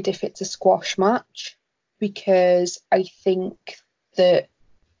annoyed if it's a squash match because I think that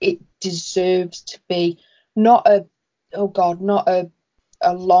it deserves to be not a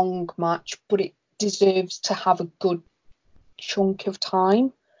long match, but it deserves to have a good chunk of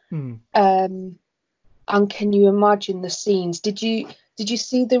time. And can you imagine the scenes? Did you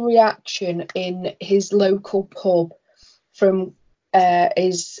see the reaction in his local pub from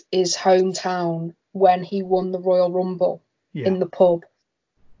his hometown when he won the Royal Rumble in the pub?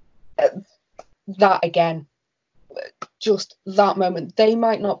 That again, just that moment. They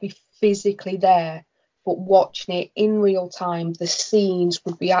might not be physically there, but watching it in real time, the scenes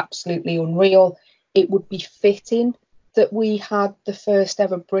would be absolutely unreal. It would be fitting that we had the first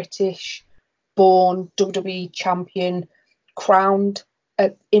ever British born WWE champion crowned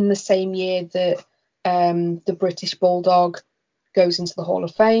in the same year that the British Bulldog goes into the Hall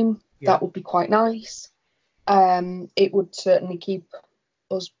of Fame. That would be quite nice. It would certainly keep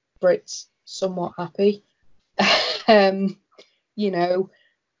us Brits somewhat happy.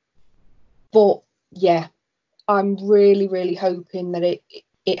 But yeah, I'm really, really hoping that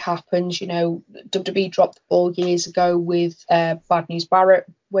it happens. WWE dropped the ball years ago with Bad News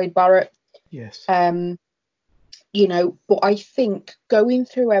Wade Barrett. Yes. But I think going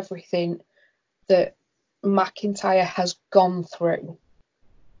through everything that McIntyre has gone through,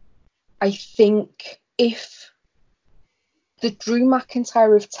 I think if the Drew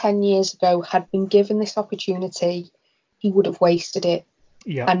McIntyre of 10 years ago had been given this opportunity, he would have wasted it.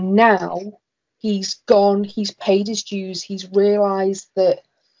 Yeah. And now he's gone, he's paid his dues, he's realised that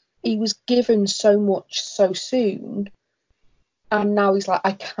he was given so much so soon, and now he's like,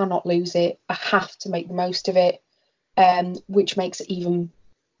 I cannot lose it. I have to make the most of it, which makes it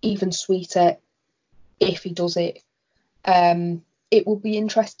even sweeter if he does it. It will be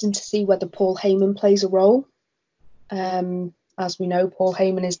interesting to see whether Paul Heyman plays a role. As we know, Paul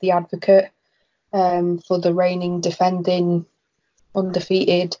Heyman is the advocate for the reigning, defending,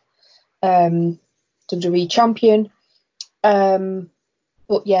 undefeated WWE champion.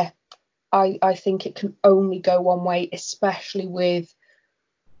 But yeah, I think it can only go one way, especially with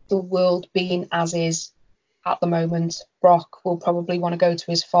the world being as is at the moment. Brock will probably want to go to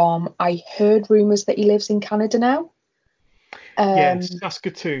his farm. I heard rumours that he lives in Canada now. Yes,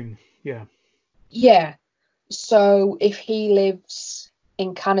 Saskatoon. Yeah. Yeah. So if he lives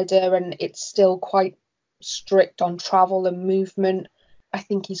in Canada and it's still quite strict on travel and movement, I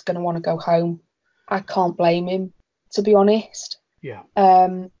think he's going to want to go home. I can't blame him, to be honest. Yeah.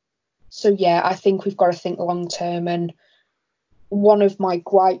 So yeah, I think we've got to think long term. And one of my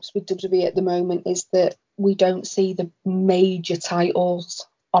gripes with WWE at the moment is that we don't see the major titles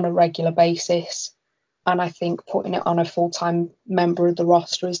on a regular basis. And I think putting it on a full-time member of the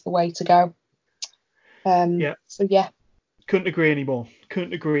roster is the way to go. So yeah. Couldn't agree anymore.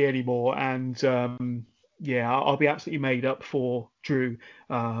 And Yeah, I'll be absolutely made up for Drew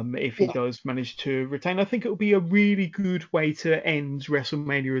if he Yeah, does manage to retain. I think it'll be a really good way to end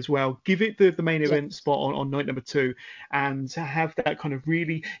WrestleMania as well. Give it the main yeah, event spot on night number two, and to have that kind of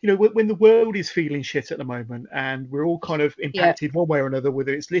really, when the world is feeling shit at the moment, and we're all kind of yeah, impacted one way or another,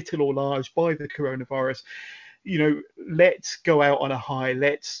 whether it's little or large, by the coronavirus. Let's go out on a high.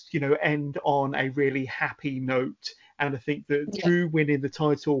 Let's, end on a really happy note. And I think that yeah. Drew winning the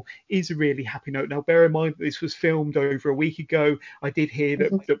title is a really happy note. Now, bear in mind that this was filmed over a week ago. I did hear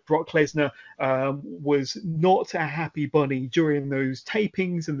that, Mhm. that Brock Lesnar was not a happy bunny during those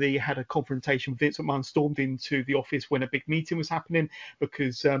tapings, and they had a confrontation. Vince McMahon stormed into the office when a big meeting was happening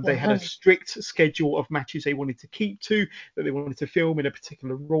because they had a Wow. strict schedule of matches they wanted to keep to, that they wanted to film in a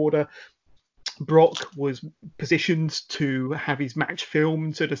particular order. Brock was positioned to have his match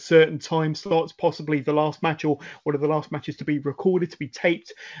filmed at a certain time slots, possibly the last match or one of the last matches to be recorded, to be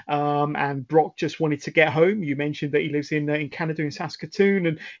taped. And Brock just wanted to get home. You mentioned that he lives in Canada, in Saskatoon,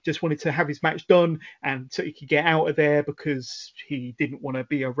 and just wanted to have his match done and so he could get out of there because he didn't want to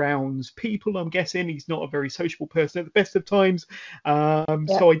be around people. I'm guessing he's not a very sociable person at the best of times. Yeah,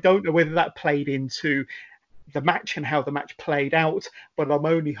 So I don't know whether that played into the match and how the match played out, but I'm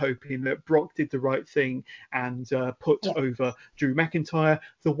only hoping that Brock did the right thing and put yeah, over Drew McIntyre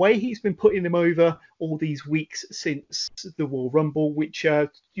the way he's been putting him over all these weeks since the Royal Rumble, which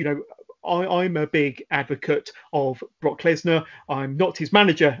I'm a big advocate of Brock Lesnar. I'm not his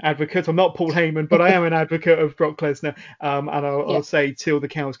manager advocate. I'm not Paul Heyman, but I am an advocate of Brock Lesnar. And I'll yeah, say till the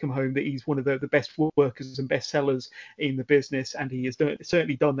cows come home that he's one of the best workers and best sellers in the business, and he has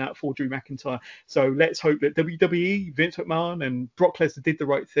certainly done that for Drew McIntyre. So let's hope that WWE, Vince McMahon, and Brock Lesnar did the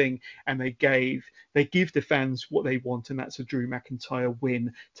right thing, and they give the fans what they want, and that's a Drew McIntyre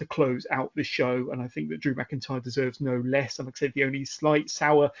win to close out the show. And I think that Drew McIntyre deserves no less. And like I said, the only slight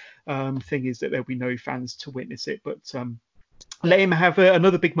sour thing is that there'll be no fans to witness it. But yeah, let him have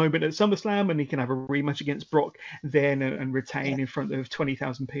another big moment at SummerSlam, and he can have a rematch against Brock then and retain yeah. in front of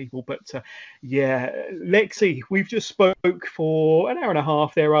 20,000 people. But yeah, Lexi, we've just spoke for an hour and a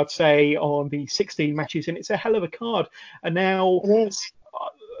half there, I'd say, on the 16 matches, and it's a hell of a card. And now, It is.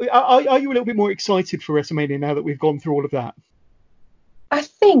 are you a little bit more excited for WrestleMania now that we've gone through all of that? I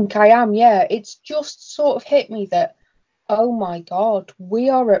think I am, yeah. It's just sort of hit me that, oh my God, we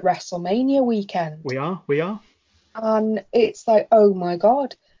are at WrestleMania weekend. We are. And it's like, oh my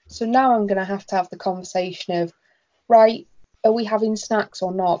God. So now I'm going to have the conversation of, right, are we having snacks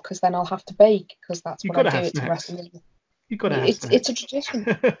or not? Because then I'll have to bake because that's You've what got I to do. have It's a snacks. WrestleMania. You've got to have It's a snacks. tradition.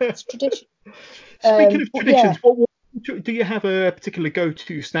 It's a tradition. Speaking of But yeah, traditions, what do you have a particular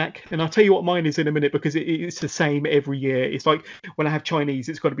go-to snack? And I'll tell you what mine is in a minute because it's the same every year. It's like when I have Chinese,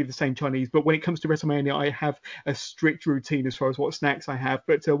 it's got to be the same Chinese. But when it comes to WrestleMania, I have a strict routine as far as what snacks I have.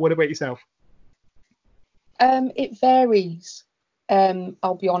 But what about yourself? it varies.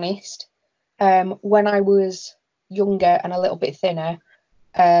 I'll be honest. When I was younger and a little bit thinner,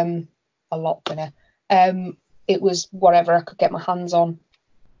 um, a lot thinner, it was whatever I could get my hands on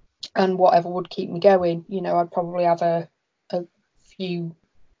and whatever would keep me going. I'd probably have a few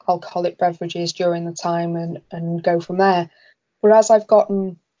alcoholic beverages during the time and go from there. But as I've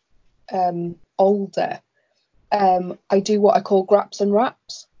gotten older, I do what I call graps and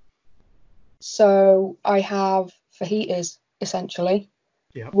wraps. So I have fajitas essentially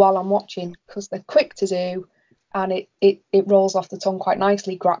Yeah. while I'm watching because they're quick to do and it rolls off the tongue quite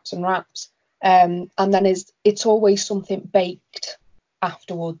nicely, graps and wraps. And then it's always something baked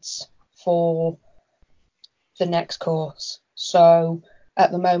afterwards for the next course. So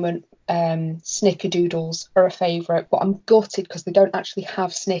at the moment, snickerdoodles are a favourite, but I'm gutted because they don't actually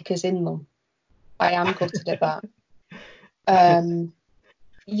have Snickers in them. I am gutted at that. Um,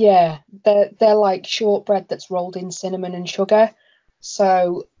 yeah, they're like shortbread that's rolled in cinnamon and sugar,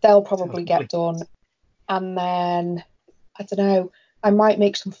 so they'll Sounds probably lovely. get done. And then I don't know, I might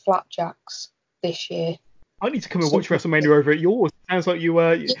make some flapjacks this year. I need to come and watch Something WrestleMania over at yours. Sounds like you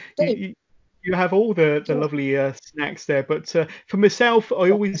you, do. you, you have all the Yeah, lovely snacks there. But for myself, I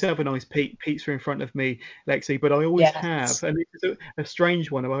yeah, always have a nice pizza in front of me, Lexi. But I always have, yes. and it's a strange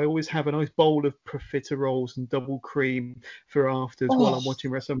one. I always have a nice bowl of profiteroles and double cream for afters while Oh, I'm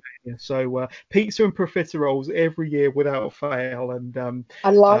watching WrestleMania. So pizza and profiteroles every year without fail. And I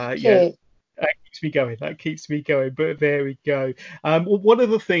like yeah, it. that keeps me going. That keeps me going. But there we go. Well, one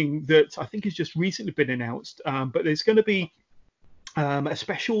other thing that I think has just recently been announced, but there's going to be a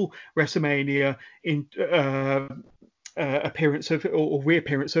special WrestleMania in appearance of or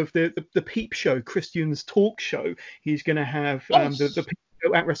reappearance of the Peep Show, Christian's talk show. He's going to have the Yes. Peep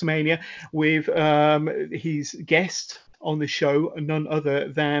Show at WrestleMania with his guest on the show, none other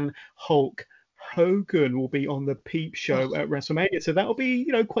than Hulk Hogan will be on the Peep Show at WrestleMania. So that'll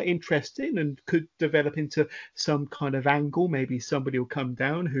be, quite interesting and could develop into some kind of angle. Maybe somebody will come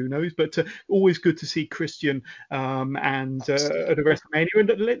down, who knows? But always good to see Christian and at a WrestleMania.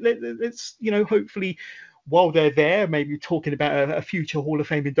 And let's, hopefully, while they're there, maybe talking about a future Hall of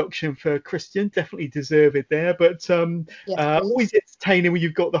Fame induction for Christian. Definitely deserve it there. But always entertaining when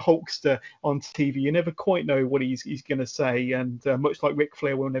you've got the Hulkster on TV. You never quite know what he's going to say. And much like Ric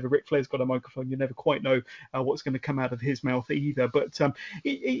Flair, whenever Ric Flair's got a microphone, you never quite know what's going to come out of his mouth either. But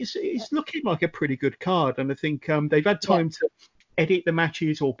it's looking like a pretty good card. And I think they've had time to edit the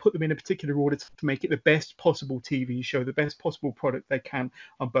matches or put them in a particular order to make it the best possible TV show, the best possible product they can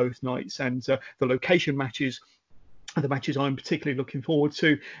on both nights. And the location matches are the matches I'm particularly looking forward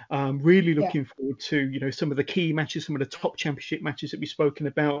to. Really looking forward to, some of the key matches, some of the top championship matches that we've spoken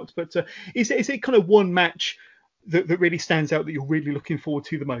about. But is it kind of one match that really stands out that you're really looking forward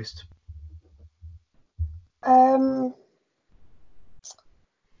to the most?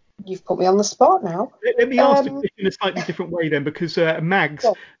 You've put me on the spot now. Let me ask the question in a slightly different way then, because Mags,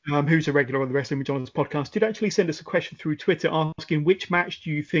 who's a regular on the Wrestling with John's podcast, did actually send us a question through Twitter asking which match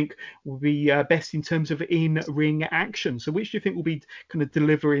do you think will be best in terms of in-ring action? So which do you think will be kind of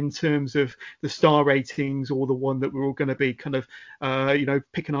deliver in terms of the star ratings, or the one that we're all going to be kind of,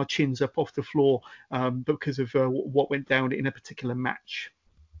 picking our chins up off the floor because of what went down in a particular match?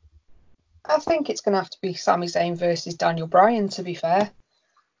 I think it's going to have to be Sami Zayn versus Daniel Bryan, to be fair.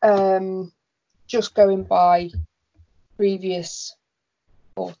 Just going by previous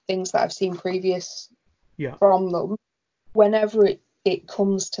or things that I've seen previous from them, whenever it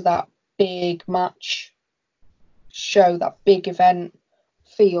comes to that big match show, that big event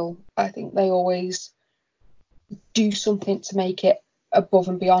feel, I think they always do something to make it above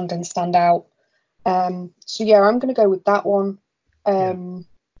and beyond and stand out. So yeah, I'm going to go with that one. The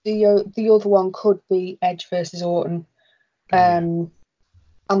other one could be Edge versus Orton.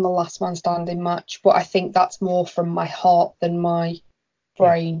 And the last man standing match, but I think that's more from my heart than my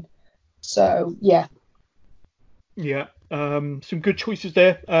brain. So yeah. Some good choices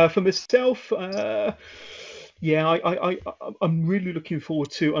there for myself. I'm really looking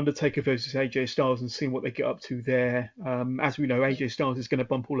forward to Undertaker versus AJ Styles and seeing what they get up to there. As we know, AJ Styles is going to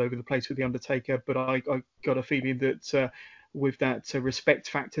bump all over the place with the Undertaker, but I got a feeling that with that respect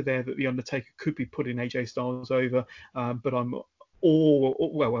factor there, that the Undertaker could be putting AJ Styles over. But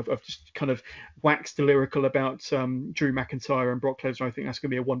I've just kind of waxed lyrical about Drew McIntyre and Brock Lesnar. I think that's going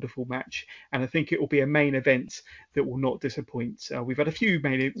to be a wonderful match, and I think it will be a main event that will not disappoint. We've had a few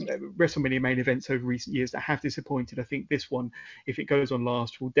WrestleMania main events over recent years that have disappointed. I think this one, if it goes on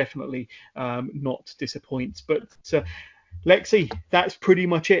last, will definitely not disappoint. But Lexi, that's pretty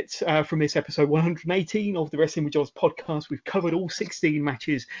much it from this episode 118 of the Wrestling with John's podcast. We've covered all 16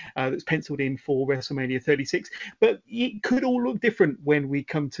 matches that's penciled in for WrestleMania 36, but it could all look different when we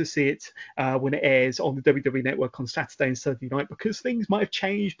come to see it when it airs on the WWE Network on Saturday and Sunday night, because things might have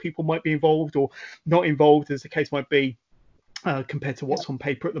changed. People might be involved or not involved, as the case might be. Compared to what's on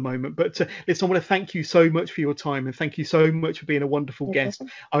paper at the moment. But listen, I want to thank you so much for your time, and thank you so much for being a wonderful guest.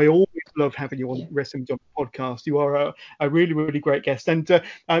 I always love having you on Wrestling John podcast. You are a really, really great guest. And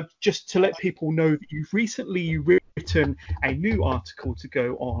just to let people know that you've recently written a new article to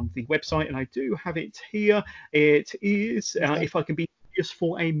go on the website, and I do have it here. It is, if I can be just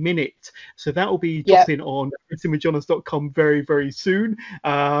for a minute. So that will be dropping on wrestlingwithjonas.com very, very soon.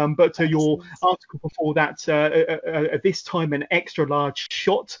 But your article before that, at this time, an extra large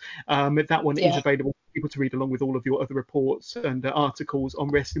shot. That one is available for people to read along with all of your other reports and articles on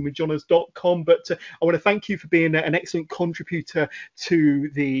wrestlingwithjonas.com. But I want to thank you for being an excellent contributor to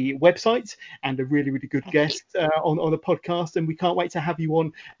the website and a really, really good guest on the podcast. And we can't wait to have you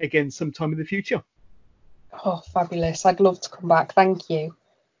on again sometime in the future. Oh, fabulous. I'd love to come back. Thank you.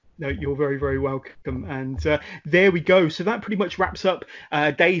 No, you're very, very welcome. And there we go. So that pretty much wraps up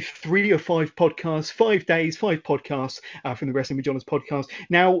day 3 of 5 podcasts, 5 days, 5 podcasts from the Wrestling with Jonas podcast.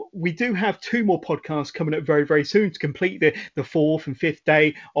 Now, we do have 2 more podcasts coming up very, very soon to complete the 4th and 5th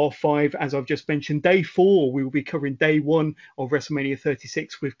day of 5, as I've just mentioned. Day 4, we will be covering day 1 of WrestleMania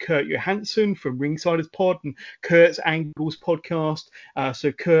 36 with Kurt Johansson from Ringsiders Pod and Kurt's Angles podcast.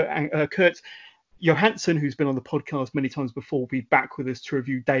 So Kurt's Johansson, who's been on the podcast many times before, will be back with us to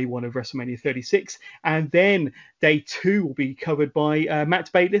review day 1 of WrestleMania 36. And then day 2 will be covered by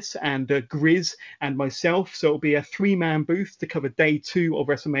Matt Bayliss and Grizz and myself. So it'll be a 3-man booth to cover day 2 of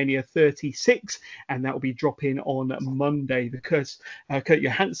WrestleMania 36. And that will be dropping on Monday. The Kurt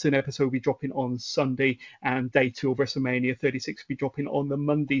Johansson episode will be dropping on Sunday. And day 2 of WrestleMania 36 will be dropping on the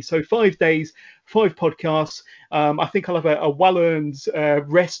Monday. So 5 days, 5 podcasts. I think I'll have a well-earned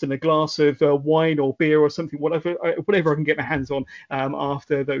rest and a glass of wine or beer or something, whatever I can get my hands on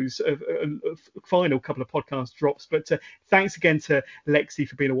after those final couple of podcast drops. But thanks again to Lexi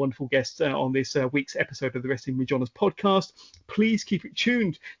for being a wonderful guest on this week's episode of the Wrestling with Johners podcast. Please keep it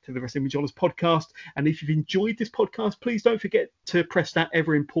tuned to the Wrestling with Johners podcast. And if you've enjoyed this podcast, please don't forget to press that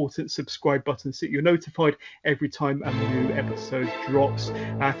ever important subscribe button so that you're notified every time a new episode drops.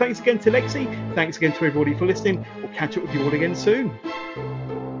 Thanks again to Lexi. Thanks again to everybody for listening. We'll catch up with you all again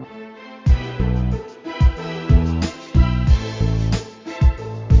soon.